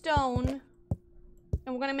 1 stone.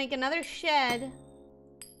 And we're gonna make another shed.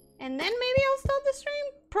 And then maybe I'll stop the stream?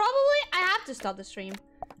 Probably. I have to stop the stream.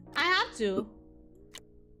 I have to.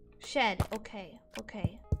 Shed. Okay.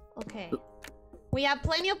 Okay. Okay. We have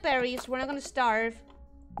plenty of berries. We're not gonna starve.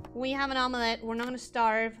 We have an omelette. We're not gonna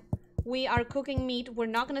starve. We are cooking meat. We're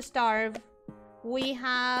not gonna starve. We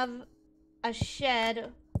have a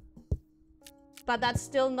shed. But that's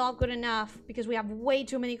still not good enough because we have way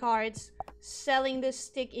too many cards. Selling this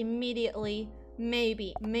stick immediately.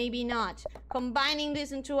 Maybe. Maybe not. Combining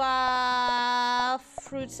this into a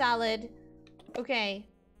fruit salad. Okay.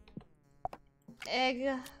 Egg.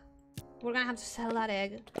 We're gonna have to sell that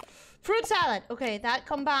egg. Fruit salad. Okay, that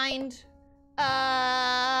combined.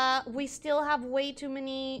 We still have way too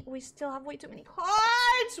many. We still have way too many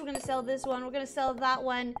cards. We're gonna sell this one. We're gonna sell that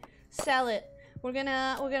one. Sell it. We're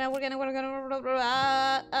gonna.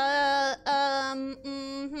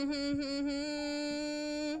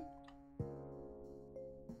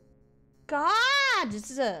 God.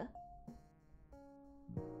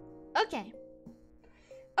 Okay.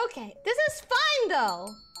 Okay. This is fine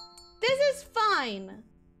though. This is fine.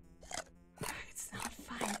 It's not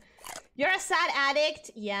fine. You're a sad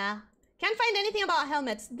addict? Yeah. Can't find anything about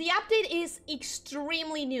helmets. The update is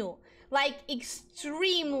extremely new. Like,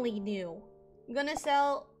 extremely new. I'm gonna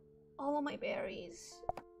sell all of my berries.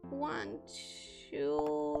 1,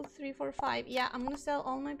 2, 3, 4, 5. Yeah, I'm gonna sell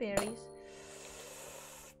all my berries.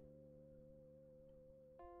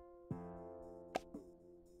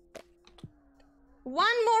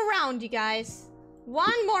 One more round, you guys.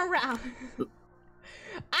 One more round.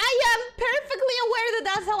 I am perfectly aware that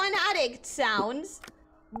that's how an addict sounds.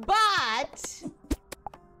 But...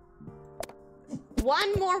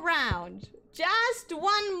 one more round. Just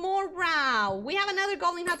one more round. We have another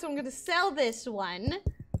golden hat, so I'm going to sell this one.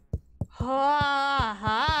 Ha ha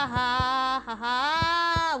ha ha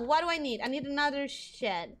ha. What do I need? I need another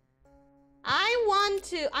shed. I want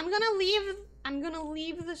to... I'm gonna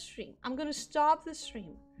leave the stream. I'm gonna stop the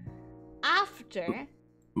stream. After...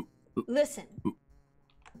 Listen.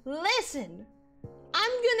 Listen.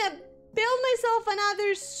 I'm gonna build myself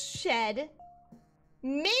another shed.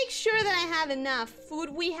 Make sure that I have enough food.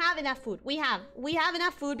 We have enough food. We have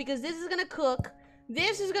enough food because this is gonna cook.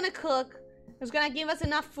 This is gonna cook. It's gonna give us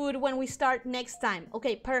enough food when we start next time.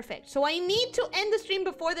 Okay, perfect. So I need to end the stream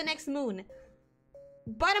before the next moon.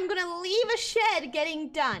 But I'm gonna leave a shed getting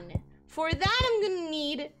done. For that, I'm gonna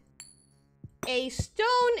need a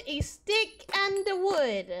stone, a stick, and a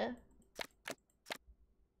wood.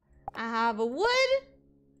 I have a wood.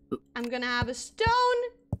 I'm gonna have a stone.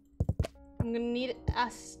 I'm gonna need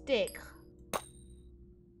a stick.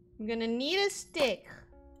 I'm gonna need a stick.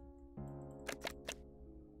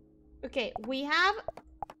 Okay, we have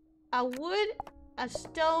a wood, a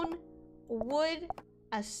stone, wood,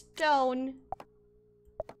 a stone.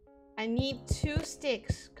 I need 2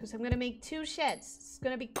 sticks because I'm gonna make 2 sheds. This is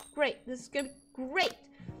gonna be great. This is gonna be great.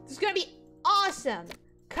 This is gonna be awesome.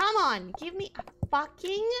 Come on, give me a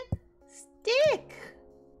fucking stick.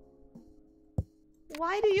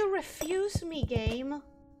 Why do you refuse me, game? I'm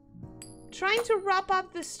trying to wrap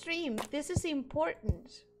up the stream. This is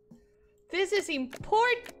important. This is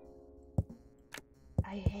important.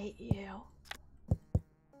 I hate you.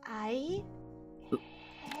 I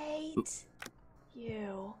hate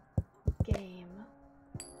you, game.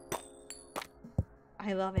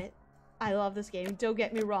 I love it. I love this game. Don't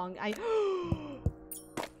get me wrong. Okay,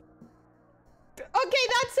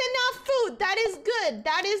 that's enough food. That is good.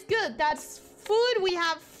 That is good. That's food. We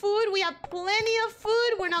have food. We have plenty of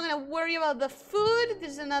food. We're not gonna worry about the food.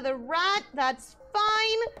 There's another rat. That's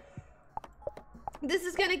fine. This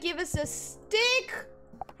is gonna give us a stick,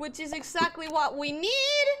 which is exactly what we need.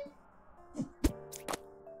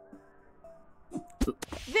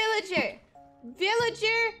 Villager.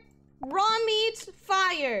 Villager. Raw meat.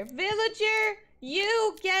 Fire. Villager.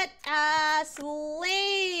 You get a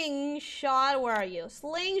slingshot. Where are you?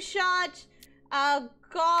 Slingshot. A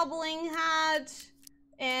goblin hat.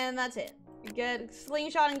 And that's it. You get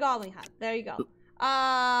slingshot and goblin hat. There you go.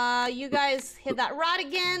 You guys hit that rat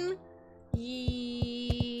again.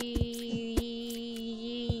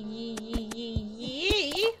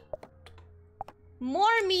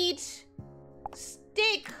 More meat.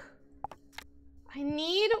 Stick. I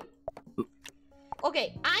need...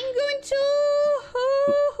 Okay, I'm going to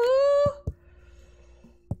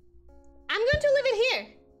leave it here.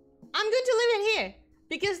 I'm going to leave it here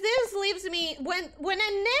because this leaves me when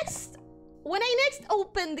I next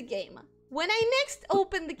open the game.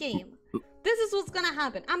 This is what's gonna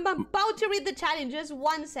happen. I'm about to read the chat in just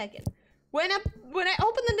 1 second. When I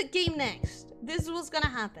open the game next, this is what's gonna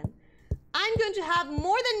happen. I'm going to have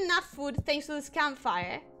more than enough food thanks to this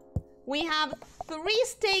campfire. We have 3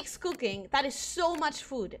 steaks cooking. That is so much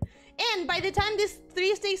food. And by the time these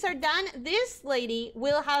 3 steaks are done, this lady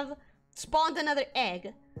will have spawned another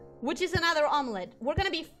egg, which is another omelet. We're gonna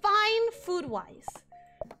be fine food-wise.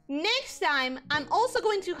 Next time, I'm also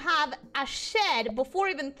going to have a shed before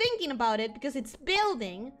even thinking about it because it's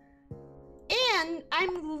building. And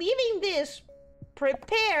I'm leaving this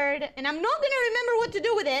prepared, and I'm not gonna remember what to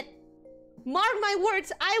do with it. Mark my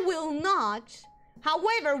words, I will not.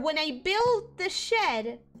 However, when I build the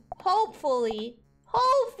shed, hopefully,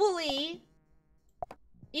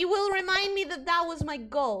 it will remind me that that was my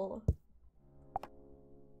goal.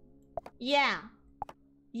 Yeah.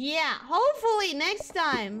 Yeah, hopefully next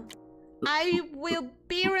time I will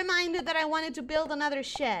be reminded that I wanted to build another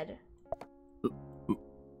shed.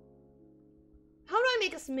 How do I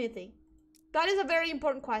make a smithy? That is a very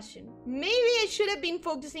important question. Maybe I should have been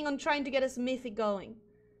focusing on trying to get a smithy going.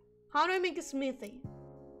 How do I make a smithy?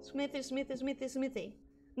 Smithy.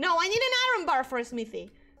 No, I need an iron bar for a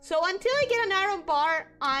smithy. So until I get an iron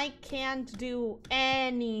bar, I can't do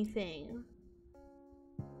anything.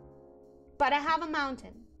 But I have a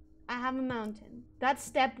mountain. That's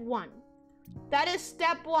step one. That is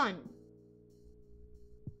step one.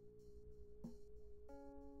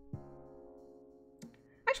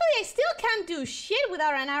 Actually, I still can't do shit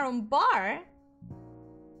without an iron bar.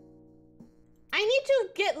 I need to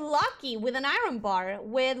get lucky with an iron bar.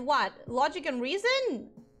 With what? Logic and reason?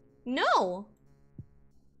 No.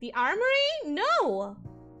 The armory? No.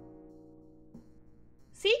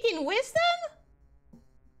 Seeking wisdom?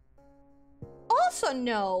 Also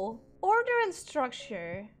no. Order and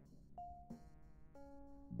structure.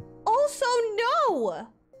 Also no.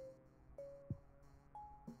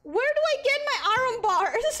 Where do I get my iron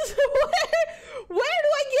bars? Where do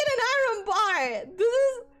I get an iron bar?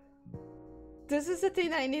 This is the thing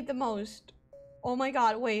that I need the most. Oh my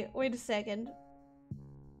god, wait a second.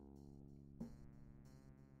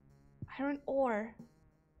 Iron ore.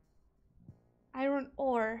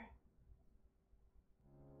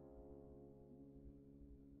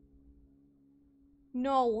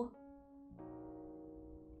 No.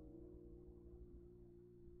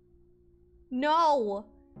 No.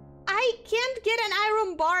 I can't get an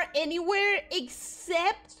iron bar anywhere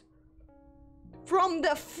except from the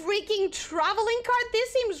freaking traveling card.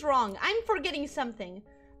 This seems wrong. I'm forgetting something.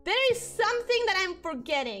 There is something that I'm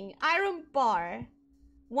forgetting. Iron bar.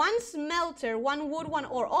 One smelter, one wood, one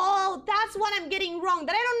ore. Oh, that's what I'm getting wrong.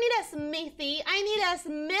 That I don't need a smithy. I need a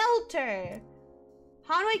smelter.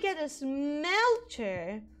 How do I get a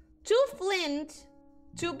smelter? 2 flint,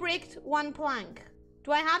 2 brick, 1 plank.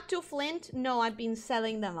 Do I have 2 flint? No, I've been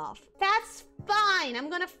selling them off. That's fine. I'm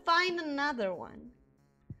gonna find another one.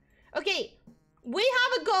 Okay, we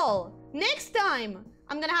have a goal. Next time,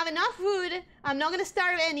 I'm gonna have enough food. I'm not gonna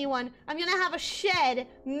starve anyone. I'm gonna have a shed.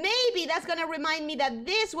 Maybe that's gonna remind me that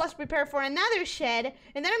this was prepared for another shed.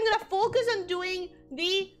 And then I'm gonna focus on doing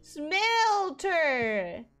the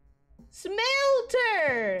smelter.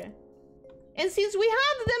 And since we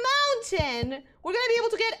have the mountain, we're gonna be able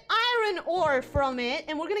to get iron ore from it,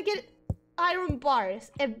 and we're gonna get iron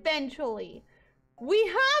bars eventually. We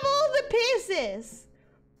have all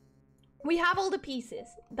the pieces.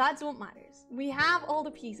 That's what matters. We have all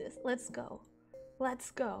the pieces. Let's go.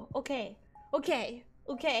 Okay.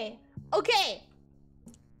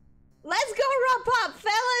 Let's go wrap up,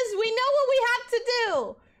 fellas. We know what we have to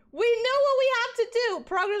do.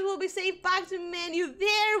 Progress will be saved back to menu.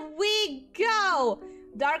 There we go.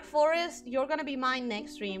 Dark Forest, you're gonna be mine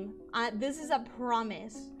next stream. This is a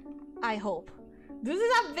promise. I hope. This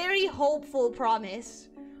is a very hopeful promise.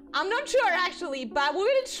 I'm not sure actually, but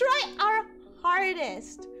we're gonna try our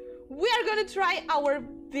hardest. We are gonna try our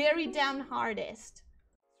very damn hardest.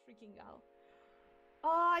 Freaking go.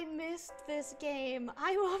 Oh, I missed this game.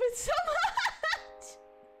 I love it so much.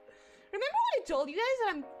 Remember when I told you guys that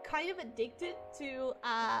I'm kind of addicted to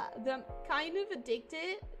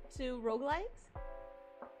roguelikes?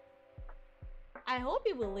 I hope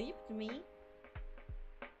you believed me.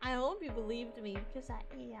 Because I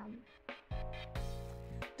am.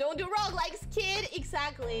 Don't do roguelikes, kid.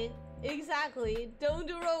 Exactly. Don't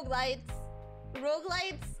do roguelikes.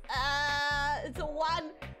 It's a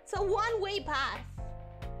one-way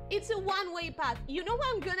path. You know what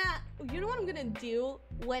I'm gonna do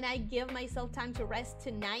when I give myself time to rest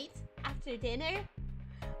tonight after dinner?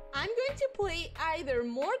 I'm going to play either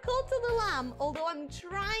more Cult of the Lamb, although I'm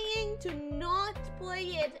trying to not play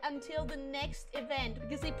it until the next event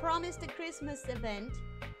because they promised a Christmas event.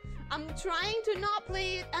 I'm trying to not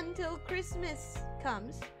play it until Christmas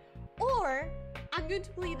comes. Or I'm going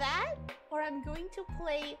to play that, or I'm going to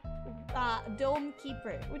play Dome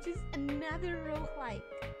Keeper, which is another roguelike.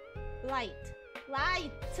 Light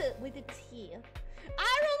with a T.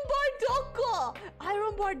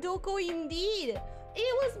 Iron Bardoko indeed.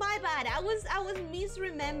 It was my bad. I was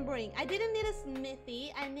misremembering. I didn't need a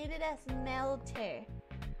smithy. I needed a smelter.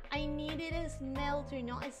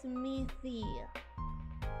 not a smithy.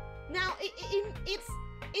 Now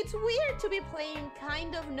it's it's weird to be playing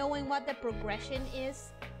kind of knowing what the progression is,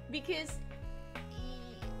 because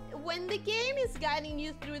when the game is guiding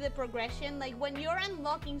you through the progression, like when you're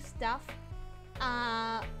unlocking stuff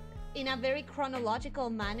in a very chronological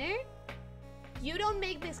manner, you don't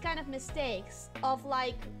make this kind of mistakes of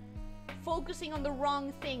like focusing on the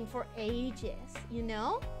wrong thing for ages, you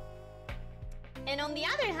know? And on the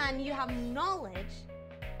other hand, you have knowledge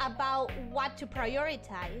about what to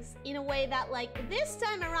prioritize in a way that, like, this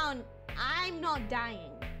time around, I'm not dying.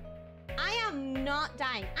 I am not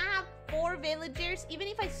dying. I have 4 villagers. Even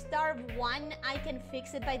if I starve one, I can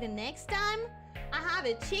fix it by the next time. I have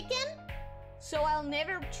a chicken, so I'll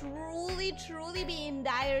never truly be in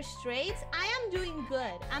dire straits. I am doing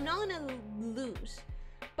good. I'm not gonna lose.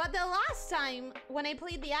 But the last time when I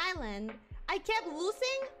played the island, I kept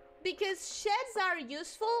losing because sheds are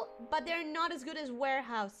useful, but they're not as good as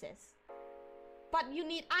warehouses. But you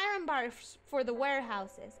need iron bars for the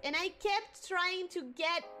warehouses. And I kept trying to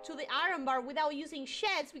get to the iron bar without using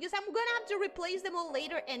sheds because I'm gonna have to replace them all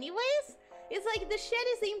later anyways. It's like the shed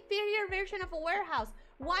is the inferior version of a warehouse.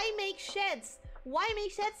 Why make sheds? Why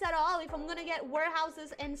make sheds at all if I'm gonna get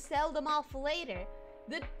warehouses and sell them off later?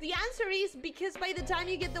 The answer is because by the time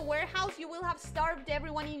you get the warehouse, you will have starved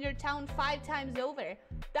everyone in your town 5 times over.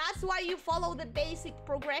 That's why you follow the basic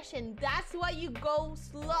progression. That's why you go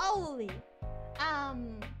slowly.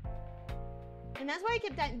 And that's why I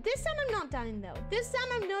kept dying. This time I'm not dying though. This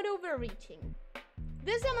time I'm not overreaching.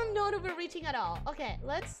 This time I'm not overreaching at all. Okay,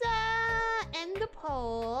 let's end the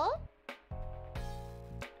poll.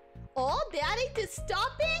 Oh, the addict is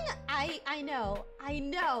stopping? I know.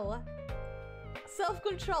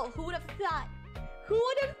 Self-control, who would have thought? Who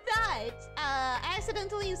would have thought? I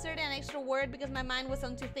accidentally inserted an extra word because my mind was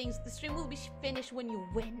on 2 things. The stream will be finished when you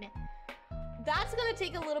win. That's gonna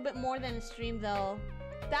take a little bit more than a stream though.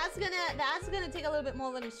 That's gonna take a little bit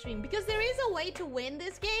more than a stream because there is a way to win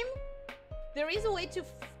this game. There is a way to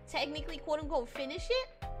technically quote-unquote finish it.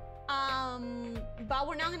 But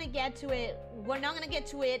we're not gonna get to it. We're not gonna get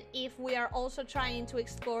to it if we are also trying to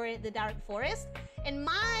explore the Dark Forest. And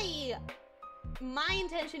my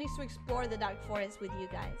intention is to explore the Dark Forest with you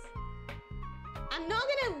guys. I'm not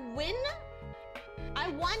gonna win. I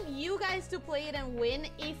want you guys to play it and win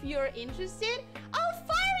if you're interested. Oh,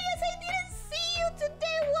 Farius, I didn't see you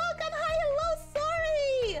today. Welcome, hi, hello,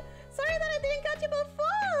 sorry. Sorry that I didn't catch you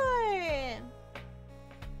before.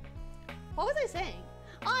 What was I saying?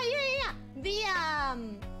 Oh, yeah.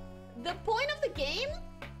 The point of the game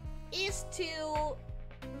is to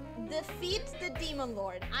defeat the Demon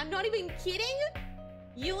Lord. I'm not even kidding.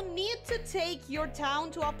 You need to take your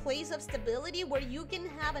town to a place of stability where you can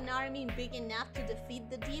have an army big enough to defeat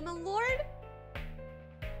the Demon Lord.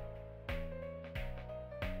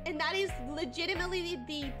 And that is legitimately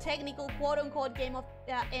the technical quote-unquote game of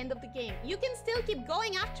end of the game. You can still keep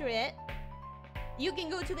going after it. You can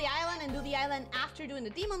go to the island and do the island after doing the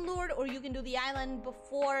Demon Lord, or you can do the island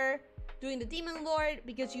before doing the Demon Lord,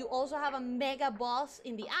 because you also have a mega boss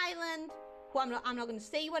in the island, who I'm not going to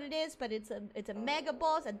say what it is, but it's a mega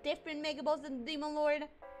boss, a different mega boss than the Demon Lord.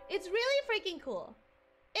 It's really freaking cool.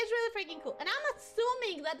 It's really freaking cool. And I'm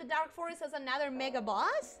assuming that the Dark Forest has another mega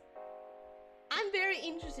boss. I'm very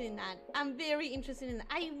interested in that. I'm very interested in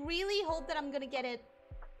that. I really hope that I'm gonna get it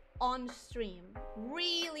on stream.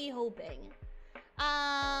 Really hoping.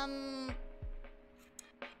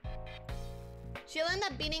 She'll end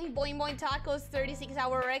up beating Boing Boing Taco's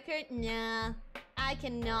 36-hour record? Nah, I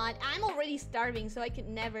cannot. I'm already starving, so I could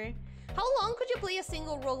never. How long could you play a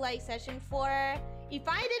single roguelike session for? If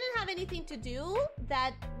I didn't have anything to do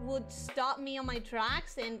that would stop me on my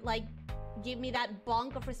tracks and like give me that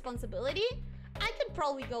bonk of responsibility, I could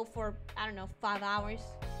probably go for, I don't know, 5 hours.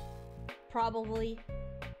 Probably.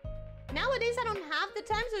 Nowadays, I don't have the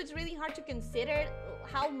time, so it's really hard to consider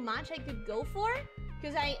how much I could go for.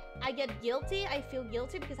 Because I get guilty. I feel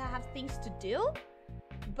guilty because I have things to do.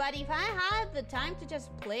 But if I had the time to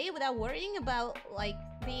just play without worrying about, like,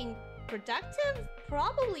 being productive,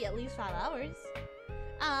 probably at least 5 hours.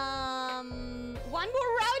 One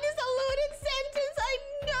more round is a loaded sentence. I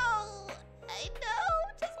know.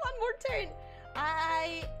 Just one more turn.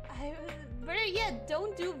 Better yet,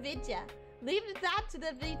 don't do Vidya. Leave that to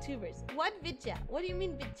the VTubers. What Vidya? What do you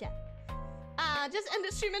mean Vidya? Just end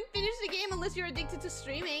the stream and finish the game unless you're addicted to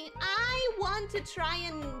streaming. I want to try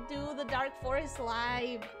and do the Dark Forest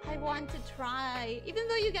live. I want to try. Even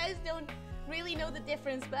though you guys don't really know the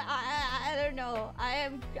difference, but I don't know. I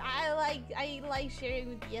like sharing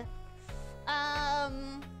with you.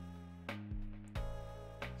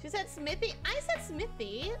 She said smithy. I said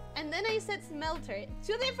smithy, and then I said smelter.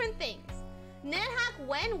 2 different things. NetHack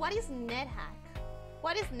when? What is NetHack?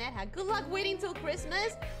 What is NetHack? Good luck waiting till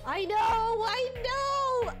Christmas. I know. I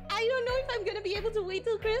don't know if I'm gonna be able to wait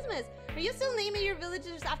till Christmas. Are you still naming your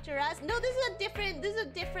villagers after us? No, this is a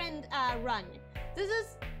different run. This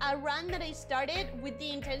is a run that I started with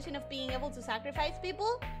the intention of being able to sacrifice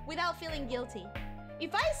people without feeling guilty.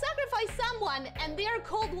 If I sacrifice someone and they are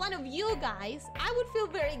called one of you guys, I would feel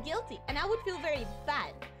very guilty and I would feel very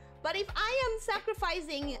bad. But if I am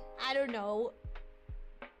sacrificing, I don't know,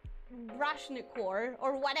 Rashnikor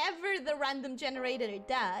or whatever the random generator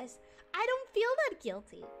does, I don't feel that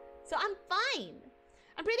guilty. So I'm fine.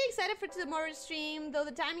 I'm pretty excited for tomorrow's stream, though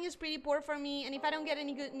the timing is pretty poor for me, and if I don't get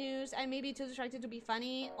any good news, I may be too distracted to be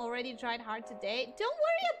funny. Already tried hard today. Don't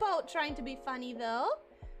worry about trying to be funny though.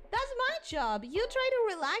 That's my job. You try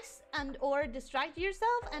to relax and or distract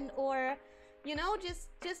yourself and or, you know, just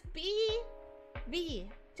be.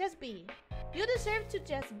 Just be. You deserve to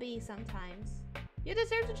just be sometimes. You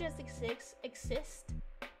deserve to just exist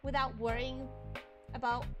without worrying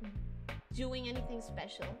about doing anything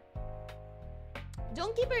special.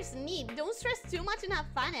 Don't keep her sneak. Don't stress too much and have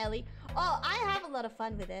fun, Ellie. Oh, I have a lot of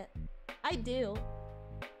fun with it. I do.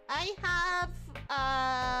 I'm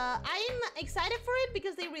excited for it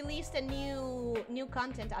because they released a new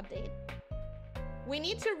content update. We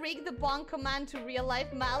need to rig the bong command to real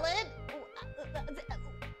life mallet.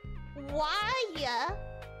 Why?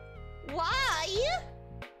 Why?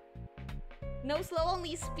 No slow,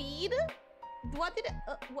 only speed. What did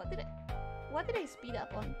I speed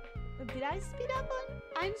up on? Did I speed up on?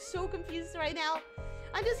 I'm so confused right now.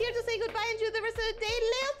 I'm just here to say goodbye and enjoy the rest of the day.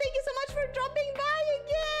 Leo, thank you so much for dropping by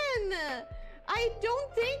again. I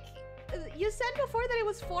don't think... You said before that it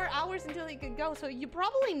was 4 hours until he could go, so you're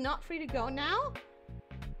probably not free to go now.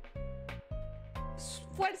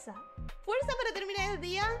 Fuerza. Fuerza para terminar el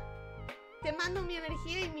día. Te mando mi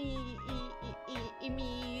energía y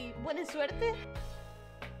mi buena suerte.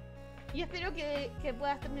 Y espero que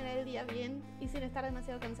puedas terminar el día bien y sin estar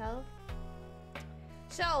demasiado cansado.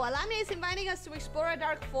 So, lamia is inviting us to explore a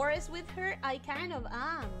dark forest with her. I kind of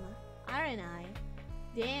am, aren't I?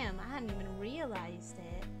 Damn, I hadn't even realized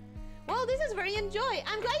it. Well, this is very I'm glad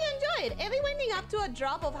you enjoyed. Ellie winding up to a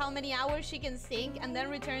drop of how many hours she can sink and then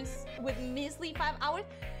returns with measly 5 hours.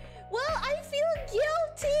 Well, I feel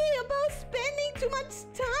guilty about spending too much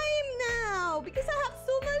time now because I have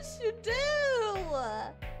so much to do.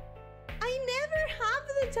 I never have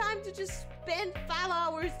the time to just spend 5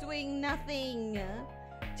 hours doing nothing.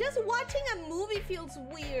 Just watching a movie feels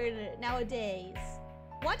weird nowadays.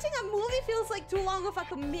 Watching a movie feels like too long of a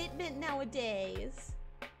commitment nowadays.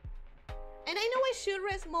 And I know I should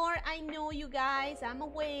rest more. I know, you guys, I'm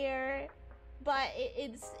aware. But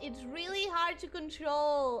it's really hard to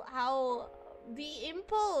control how the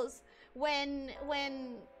impulse when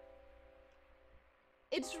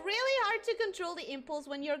it's really hard to control the impulse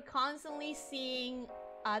when you're constantly seeing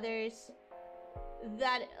others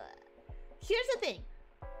that here's the thing.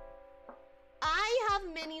 I have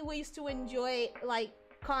many ways to enjoy like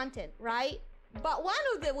content, right? But one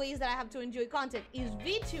of the ways that I have to enjoy content is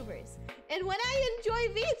VTubers. And when I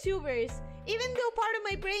enjoy VTubers, even though part of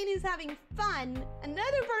my brain is having fun,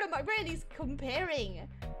 another part of my brain is comparing.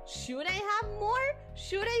 Should I have more?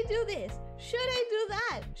 Should I do this? Should I do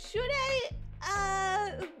that? Should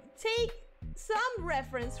I take some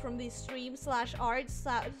reference from this stream slash art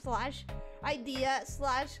slash idea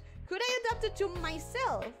slash could I adapt it to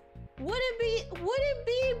myself? Would it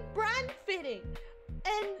be brand fitting?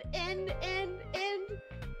 And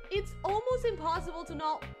it's almost impossible to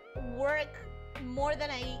not work more than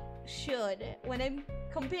I should when I'm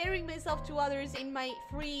comparing myself to others in my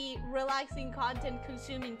free, relaxing content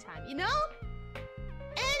consuming time, you know?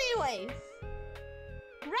 Anyways,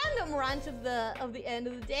 random rant of the end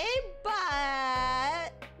of the day,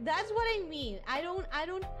 but that's what I mean. I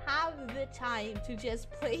don't have the time to just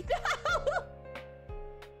play now.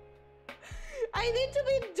 I need to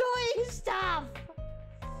be doing stuff.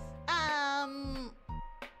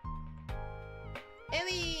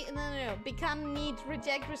 Ellie, no. Become neat,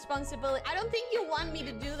 reject responsibility. I don't think you want me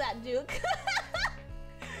to do that, Duke.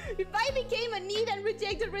 If I became a need and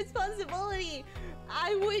rejected responsibility,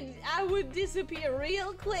 I would disappear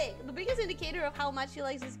real quick. The biggest indicator of how much she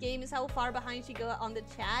likes this game is how far behind she goes on the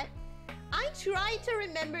chat. I tried to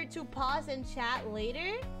remember to pause and chat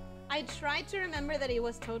later. I tried to remember that it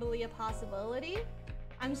was totally a possibility.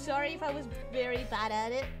 I'm sorry if I was very bad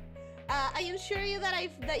at it. I assure you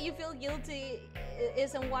that you feel guilty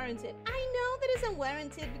is unwarranted. I know that it's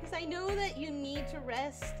unwarranted because I know that you need to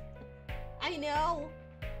rest. I know.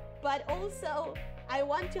 But also, I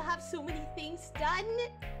want to have so many things done.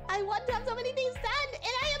 I want to have so many things done,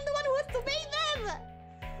 and I am the one who has to make them.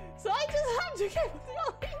 So I just have to keep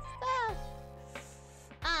going fast.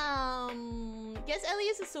 Guess Ellie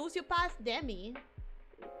is a sociopath. Demi.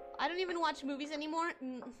 I don't even watch movies anymore.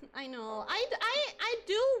 I know. I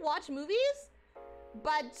do watch movies,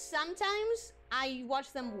 but sometimes I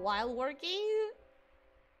watch them while working.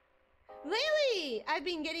 Lately, I've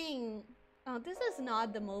been getting... Oh, this is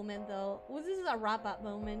not the moment though. Well, this is a wrap-up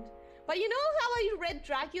moment. But you know how I read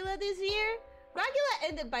Dracula this year? Dracula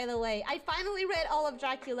ended, by the way. I finally read all of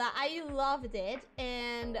Dracula. I loved it.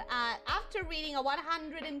 And after reading a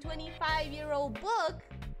 125-year-old book,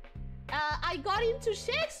 I got into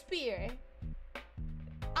Shakespeare.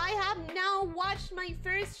 I have now watched my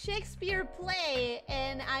first Shakespeare play,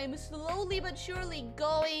 and I'm slowly but surely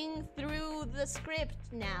going through the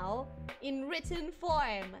script now in written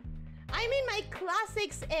form. I'm in my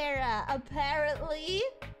classics era, apparently.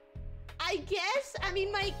 I guess I'm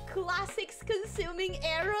in my classics consuming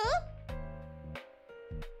era.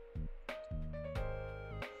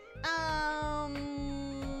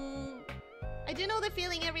 I do know the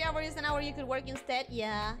feeling every hour is an hour you could work instead.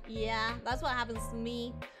 Yeah, that's what happens to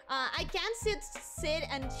me. I can't sit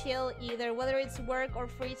and chill either. Whether it's work or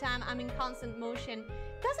free time, I'm in constant motion.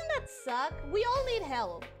 Doesn't that suck? We all need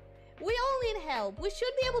help. We all need help. We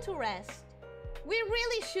should be able to rest. We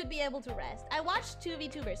really should be able to rest. I watch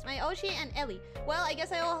 2VTubers, my Oshi and Ellie. Well, I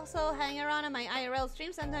guess I also hang around on my IRL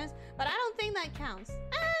stream sometimes, but I don't think that counts.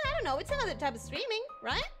 I don't know, it's another type of streaming,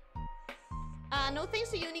 right? No thanks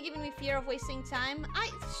to uni giving me fear of wasting time. I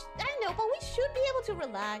know, but we should be able to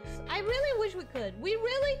relax. I really wish we could. We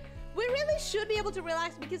really should be able to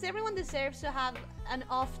relax because everyone deserves to have an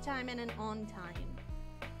off time and an on time.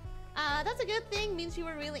 That's a good thing, means you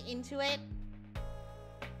were really into it.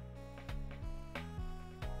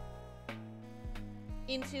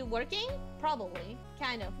 Into working? Probably.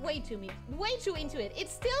 Kind of. Way too into it. It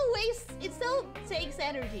still takes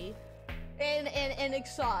energy and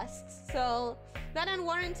exhausts. So that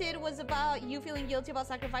unwarranted was about you feeling guilty about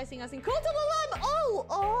sacrificing us in Cult of the Lamb.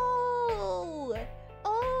 Oh.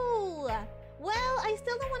 Well, I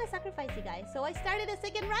still don't want to sacrifice you guys, so I started a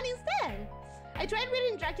second run instead. I tried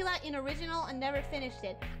reading Dracula in original and never finished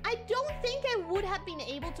it. I don't think I would have been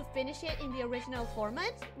able to finish it in the original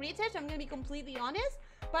format. Retouch, I'm gonna be completely honest.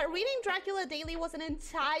 But reading Dracula daily was an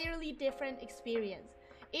entirely different experience.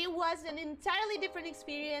 It was an entirely different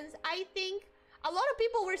experience. I think a lot of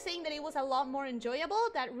people were saying that it was a lot more enjoyable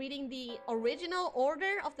than reading the original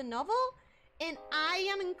order of the novel. And I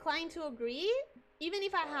am inclined to agree. Even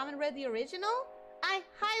if I haven't read the original, I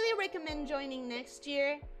highly recommend joining next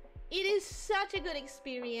year. It is such a good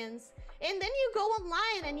experience. And then you go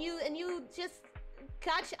online and you just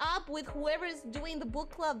catch up with whoever's doing the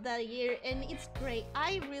book club that year, and it's great.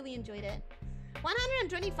 I really enjoyed it.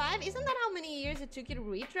 125? Isn't that how many years it took you to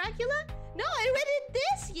read Dracula? No, I read it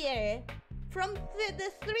this year. From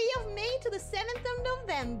the 3 of May to the 7th of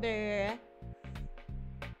November.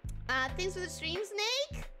 Thanks for the stream,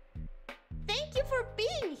 Snake. Thank you for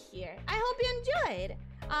being here. I hope you enjoyed.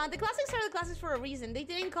 The classics are the classics for a reason. They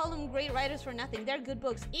didn't call them great writers for nothing. They're good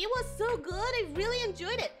books. It was so good. I really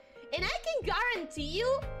enjoyed it. And I can guarantee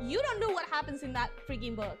you, you don't know what happens in that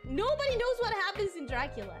freaking book. Nobody knows what happens in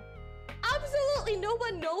Dracula. Absolutely no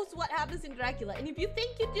one knows what happens in Dracula. And if you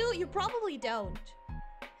think you do, you probably don't.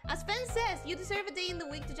 As Fen says, you deserve a day in the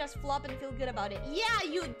week to just flop and feel good about it. Yeah,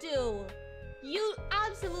 you do. You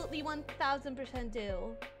absolutely 1000%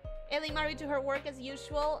 do. Ellie married to her work as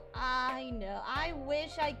usual. I know. I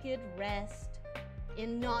wish I could rest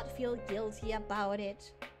and not feel guilty about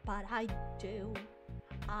it. But I do.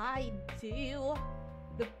 I do.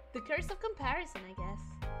 The curse of comparison, I guess.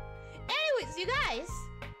 Anyways, you guys,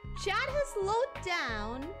 chat has slowed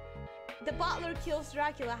down. The butler kills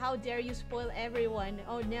Dracula. How dare you spoil everyone?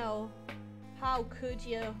 Oh no. How could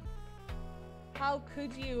you? How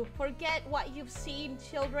could you? Forget what you've seen,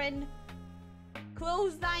 children.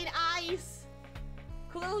 Close thine eyes.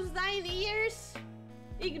 Close thine ears.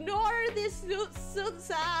 Ignore this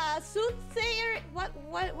soothsayer.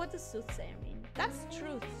 What does soothsayer mean? That's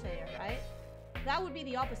truthsayer, right? That would be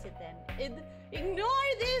the opposite then.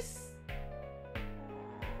 Ignore this.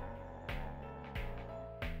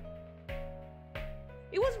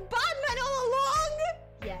 It was Batman all along!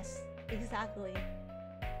 Yes, exactly.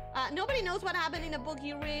 Nobody knows what happened in a book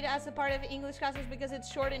you read as a part of English classes because it's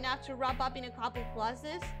short enough to wrap up in a couple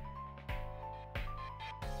classes.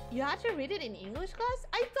 You had to read it in English class?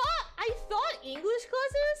 I thought English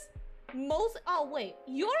classes oh wait,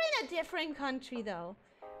 you're in a different country though.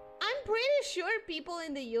 I'm pretty sure people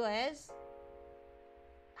in the US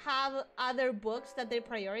have other books that they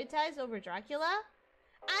prioritize over Dracula.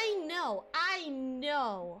 I know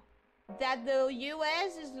that the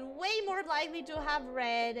US is way more likely to have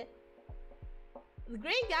read The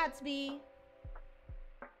Great Gatsby,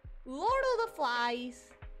 Lord of the Flies,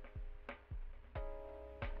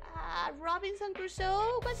 Robinson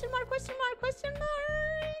Crusoe, question mark, question mark, question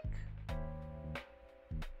mark.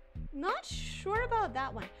 Not sure about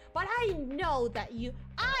that one, but I know that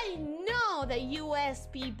US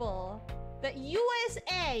people, the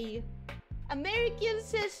USA, American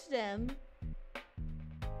system,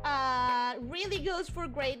 really goes for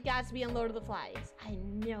Great Gatsby and Lord of the Flies. I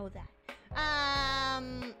know that.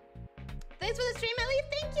 Thanks for the stream, Ellie.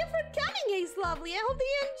 Thank you for coming, Ace Lovely. I hope that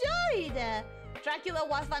you enjoyed. Dracula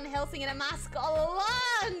was Van Helsing in a mask all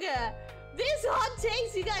along. These hot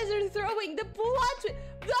takes you guys are throwing. The plot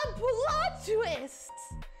twists.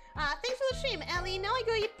 Thanks for the stream, Ellie. Now I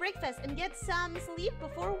go eat breakfast and get some sleep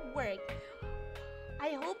before work.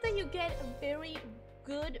 I hope that you get a very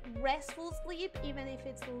good, restful sleep, even if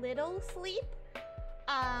it's little sleep.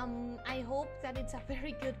 I hope that it's a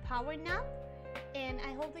very good power nap. And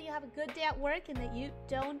I hope that you have a good day at work and that you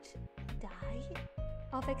don't die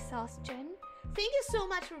of exhaustion. Thank you so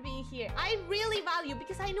much for being here. I really value,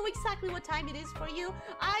 because I know exactly what time it is for you.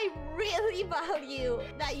 I really value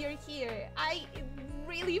that you're here. I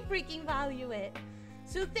really freaking value it.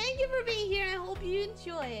 So thank you for being here. I hope you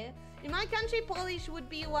enjoy it. In my country, Polish would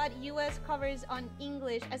be what US covers on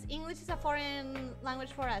English, as English is a foreign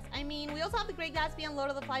language for us. I mean, we also have The Great Gatsby and Lord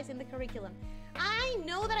of the Flies in the curriculum. I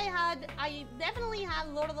know that I definitely had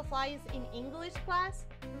Lord of the Flies in English class,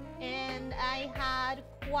 and I had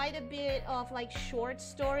quite a bit of like short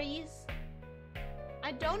stories.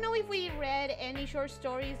 I don't know if we read any short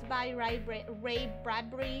stories by Ray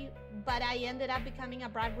Bradbury, but I ended up becoming a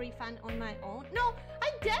Bradbury fan on my own. No, I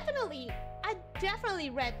definitely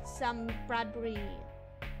read some Bradbury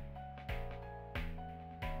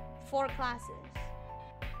for classes.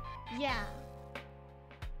 Yeah.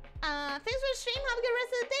 Thanks for the stream. Have a good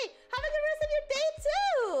rest of the day. Have a good rest of your day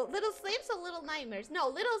too. Little sleeps or little nightmares? No,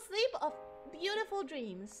 little sleep of beautiful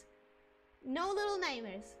dreams. No little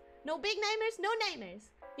nightmares. No big nightmares, no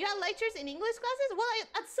nightmares. You had lectures in English classes? Well,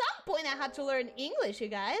 at some point I had to learn English, you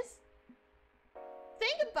guys.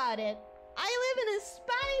 Think about it. I live in a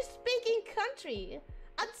Spanish-speaking country.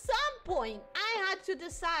 At some point, I had to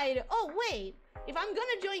decide, oh wait, if I'm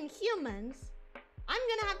gonna join humans, I'm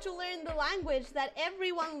gonna have to learn the language that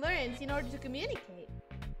everyone learns in order to communicate.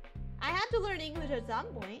 I had to learn English at some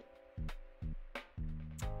point.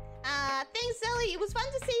 Thanks, Ellie. It was fun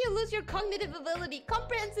to see you lose your cognitive ability,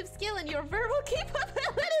 comprehensive skill, and your verbal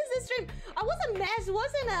capabilities this stream. I was a mess,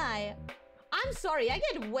 wasn't I? I'm sorry, I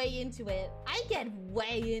get way into it.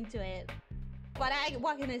 But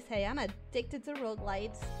what can I say? I'm addicted to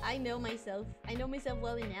roguelites. I know myself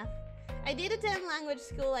well enough. I did attend language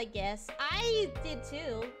school, I guess. I did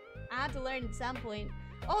too. I had to learn at some point.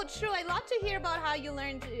 Oh, true. I love to hear about how you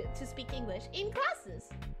learned to speak English in classes.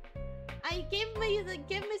 I gave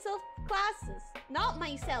myself classes. Not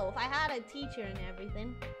myself. I had a teacher and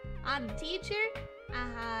everything. I had a teacher. I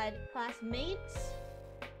had classmates.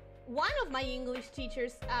 One of my English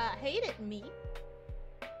teachers hated me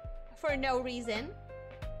for no reason.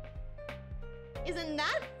 Isn't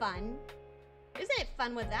that fun? Isn't it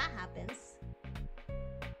fun when that happens?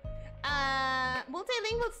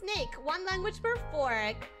 Multilingual snake, 1 language per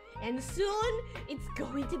fork. And soon, it's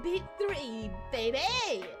going to be 3, baby!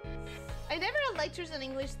 I never had lectures in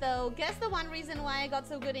English though. Guess the one reason why I got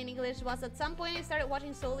so good in English was at some point I started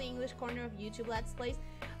watching solely English corner of YouTube Let's Plays.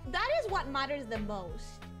 That is what matters the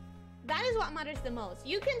most. That is what matters the most.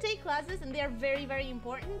 You can take classes and they're very, very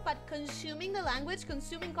important, but consuming the language,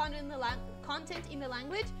 consuming content in the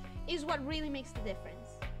language is what really makes the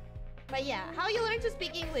difference. But yeah, how you learn to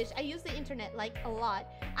speak English, I use the internet like a lot.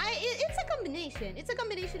 It's a combination. It's a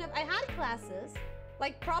combination of, I had classes,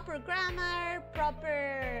 like proper grammar,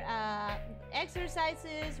 proper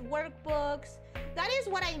exercises, workbooks. That is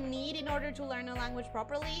what I need in order to learn a language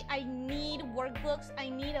properly. I need workbooks, I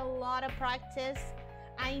need a lot of practice.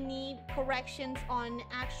 I need corrections on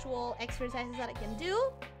actual exercises that I can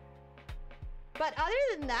do. But other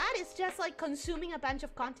than that, it's just like consuming a bunch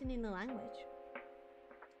of content in the language.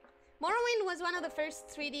 Morrowind was one of the first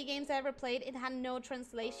 3D games I ever played. It had no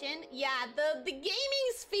translation. Yeah, the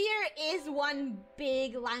gaming sphere is one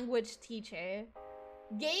big language teacher.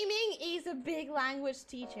 Gaming is a big language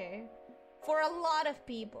teacher for a lot of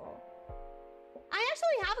people. I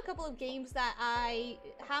actually have a couple of games that I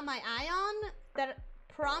have my eye on that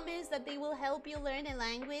promise that they will help you learn a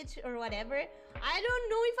language or whatever. I don't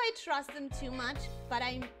know if I trust them too much, but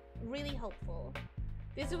I'm really hopeful.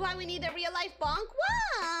 This is why we need a real life bonk.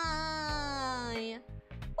 Why?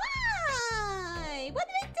 Why? What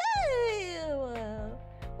did I do?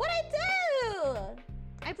 What'd I do?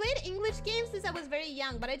 I played English games since I was very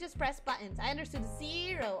young, but I just pressed buttons. I understood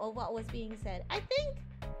zero of what was being said. I think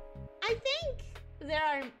there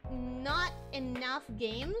are not enough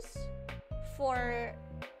games for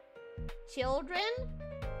children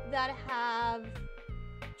that have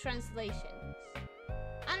translations.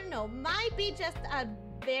 I don't know, might be just a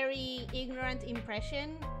very ignorant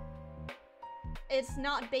impression. It's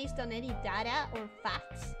not based on any data or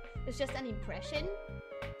facts. It's just an impression.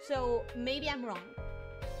 So maybe I'm wrong.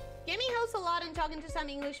 Gaming helps a lot in talking to some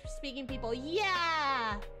English-speaking people.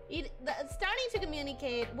 Yeah! Starting to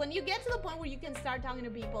communicate, when you get to the point where you can start talking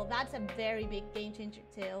to people, that's a very big game changer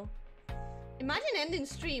too. Imagine ending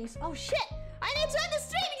streams. Oh shit! I need to end the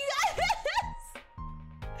stream, you guys!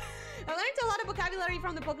 I learned a lot of vocabulary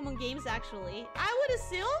from the Pokemon games, actually. I would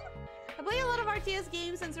assume I play a lot of RTS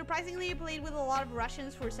games, and surprisingly I played with a lot of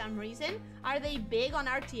Russians for some reason. Are they big on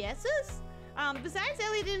RTSs? Besides,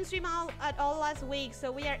 Ellie didn't stream at all last week,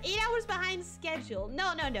 so we are 8 hours behind schedule.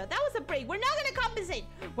 No, that was a break. We're not gonna compensate.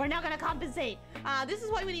 We're not gonna compensate. This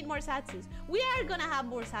is why we need more Satsus. We are gonna have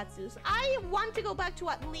more Satsus. I want to go back to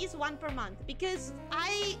at least one per month, because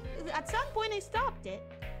at some point I stopped it,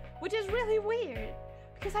 which is really weird,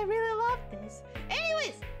 because I really love this.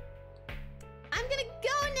 Anyways, I'm gonna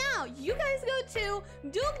go now. You guys go too.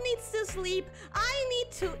 Duke needs to sleep. I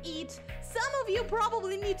need to eat. Some of you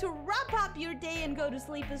probably need to wrap up your day and go to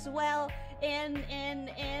sleep as well. And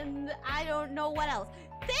I don't know what else.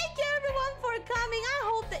 Thank you everyone for coming. I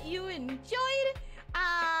hope that you enjoyed.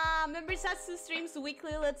 Remember Satsu streams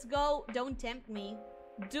weekly. Let's go. Don't tempt me.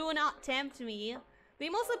 Do not tempt me. They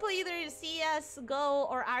mostly play either CS, Go,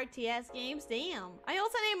 or RTS games. Damn. I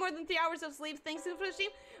also need more than 3 hours of sleep. Thanks for the stream.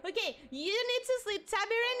 Okay, you need to sleep.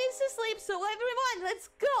 Tabira needs to sleep. So everyone, let's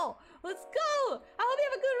go. Let's go. I hope you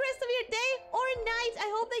have a good rest of your day or night. I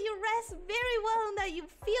hope that you rest very well and that you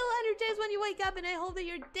feel energized when you wake up. And I hope that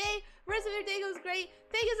your rest of your day goes great.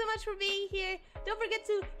 Thank you so much for being here. Don't forget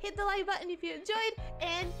to hit the like button if you enjoyed.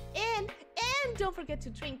 And don't forget to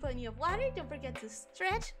drink plenty of water. Don't forget to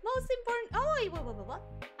stretch. Most important. Oh, wait, what?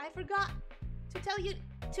 I forgot to tell you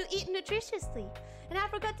to eat nutritiously. And I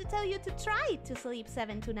forgot to tell you to try to sleep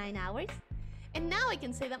 7 to 9 hours. And now I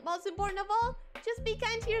can say that most important of all, just be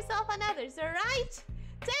kind to yourself and others, alright?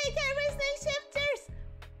 Take care, Resident Shifters!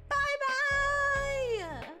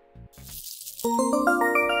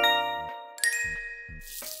 Bye-bye!